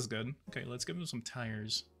 Oh, this is good. Okay, let's give them some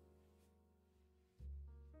tires.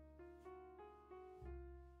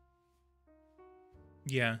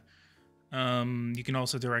 Yeah. You can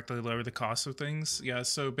also directly lower the cost of things. Yeah,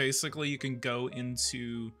 so basically you can go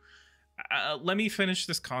into... let me finish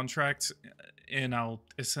this contract and I'll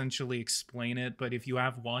essentially explain it, but if you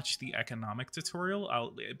have watched the economic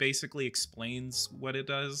tutorial, it basically explains what it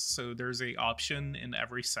does. So there's a option in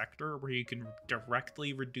every sector where you can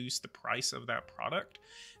directly reduce the price of that product.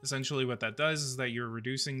 Essentially what that does is that you're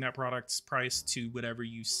reducing that product's price to whatever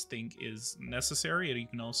you think is necessary, and you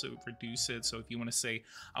can also reduce it. So if you want to say,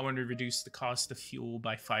 I want to reduce the cost of fuel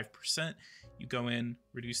by 5%, you go in,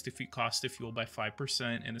 reduce the cost of fuel by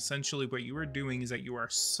 5%, and essentially what you are doing is that you are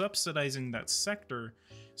subsidizing that sector.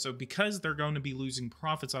 So because they're going to be losing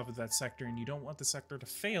profits off of that sector and you don't want the sector to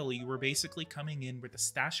fail, you were basically coming in with a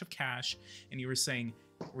stash of cash and you were saying,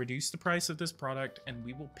 reduce the price of this product and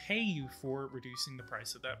we will pay you for reducing the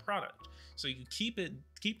price of that product. So you keep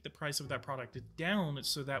the price of that product down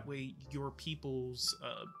so that way your people's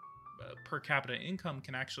per capita income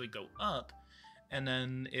can actually go up, and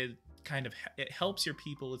then it helps your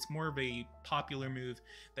people. It's more of a popular move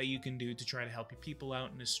that you can do to try to help your people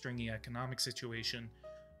out in a stringy economic situation,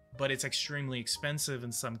 but it's extremely expensive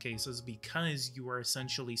in some cases because you are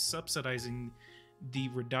essentially subsidizing the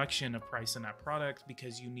reduction of price in that product,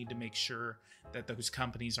 because you need to make sure that those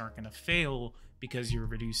companies aren't going to fail because you're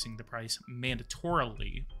reducing the price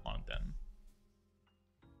mandatorily on them.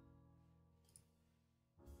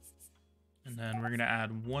 And then we're going to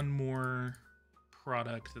add one more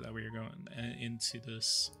product that we are going into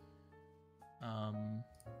this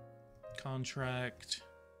contract,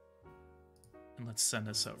 and let's send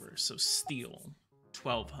this over. So steel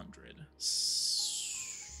 1200,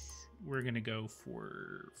 we're gonna go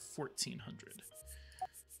for 1400.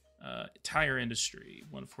 Tire industry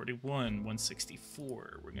 141,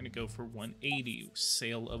 164, we're gonna go for 180.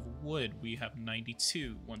 Sale of wood, we have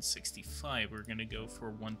 92, 165, we're gonna go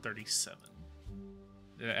for 137.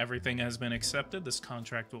 Everything has been accepted. This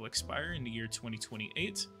contract will expire in the year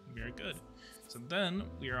 2028. Very good. So then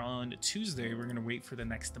we are on Tuesday. We're going to wait for the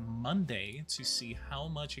next Monday to see how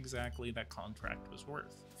much exactly that contract was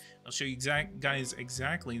worth. I'll show you guys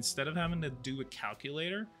exactly, instead of having to do a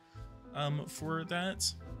calculator for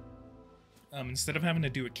that,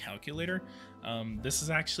 this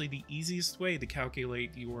is actually the easiest way to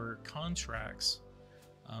calculate your contracts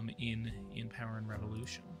in Power and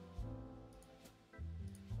Revolution.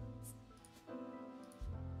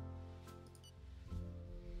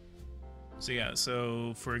 So yeah,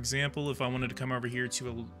 so for example, if I wanted to come over here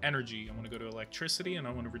to energy, I want to go to electricity and I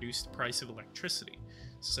want to reduce the price of electricity.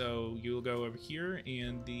 So you'll go over here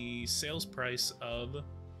and the sales price of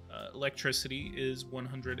electricity is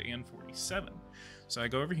 147. So I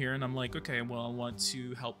go over here and I'm like, okay, well, I want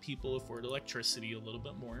to help people afford electricity a little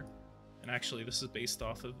bit more. And actually, this is based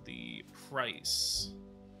off of the price.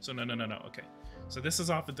 So no, okay. So this is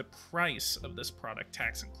off of the price of this product,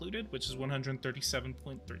 tax included, which is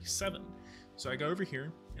 137.37. So I go over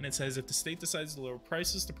here, and it says if the state decides to lower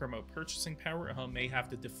prices to promote purchasing power, it may have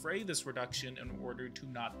to defray this reduction in order to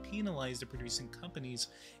not penalize the producing companies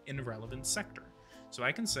in the relevant sector. So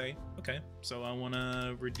I can say, okay, so I want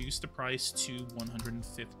to reduce the price to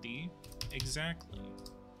 150 exactly.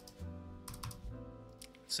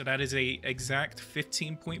 So that is a exact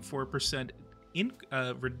 15.4%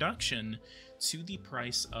 reduction to the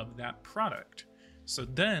price of that product. So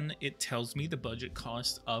then it tells me the budget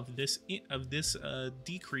cost of this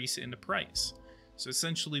decrease in the price. So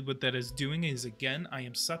essentially what that is doing is, again, I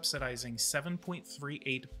am subsidizing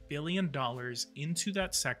 $7.38 billion into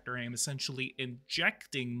that sector. I am essentially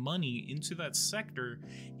injecting money into that sector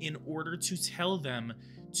in order to tell them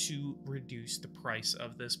to reduce the price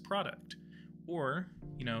of this product. Or,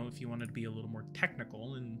 you know, if you wanted to be a little more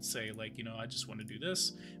technical and say, like, you know, I just want to do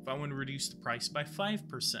this. If I want to reduce the price by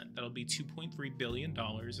 5%, that'll be $2.3 billion,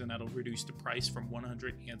 and that'll reduce the price from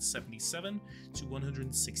 177 to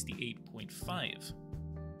 168.5.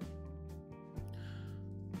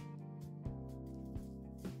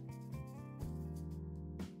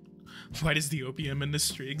 Why does the opium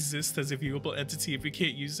industry exist as a viewable entity if we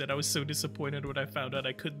can't use it? I was so disappointed when I found out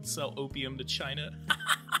I couldn't sell opium to China.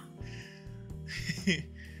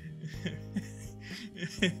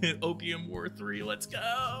 Opium War 3, let's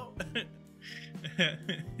go.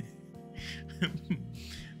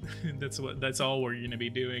 That's all we're gonna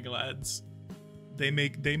be doing, lads.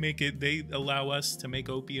 They allow us to make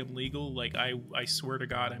opium legal. Like I swear to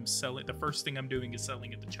God, I'm selling. The first thing I'm doing is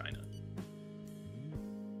selling it to China.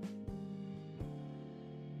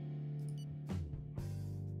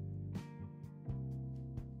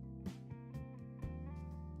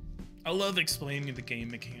 I love explaining the game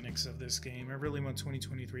mechanics of this game. I really want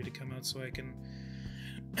 2023 to come out so I can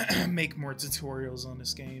make more tutorials on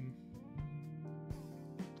this game.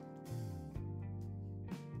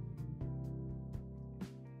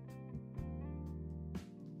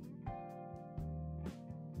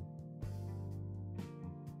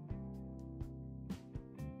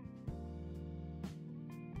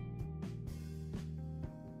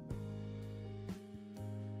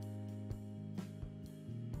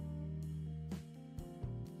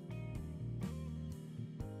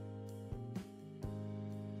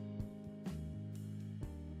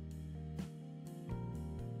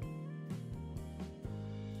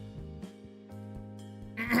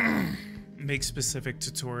 Make specific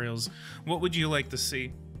tutorials. What would you like to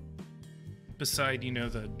see? Beside, you know,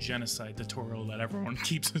 the genocide tutorial that everyone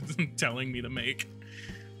keeps telling me to make.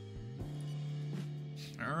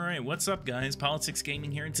 Alright, what's up guys? Politics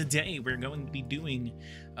Gaming here, and today we're going to be doing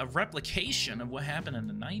a replication of what happened in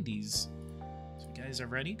the 90s. So if you guys are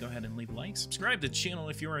ready, go ahead and leave a like. Subscribe to the channel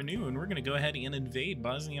if you are new, and we're going to go ahead and invade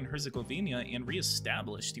Bosnia and Herzegovina and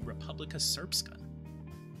reestablish the Republika Srpska.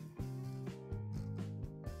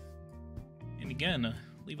 Again,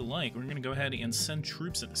 leave a like. We're going to go ahead and send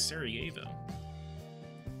troops into Sarajevo.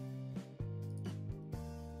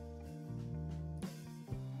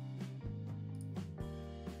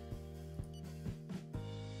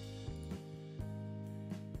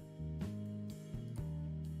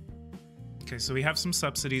 Okay, so we have some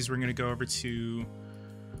subsidies. We're going to go over to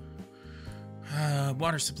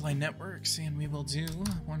water supply networks, and we will do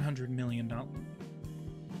 $100 million.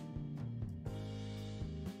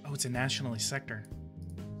 Oh, it's a nationalist sector.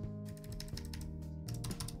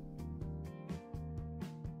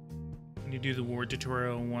 When you do the war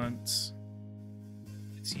tutorial once,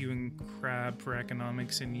 it's you and Crab for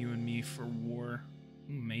economics and you and me for war.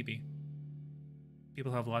 Maybe.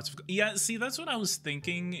 People have lots of... Yeah, see, that's what I was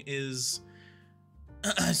thinking is...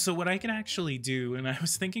 So what I can actually do, and I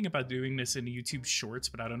was thinking about doing this in YouTube Shorts,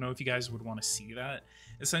 but I don't know if you guys would want to see that.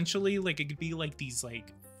 Essentially, like, it could be like these,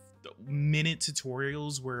 like, minute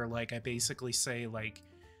tutorials where like I basically say like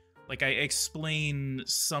I explain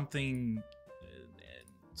something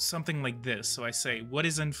like this. So I say, what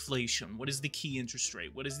is inflation? What is the key interest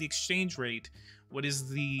rate? What is the exchange rate? What is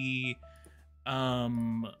the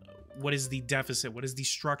deficit? What is the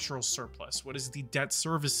structural surplus? What is the debt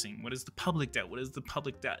servicing? What is the public debt? What is the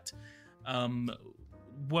public debt?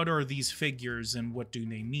 What are these figures and what do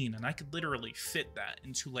they mean? And I could literally fit that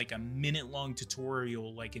into like a minute-long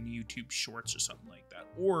tutorial, like in YouTube Shorts or something like that.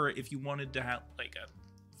 Or if you wanted to have like a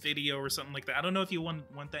video or something like that. I don't know if you want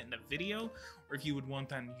that in a video or if you would want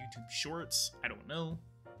that in YouTube Shorts. I don't know.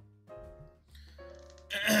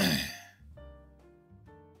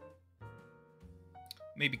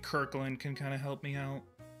 Maybe Kirkland can kind of help me out.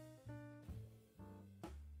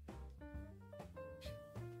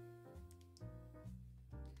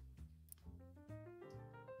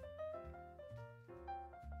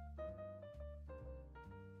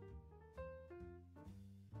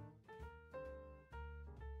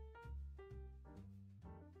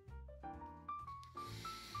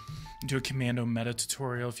 Do a commando meta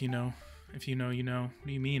tutorial if you know. If you know, you know. What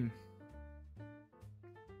do you mean?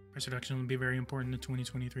 Price reduction will be very important in the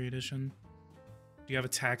 2023 edition. Do you have a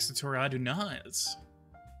tax tutorial? I do not.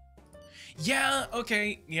 Yeah,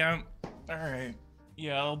 okay, yeah. Alright.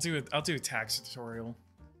 Yeah, I'll do it. I'll do a tax tutorial.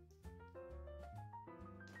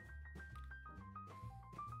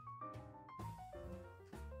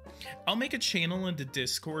 I'll make a channel into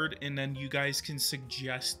Discord and then you guys can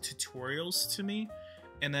suggest tutorials to me.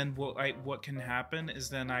 And then what can happen is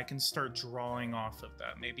then I can start drawing off of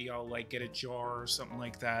that. Maybe I'll like get a jar or something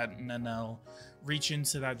like that, and then I'll reach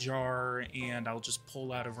into that jar and I'll just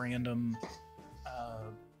pull out a random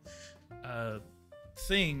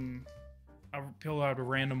thing. I'll pull out a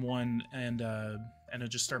random one and and I'll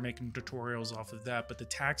just start making tutorials off of that. But the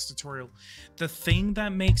tax tutorial, the thing that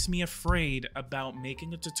makes me afraid about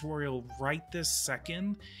making a tutorial right this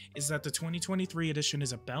second is that the 2023 edition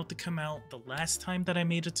is about to come out. The last time that I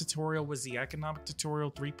made a tutorial was the economic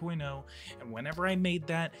tutorial 3.0, and whenever I made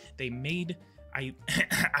that,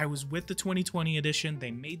 I was with the 2020 edition, they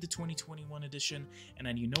made the 2021 edition, and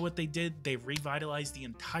then you know what they did? They revitalized the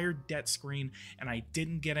entire debt screen, and I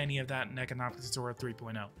didn't get any of that in Economic Tutorial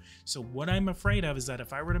 3.0. So what I'm afraid of is that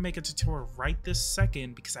if I were to make a tutorial right this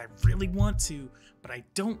second, because I really want to, but I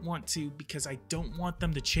don't want to because I don't want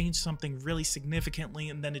them to change something really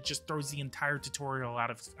significantly, and then it just throws the entire tutorial out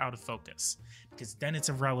of focus, because then it's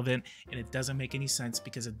irrelevant and it doesn't make any sense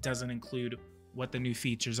because it doesn't include what the new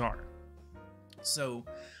features are. So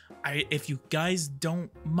if you guys don't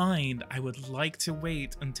mind, I would like to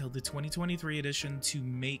wait until the 2023 edition to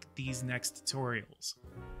make these next tutorials.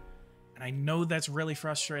 And I know that's really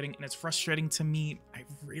frustrating, and it's frustrating to me. I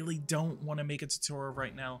really don't want to make a tutorial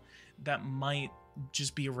right now that might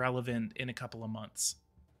just be irrelevant in a couple of months.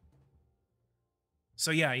 So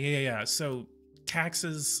yeah. So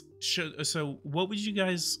taxes should, so what would you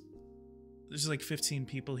guys, there's like 15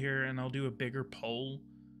 people here, and I'll do a bigger poll.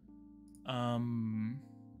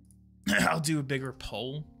 I'll do a bigger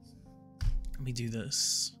poll. Let me do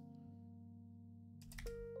this.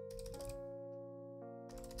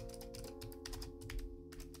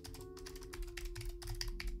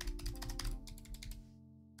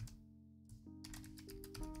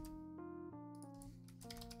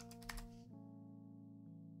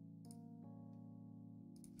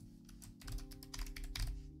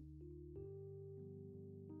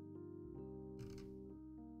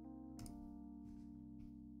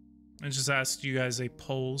 I just asked you guys a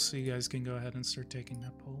poll, so you guys can go ahead and start taking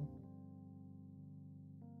that poll.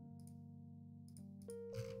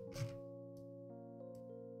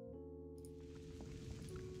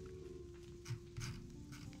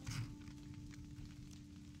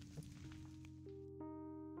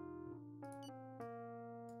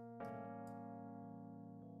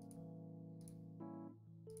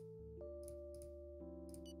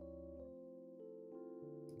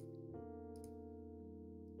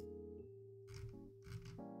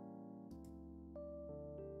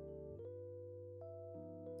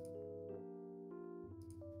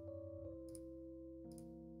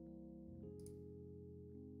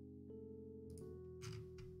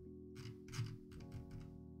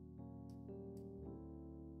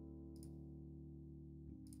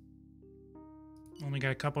 Only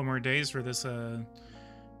got a couple more days for this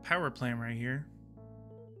power plant right here.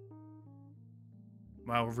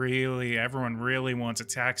 Wow, really? Everyone really wants a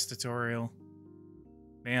tax tutorial.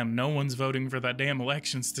 Damn, no one's voting for that damn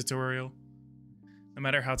elections tutorial. No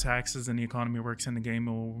matter how taxes and the economy works in the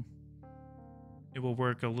game, it will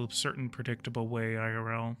work a certain predictable way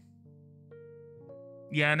IRL.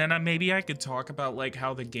 Yeah, and then maybe I could talk about like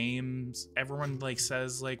how the games, everyone like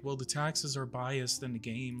says like, well, the taxes are biased in the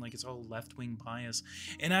game, like it's all left-wing bias.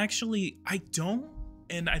 And actually, I don't,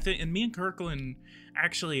 and I think, and me and Kirkland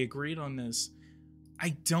actually agreed on this. I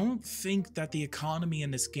don't think that the economy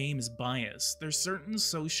in this game is biased. There's certain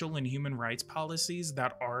social and human rights policies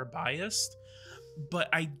that are biased, but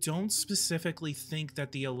I don't specifically think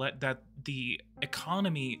that the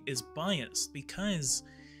economy is biased because,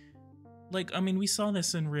 like, I mean, we saw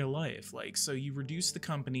this in real life. Like, so you reduce the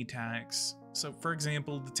company tax. So, for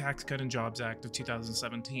example, the Tax Cut and Jobs Act of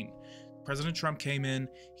 2017. President Trump came in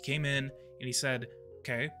and he said,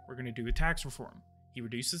 okay, we're going to do a tax reform. He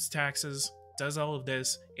reduces taxes, does all of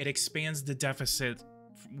this. It expands the deficit.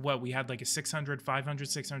 What, we had like a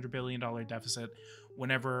 $600 billion deficit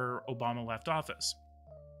whenever Obama left office.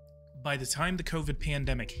 By the time the COVID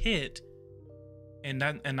pandemic hit, and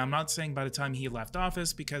I'm not saying by the time he left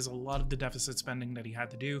office, because a lot of the deficit spending that he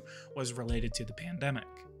had to do was related to the pandemic.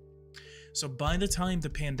 So by the time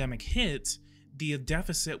the pandemic hit, the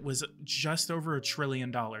deficit was just over $1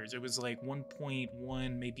 trillion. It was like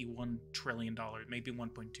 1.1, maybe $1 trillion, maybe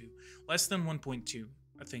 1.2, less than 1.2,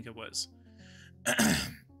 I think it was.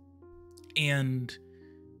 And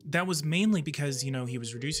that was mainly because, you know, he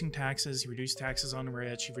was reducing taxes. He reduced taxes on the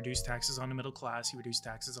rich. He reduced taxes on the middle class. He reduced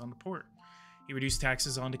taxes on the poor. He reduced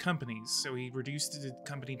taxes on the companies. So he reduced the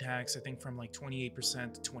company tax, I think, from like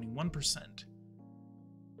 28% to 21%.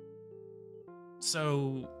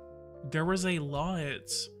 So there was a lot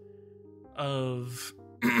of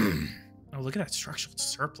oh, look at that structural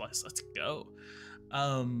surplus. Let's go.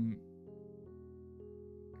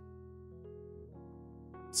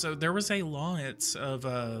 So there was a lot of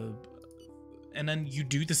And then you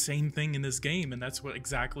do the same thing in this game, and that's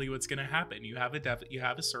exactly what's going to happen. You have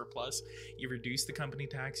a surplus, you reduce the company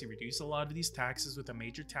tax, you reduce a lot of these taxes with a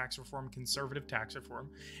major tax reform, conservative tax reform,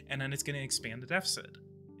 and then it's going to expand the deficit.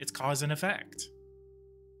 It's cause and effect.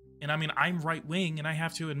 And I mean, I'm right-wing, and I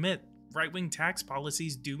have to admit, right-wing tax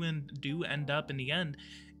policies do end up in the end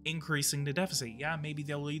increasing the deficit. Yeah, maybe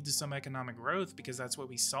they'll lead to some economic growth because that's what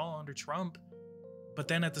we saw under Trump. But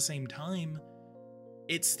then at the same time,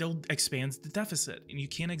 it still expands the deficit. And you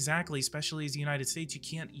can't exactly, especially as the United States, you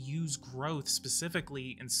can't use growth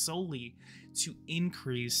specifically and solely to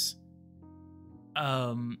increase.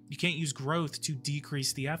 You can't use growth to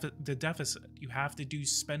decrease the deficit. You have to do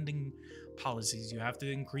spending policies. You have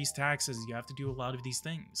to increase taxes. You have to do a lot of these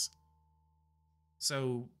things.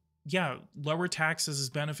 So, yeah, lower taxes is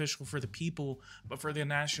beneficial for the people, but for the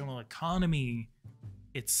national economy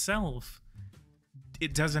itself,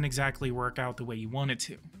 it doesn't exactly work out the way you want it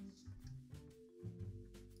to.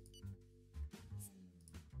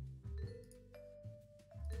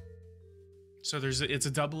 So it's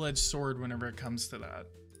a double-edged sword whenever it comes to that.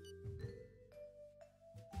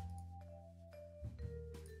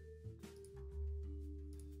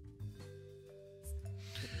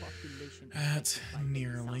 At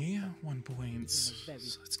nearly 1 point, so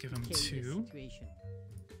let's give him 2.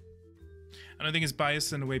 I don't think it's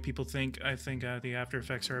biased in the way people think. I think the after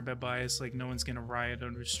effects are a bit biased. Like, no one's going to riot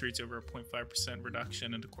on the streets over a 0.5%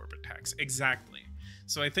 reduction in the corporate tax. Exactly.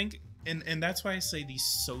 So I think, and that's why I say these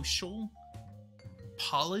social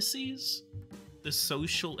policies, the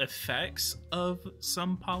social effects of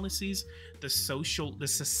some policies, the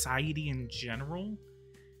society in general,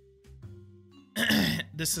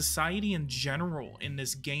 the society in general in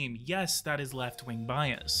this game, yes, that is left-wing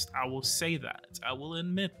biased. I will say that. I will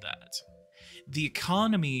admit that. The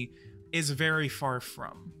economy is very far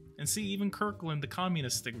from. And see, even Kirkland, the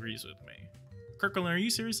communist, agrees with me. Kirkland, are you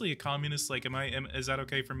seriously a communist? Like, is that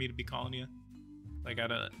okay for me to be calling you? Like,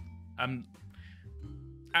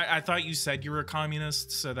 I thought you said you were a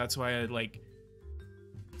communist, so that's why I, like,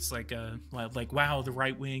 it's like wow, the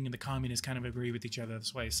right wing and the communists kind of agree with each other.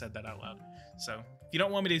 That's why I said that out loud. So if you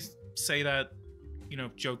don't want me to say that, you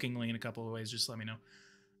know, jokingly in a couple of ways, just let me know.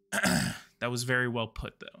 That was very well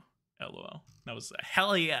put, though. LOL. That was a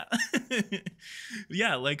hell yeah.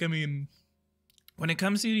 Yeah, like, I mean, when it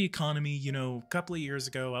comes to the economy, you know, a couple of years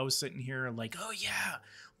ago, I was sitting here like, oh yeah,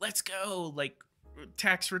 let's go, like,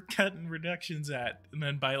 tax cut and reductions at. And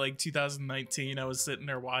then by like 2019, I was sitting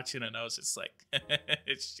there watching it, and I was just like,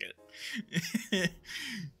 shit.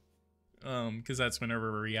 Because that's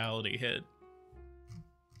whenever reality hit.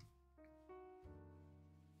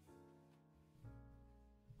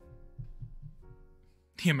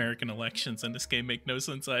 The American elections in this game make no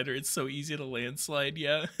sense either. It's so easy to landslide,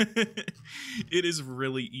 yeah. It is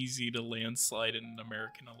really easy to landslide in an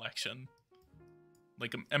American election.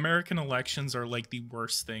 Like, American elections are like the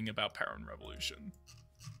worst thing about Power and Revolution.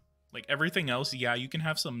 Like, everything else, yeah, you can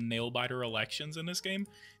have some nail-biter elections in this game.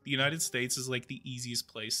 The United States is like the easiest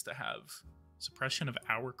place to have suppression of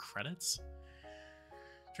our credits.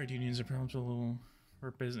 Trade unions are responsible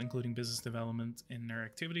for including business development in their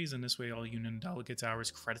activities. In this way, all union delegates' hours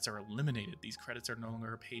credits are eliminated. These credits are no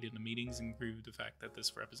longer paid in the meetings and prove the fact that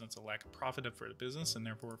this represents a lack of profit for the business and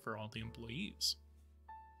therefore for all the employees.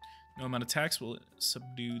 No amount of tax will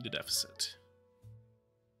subdue the deficit.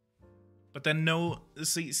 But then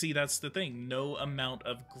see, that's the thing. No amount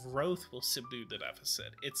of growth will subdue the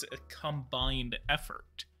deficit. It's a combined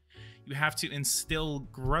effort. You have to instill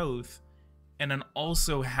growth and then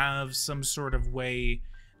also have some sort of way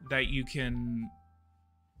that you can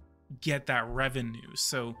get that revenue.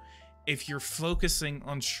 So if you're focusing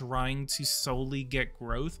on trying to solely get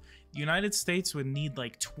growth, the United States would need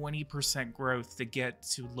like 20% growth to get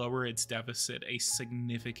to lower its deficit a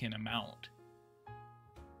significant amount.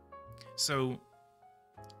 So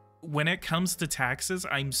when it comes to taxes,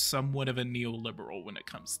 I'm somewhat of a neoliberal when it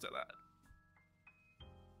comes to that.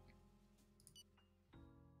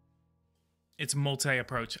 It's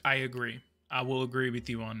multi-approach. I agree. I will agree with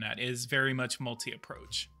you on that. It is very much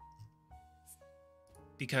multi-approach.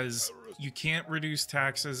 Because you can't reduce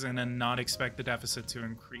taxes and then not expect the deficit to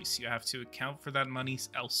increase. You have to account for that money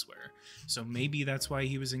elsewhere. So maybe that's why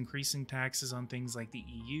he was increasing taxes on things like the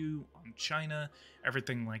EU, on China,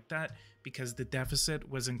 everything like that, because the deficit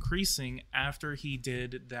was increasing after he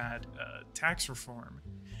did that tax reform.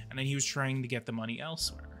 And then he was trying to get the money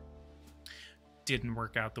elsewhere. Didn't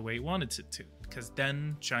work out the way he wanted it to, because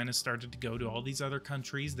then China started to go to all these other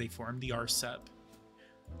countries. They formed the RCEP.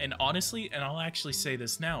 And honestly, and I'll actually say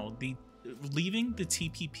this now, leaving the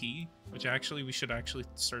TPP, which actually we should actually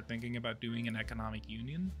start thinking about doing an economic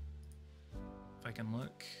union. I can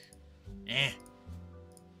look.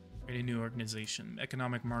 Create a new organization.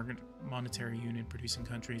 Economic market monetary union producing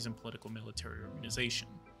countries and political military organization.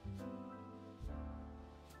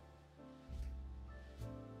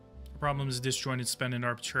 The problem is disjointed spend and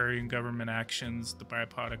arbitrary and government actions, the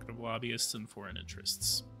byproduct of lobbyists and foreign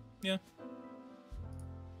interests. Yeah.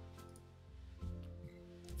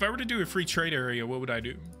 If I were to do a free trade area, what would I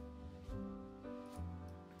do?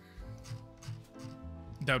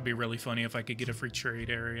 That would be really funny if I could get a free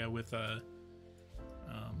trade area with a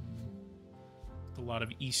lot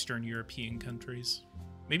of Eastern European countries.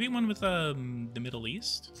 Maybe one with the Middle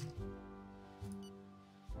East?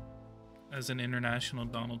 As an international,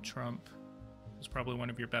 Donald Trump was probably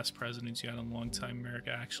one of your best presidents you had in a long time.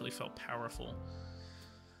 America actually felt powerful.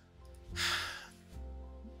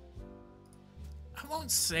 I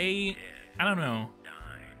won't say, I don't know.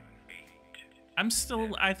 I'm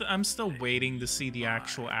still waiting to see the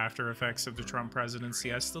actual after effects of the Trump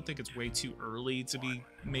presidency. I still think it's way too early to be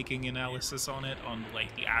making analysis on it, on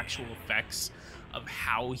like the actual effects of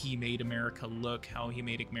how he made America look, how he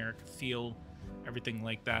made America feel, everything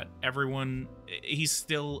like that. He's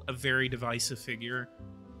still a very divisive figure,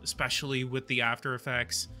 especially with the after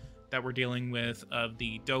effects that we're dealing with of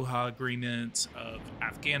the Doha Agreement, of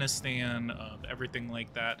Afghanistan, of everything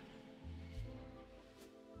like that.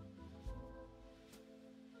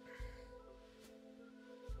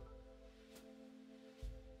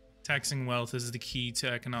 Taxing wealth is the key to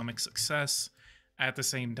economic success. At the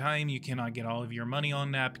same time, you cannot get all of your money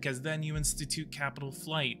on that because then you institute capital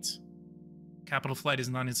flight. Capital flight is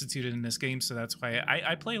not instituted in this game, so that's why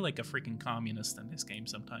I play like a freaking communist in this game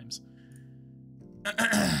sometimes.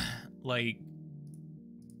 Like,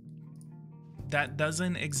 that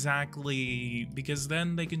doesn't exactly, because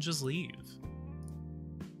then they can just leave.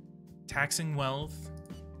 Taxing wealth,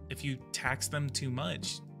 if you tax them too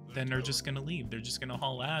much, then they're just gonna leave. They're just gonna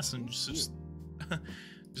haul ass and just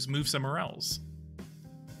move somewhere else.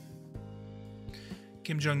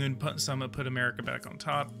 Kim Jong-un summit put America back on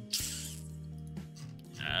top.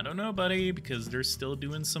 I don't know, buddy, because they're still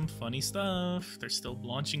doing some funny stuff. They're still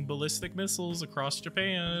launching ballistic missiles across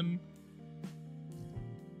Japan.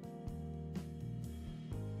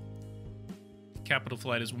 Capital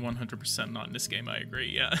flight is 100% not in this game. I agree.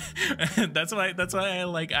 Yeah, that's why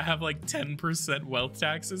I have like 10% wealth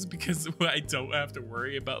taxes, because I don't have to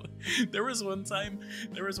worry about. There was one time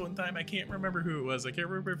I can't remember who it was. I can't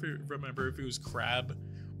remember if it was Crab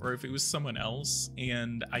or if it was someone else.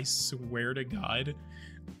 And I swear to God,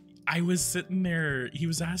 I was sitting there. He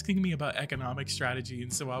was asking me about economic strategy,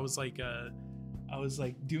 and so I was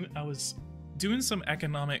doing some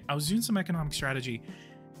economic strategy.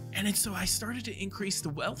 And so I started to increase the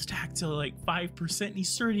wealth tax to like 5%, and he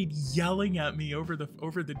started yelling at me over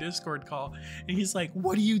the Discord call. And he's like,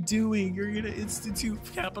 "What are you doing? You're gonna institute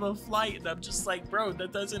capital flight." And I'm just like, "Bro,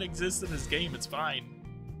 that doesn't exist in this game. It's fine."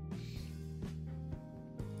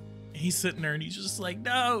 And he's sitting there and he's just like,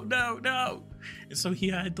 "No, no, no." And so he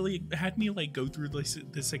had me like go through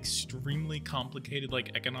this extremely complicated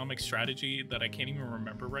like economic strategy that I can't even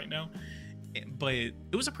remember right now. But it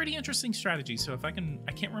was a pretty interesting strategy. So I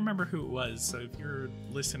can't remember who it was. So if you're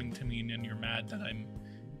listening to me and you're mad that I'm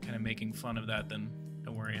kind of making fun of that, then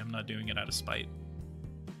don't worry, I'm not doing it out of spite.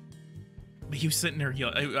 But he was sitting there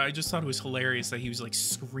yelling. I just thought it was hilarious that he was like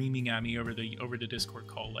screaming at me over the Discord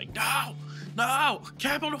call, like, "No, no,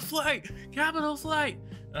 capital flight, capital flight."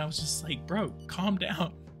 And I was just like, "Bro, calm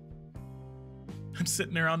down." I'm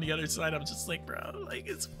sitting there on the other side. I'm just like, "Bro, like,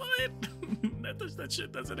 it's fine." that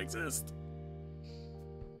shit doesn't exist.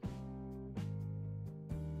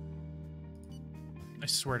 I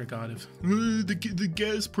swear to God, if the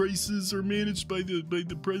gas prices are managed by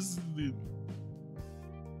the president.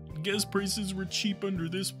 Gas prices were cheap under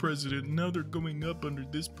this president, and now they're going up under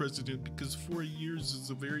this president because 4 years is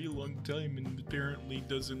a very long time and apparently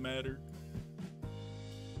doesn't matter.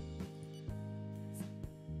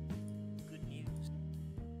 Good news.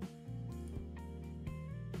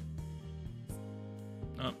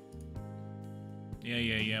 Oh.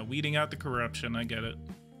 Yeah. Weeding out the corruption, I get it.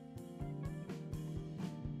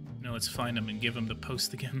 No, let's find him and give him the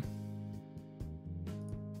post again.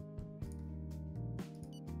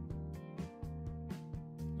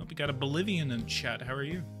 Oh, we got a Bolivian in chat. How are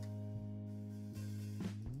you?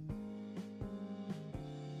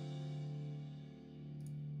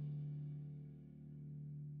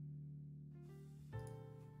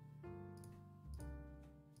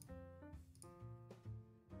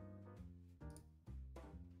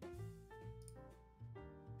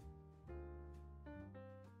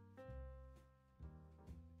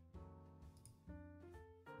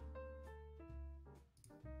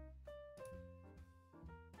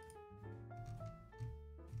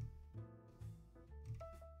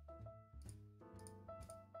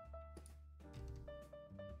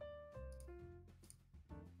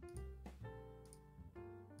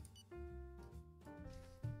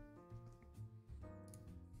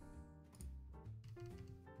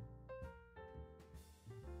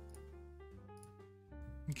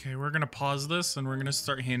 Okay, we're gonna pause this and we're gonna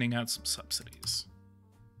start handing out some subsidies.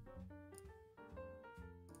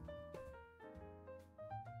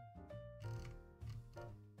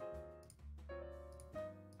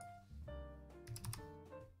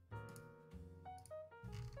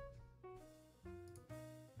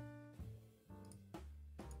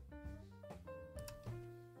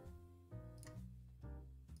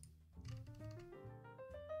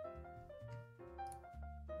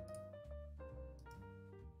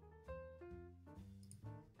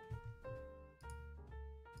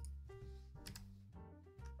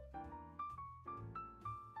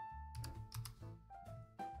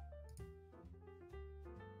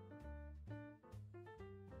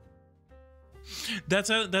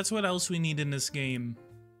 That's what else we need in this game.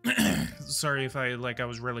 Sorry if I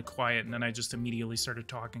was really quiet and then I just immediately started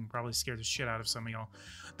talking. Probably scared the shit out of some of y'all.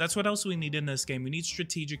 That's what else we need in this game. We need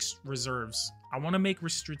strategic reserves. I want to make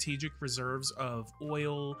strategic reserves of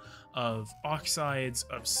oil, of oxides,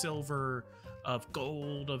 of silver, of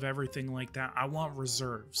gold, of everything like that. I want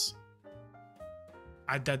reserves.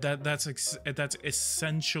 That's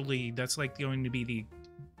essentially, that's like going to be the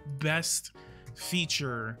best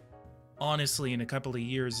feature, honestly, in a couple of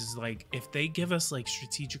years. Is like, if they give us like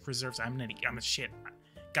strategic reserves, I'm a shit.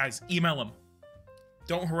 Guys, email them.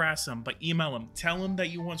 Don't harass them, but email them. Tell them that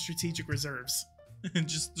you want strategic reserves.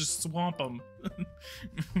 just swamp them.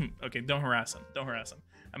 Okay, don't harass them. Don't harass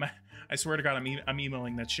them. I swear to God, I'm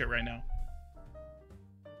emailing that shit right now.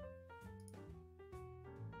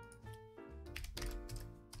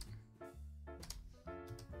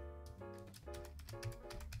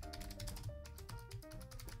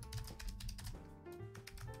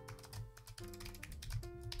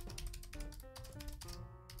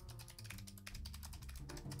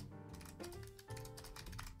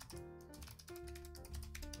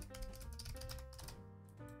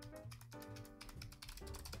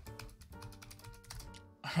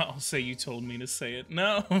 I'll say you told me to say it.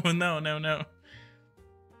 No, no, no, no.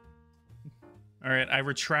 All right, I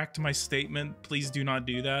retract my statement. Please do not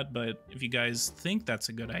do that. But if you guys think that's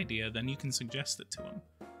a good idea, then you can suggest it to him.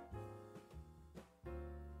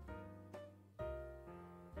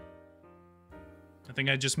 I think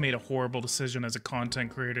I just made a horrible decision as a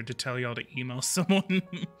content creator to tell y'all to email someone.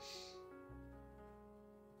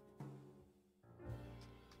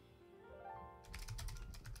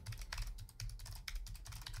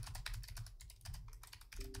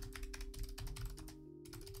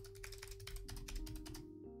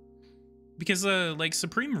 Because like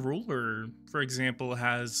Supreme Ruler, for example,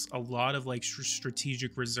 has a lot of like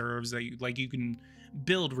strategic reserves that you can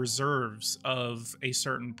build reserves of a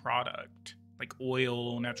certain product, like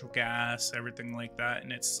oil, natural gas, everything like that,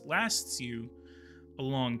 and it lasts you a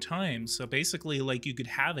long time. So basically, like, you could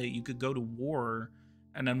have it, you could go to war,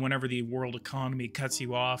 and then whenever the world economy cuts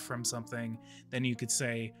you off from something, then you could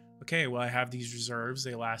say, okay, well, I have these reserves,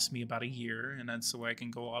 they last me about a year, and then so I can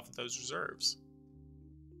go off of those reserves.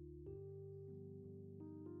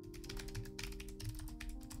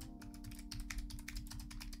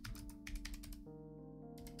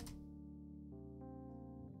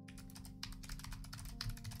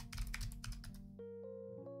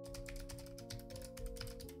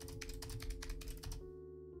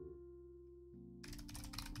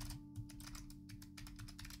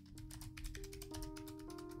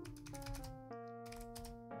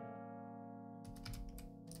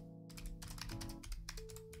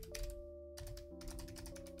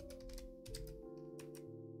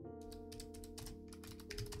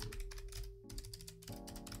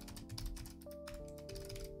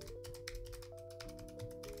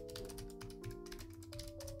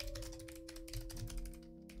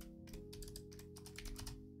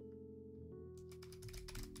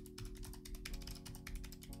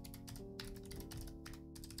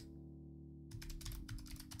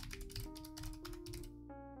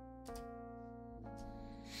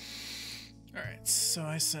 Alright, so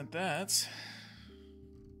I sent that.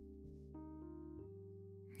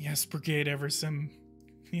 Yes, Brigade Everson.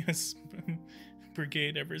 Yes,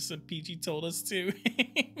 Brigade Everson PG told us to.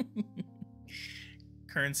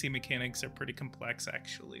 Currency mechanics are pretty complex,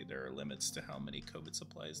 actually. There are limits to how many COVID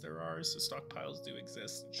supplies there are, so stockpiles do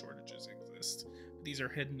exist and shortages exist. These are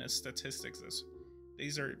hidden as statistics.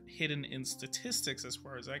 These are hidden in statistics as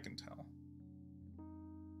far as I can tell.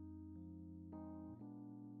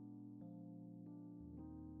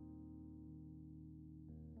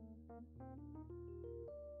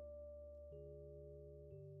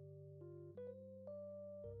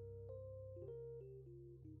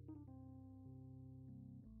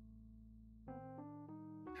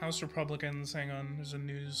 House Republicans, hang on, there's a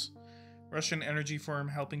news Russian energy firm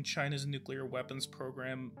helping China's nuclear weapons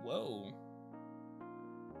program. Whoa.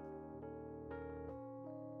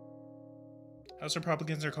 House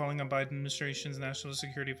Republicans are calling on Biden administration's national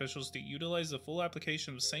security officials to utilize the full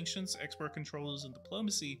application of sanctions, export controls, and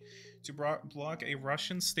diplomacy to block a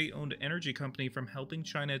Russian state-owned energy company from helping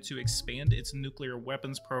China to expand its nuclear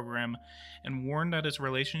weapons program, and warn that its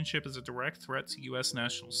relationship is a direct threat to U.S.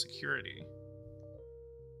 national security.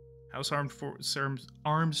 House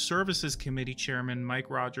Armed Services Committee Chairman Mike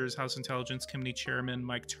Rogers, House Intelligence Committee Chairman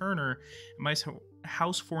Mike Turner, and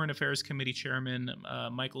House Foreign Affairs Committee Chairman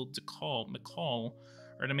Michael McCall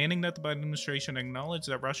are demanding that the Biden administration acknowledge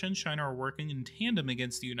that Russia and China are working in tandem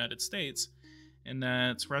against the United States, and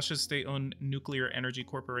that Russia's state-owned nuclear energy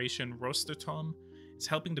corporation Rosatom is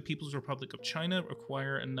helping the People's Republic of China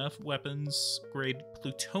acquire enough weapons-grade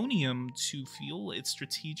plutonium to fuel its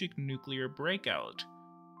strategic nuclear breakout.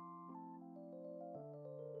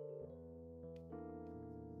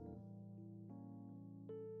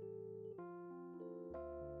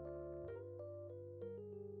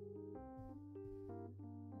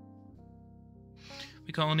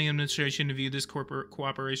 We call on the administration to view this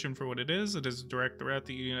cooperation for what it is. It is a direct threat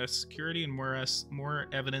to U.S. security and more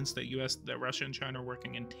evidence that Russia and China are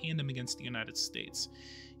working in tandem against the United States.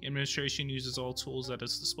 The administration uses all tools at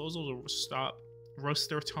its disposal to stop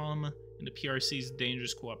Rosatom and the PRC's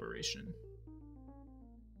dangerous cooperation.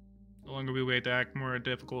 The longer we wait to act, more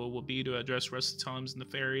difficult it will be to address Rosatom's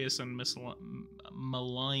nefarious and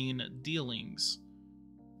malign dealings.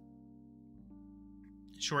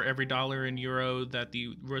 Sure, every dollar and euro that the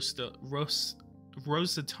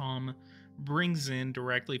Rosatom brings in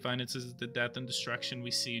directly finances the death and destruction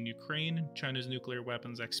we see in Ukraine, China's nuclear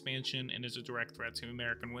weapons expansion, and is a direct threat to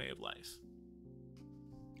American way of life.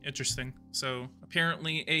 Interesting. So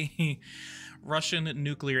apparently, a Russian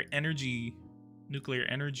nuclear energy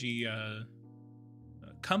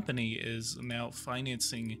company is now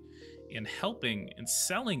financing and helping and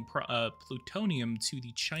selling plutonium to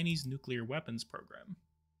the Chinese nuclear weapons program.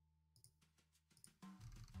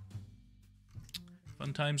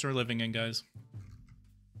 Fun times we're living in, guys.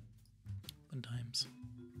 Fun times.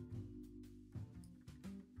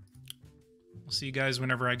 I'll see you guys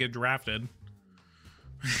whenever I get drafted.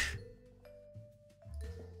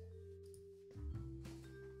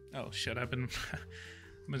 Oh shit, I've been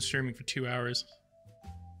streaming for 2 hours.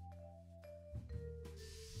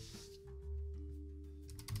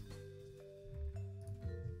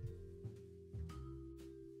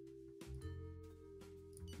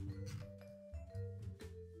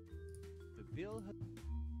 Bill has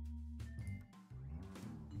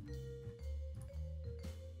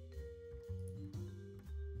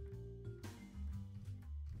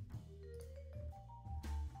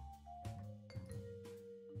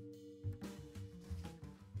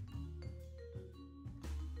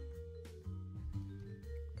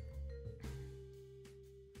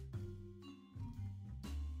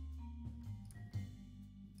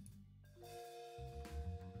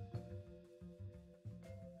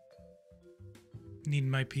Need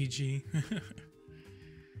my PG.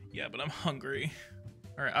 Yeah, but I'm hungry.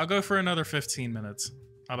 Alright, I'll go for another 15 minutes.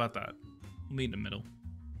 How about that? We'll meet in the middle.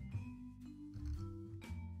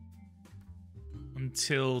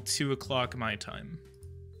 Until 2 o'clock my time.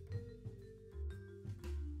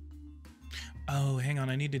 Oh, hang on,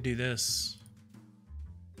 I need to do this.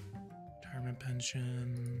 Retirement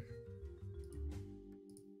pension.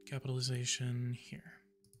 Capitalization here.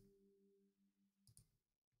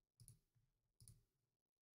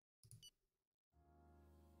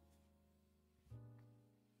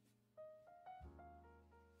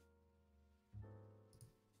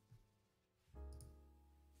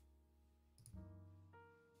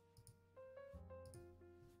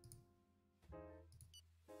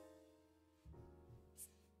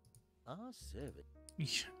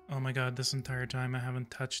 Oh my god, this entire time I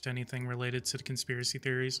haven't touched anything related to the conspiracy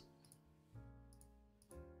theories.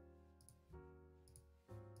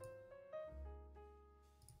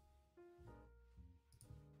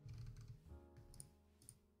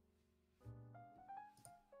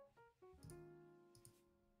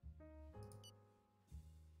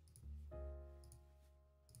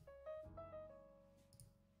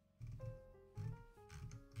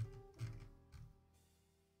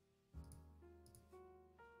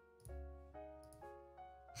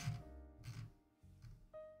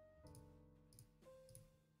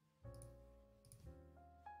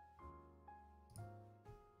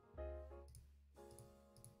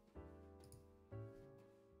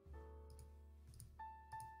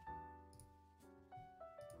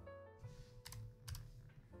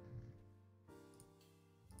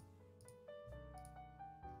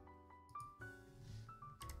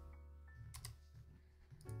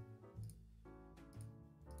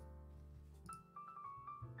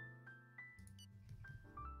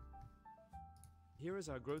 Here is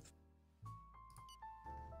our growth.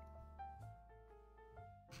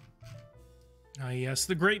 Ah, yes,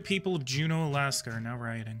 the great people of Juneau, Alaska are now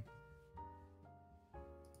rioting.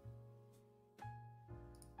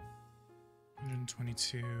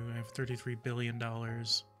 122. I have $33 billion.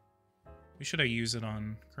 Who should I use it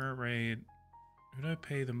on? Current rate. Who do I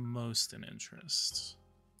pay the most in interest?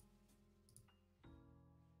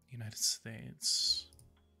 United States.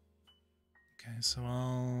 Okay, so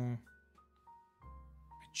I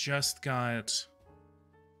just got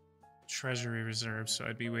Treasury Reserve, so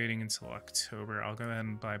I'd be waiting until October. I'll go ahead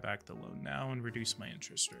and buy back the loan now and reduce my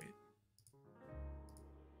interest rate.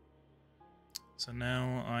 So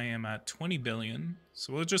now I am at 20 billion.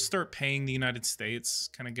 So we'll just start paying the United States,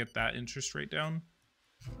 kind of get that interest rate down.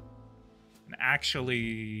 And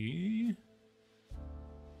actually,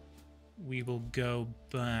 we will go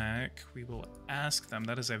back. We will ask them.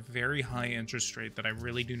 That is a very high interest rate that I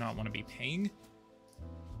really do not want to be paying.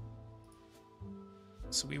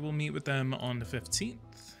 So we will meet with them on the 15th.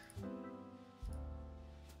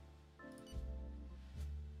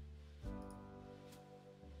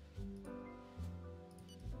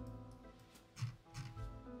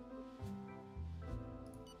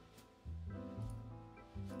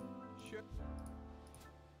 Sure.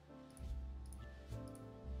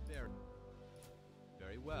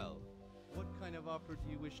 Very well. What kind of offer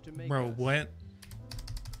do you wish to make Bro, us? what?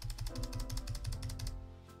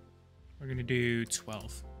 We're gonna do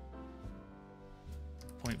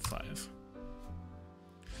 12.5.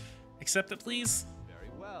 Accept it, please.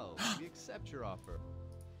 Very well. We accept your offer.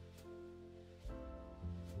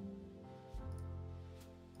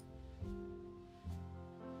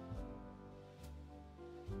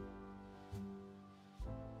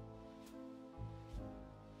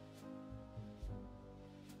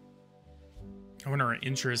 I wonder our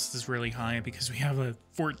interest is really high because we have a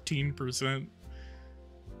 14%.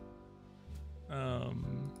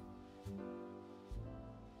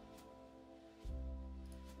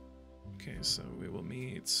 Okay, so we will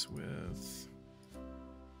meet with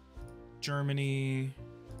Germany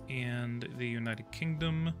and the United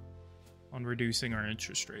Kingdom on reducing our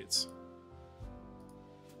interest rates.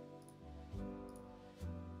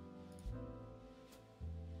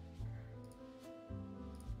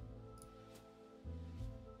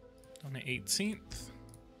 On the 18th.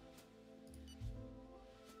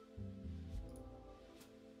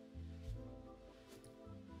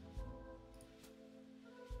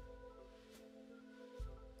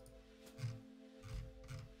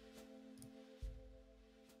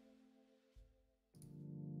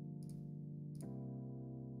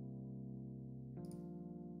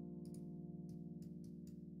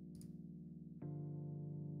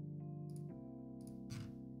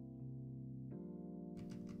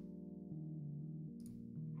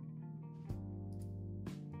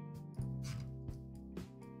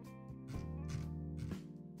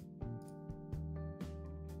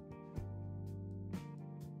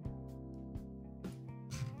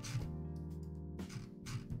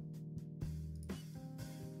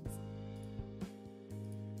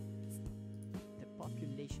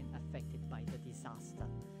 Population affected by the disaster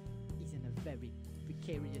is in a very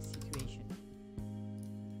precarious situation.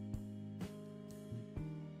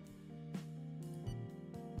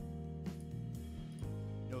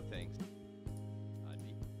 No thanks. I'd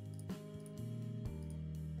be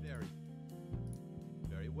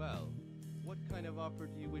very well. What kind of offer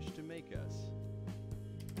do you wish to make us?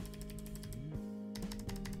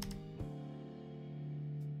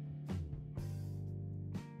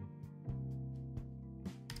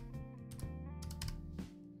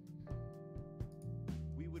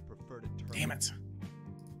 Damn it.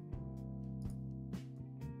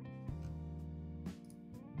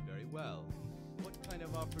 Very well. What kind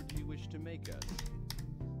of offer do you wish to make us?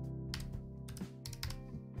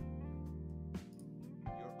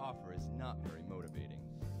 Your offer is not very motivating.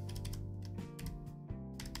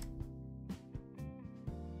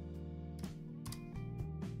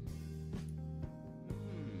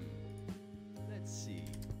 Let's see.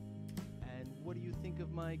 And what do you think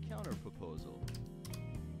of my counter proposal?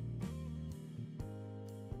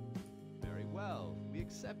 Well, we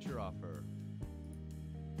accept your offer.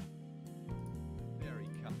 Very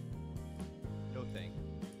no thank.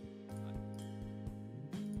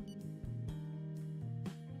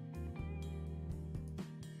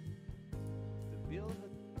 The bill.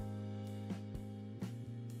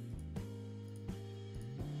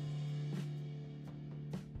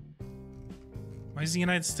 Why is the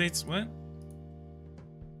United States what?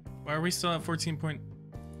 Why are we still at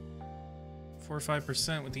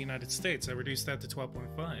 14.45% with the United States? I reduced that to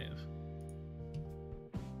 12.5.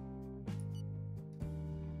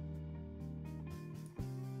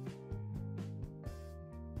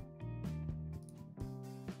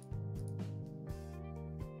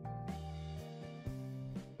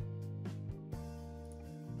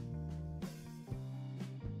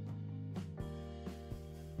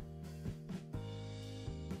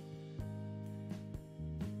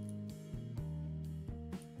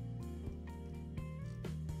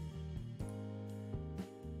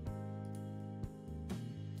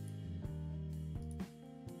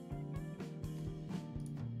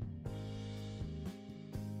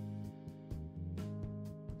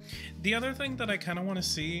 The other thing that I kind of want to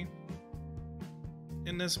see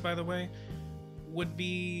in this, by the way, would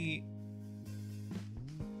be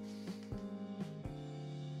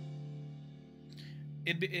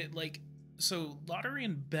so lottery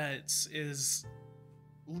and bets is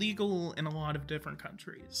legal in a lot of different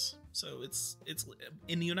countries. So it's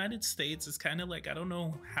in the United States, it's kind of like, I don't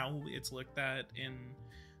know how it's looked at in,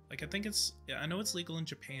 like, I know it's legal in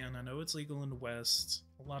Japan, I know it's legal in the West,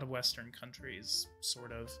 a lot of Western countries,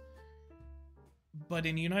 sort of. But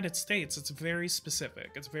in the United States, it's very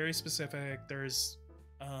specific. There's,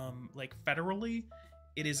 like, federally,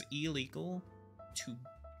 it is illegal to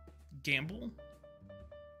gamble.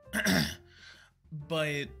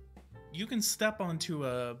 But you can step onto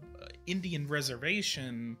a Indian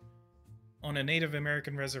reservation, on a Native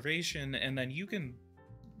American reservation, and then you can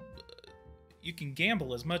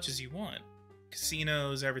gamble as much as you want.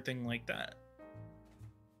 Casinos, everything like that.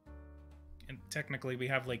 And technically we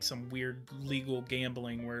have like some weird legal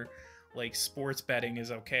gambling where like sports betting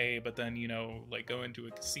is okay, but then, you know, like going to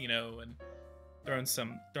a casino and throwing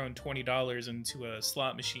 $20 into a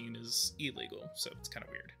slot machine is illegal. So it's kind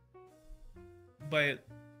of weird. But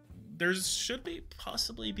there should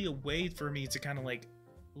possibly be a way for me to kind of like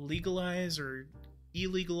legalize or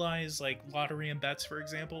illegalize like lottery and bets, for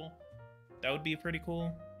example. That would be pretty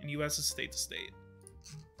cool. In US is state to state.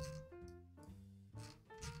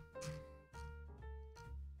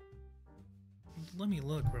 Let me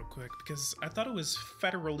look real quick, because I thought it was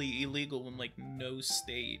federally illegal in like no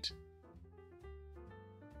state.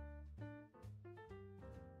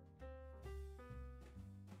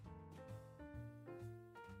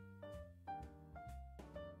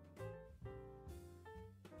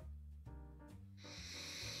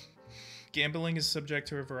 Gambling is subject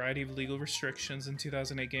to a variety of legal restrictions. In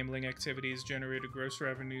 2008, gambling activities generated gross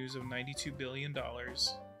revenues of $92 billion.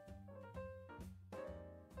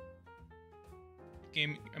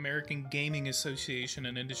 American Gaming Association,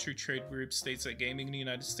 an industry trade group, states that gaming in the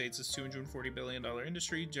United States is a $240 billion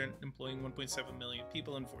industry, employing 1.7 million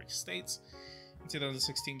people in 40 states. In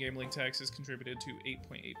 2016, gambling taxes contributed to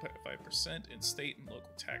 8.85% in state and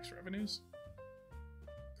local tax revenues.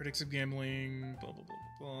 Critics of gambling, blah, blah, blah,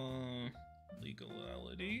 blah, blah.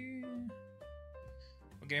 Legality.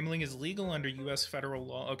 Well, gambling is legal under U.S. federal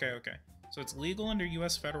law. Okay. So it's legal under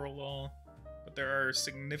U.S. federal law, but there are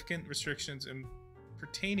significant restrictions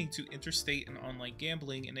pertaining to interstate and online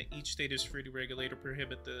gambling, and that each state is free to regulate or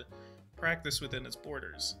prohibit the practice within its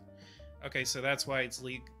borders. Okay, so that's why it's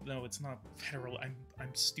legal. No, it's not federal. I'm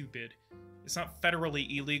stupid. It's not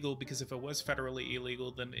federally illegal, because if it was federally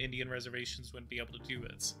illegal, then Indian reservations wouldn't be able to do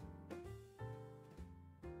it.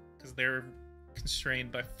 Because they're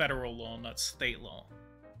constrained by federal law, not state law.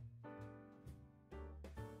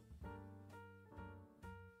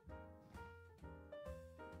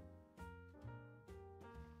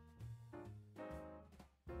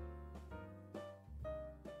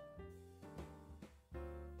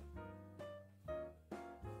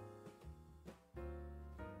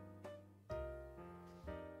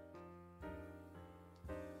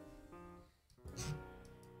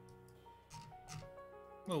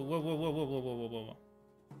 Whoa.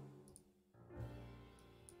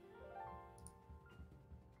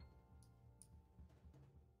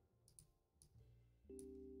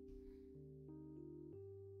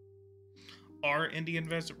 Are Indian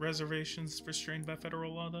reservations restrained by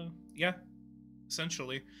federal law, though? Yeah,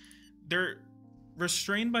 essentially. They're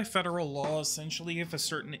restrained by federal law, essentially, if a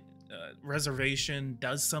certain reservation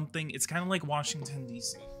does something. It's kind of like Washington,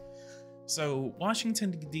 D.C. So,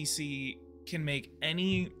 Washington, D.C. can make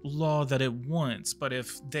any law that it wants, but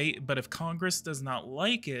if Congress does not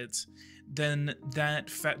like it, then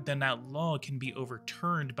that law can be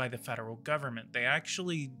overturned by the federal government.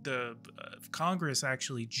 Congress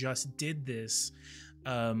actually just did this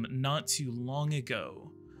not too long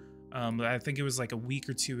ago. I think it was like a week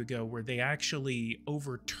or two ago, where they actually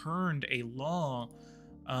overturned a law.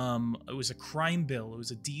 It was a crime bill. It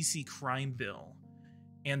was a DC crime bill,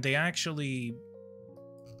 and they actually,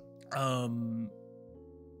 at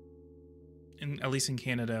least in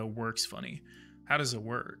Canada, it works funny. How does it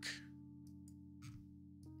work?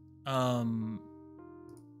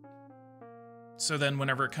 So then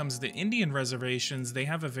whenever it comes to Indian reservations, they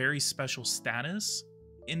have a very special status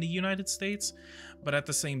in the United States, but at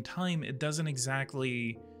the same time, it doesn't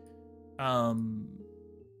exactly,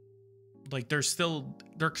 like they're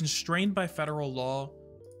constrained by federal law,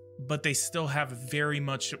 but they still have very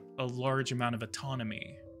much a large amount of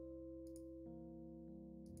autonomy.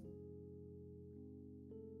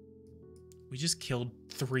 We just killed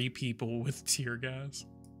 3 people with tear gas.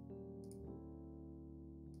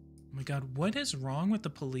 Oh my god, what is wrong with the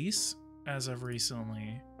police as of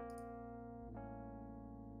recently?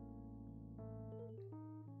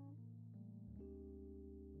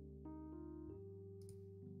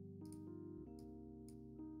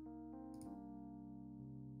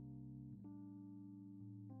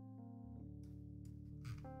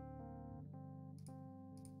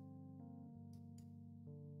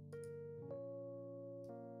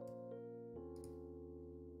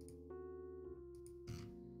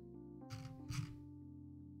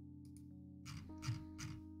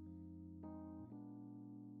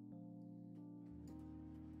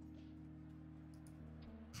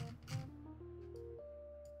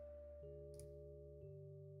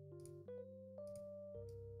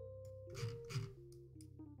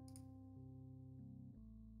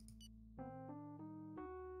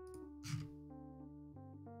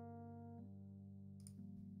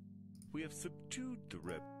 We have subdued the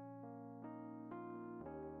rebel.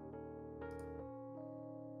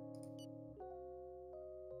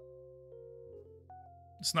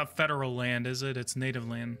 It's not federal land, is it? It's native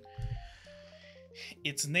land.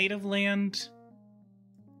 It's native land,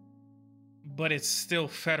 but it's still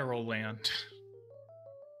federal land.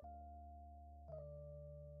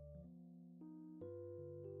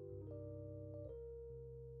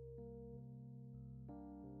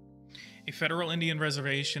 A federal Indian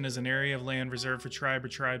reservation is an area of land reserved for tribe or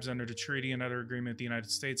tribes under the treaty and other agreement with the United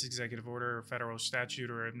States, executive order, or federal statute,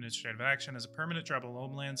 or administrative action as a permanent tribal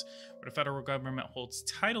homelands where the federal government holds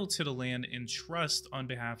title to the land in trust on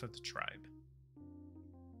behalf of the tribe.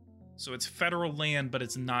 So it's federal land, but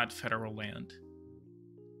it's not federal land.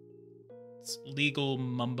 It's legal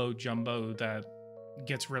mumbo jumbo that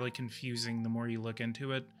gets really confusing the more you look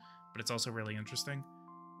into it, but it's also really interesting.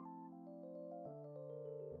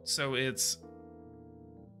 So it's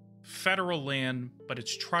federal land, but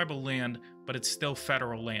it's tribal land, but it's still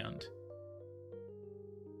federal land.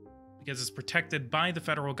 Because it's protected by the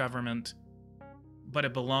federal government, but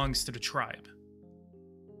it belongs to the tribe.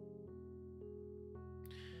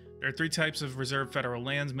 There are three types of reserved federal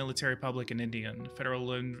lands: military, public, and Indian.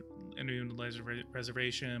 Federal Indian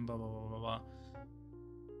reservation, blah, blah, blah, blah, blah.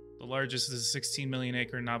 The largest is a 16 million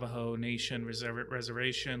acre Navajo Nation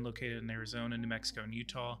reservation located in Arizona, New Mexico, and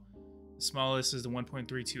Utah. The smallest is the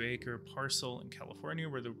 1.32 acre parcel in California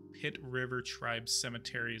where the Pitt River Tribe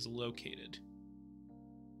Cemetery is located.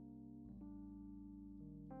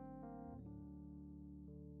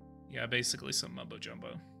 Yeah, basically some mumbo jumbo.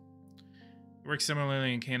 It works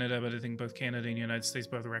similarly in Canada, but I think both Canada and the United States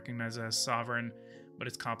both recognize it as sovereign, but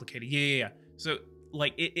it's complicated. Yeah. So,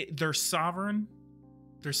 like, they're sovereign.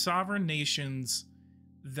 They're sovereign nations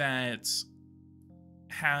that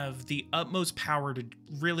have the utmost power to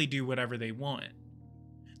really do whatever they want.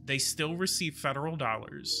 They still receive federal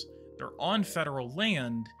dollars. They're on federal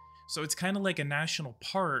land, so it's kind of like a national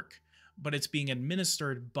park, but it's being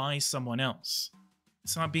administered by someone else.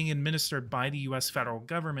 It's not being administered by the US federal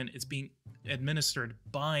government, it's being administered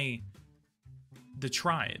by the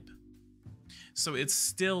tribe. So it's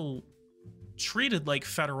still treated like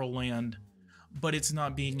federal land, but it's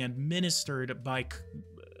not being administered by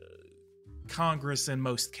Congress in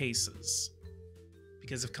most cases.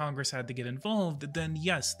 Because if Congress had to get involved, then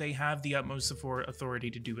yes, they have the utmost authority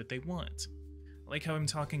to do what they want. I like how I'm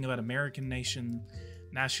talking about American nation,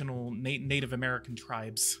 Native American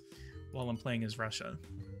tribes while I'm playing as Russia.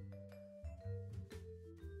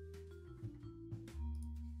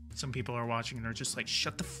 Some people are watching and are just like,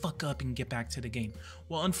 shut the fuck up and get back to the game.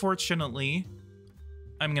 Well, unfortunately,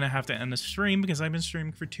 I'm gonna have to end the stream because I've been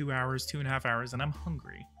streaming for 2.5 hours, and I'm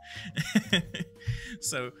hungry.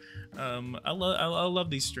 So, I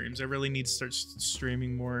love these streams. I really need to start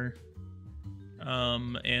streaming more.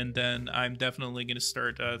 And then I'm definitely gonna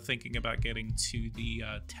start thinking about getting to the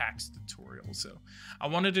tax tutorial. So, I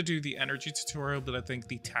wanted to do the energy tutorial, but I think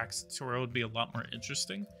the tax tutorial would be a lot more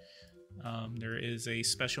interesting. There is a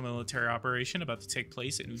special military operation about to take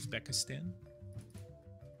place in Uzbekistan.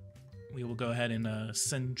 We will go ahead and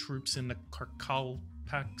send troops into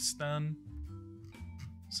Pakistan,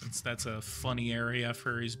 since that's a funny area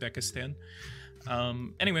for Uzbekistan.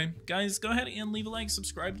 Anyway, guys, go ahead and leave a like,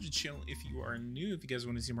 subscribe to the channel if you are new. If you guys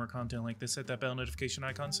want to see more content like this, hit that bell notification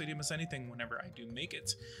icon so you don't miss anything whenever I do make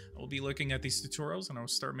it. I will be looking at these tutorials, and I will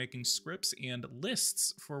start making scripts and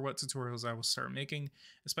lists for what tutorials I will start making,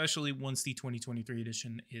 especially once the 2023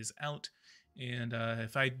 edition is out. And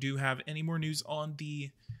if I do have any more news on the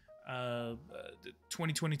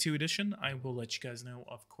 2022 edition, I will let you guys know,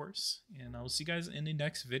 of course, and I'll see you guys in the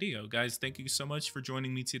next video. Guys, thank you so much for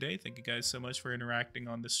joining me today. Thank you guys so much for interacting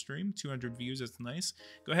on this stream. 200 views, that's nice.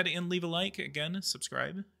 Go ahead and leave a like. Again,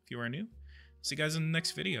 subscribe if you are new. See you guys in the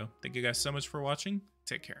next video. Thank you guys so much for watching.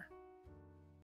 Take care.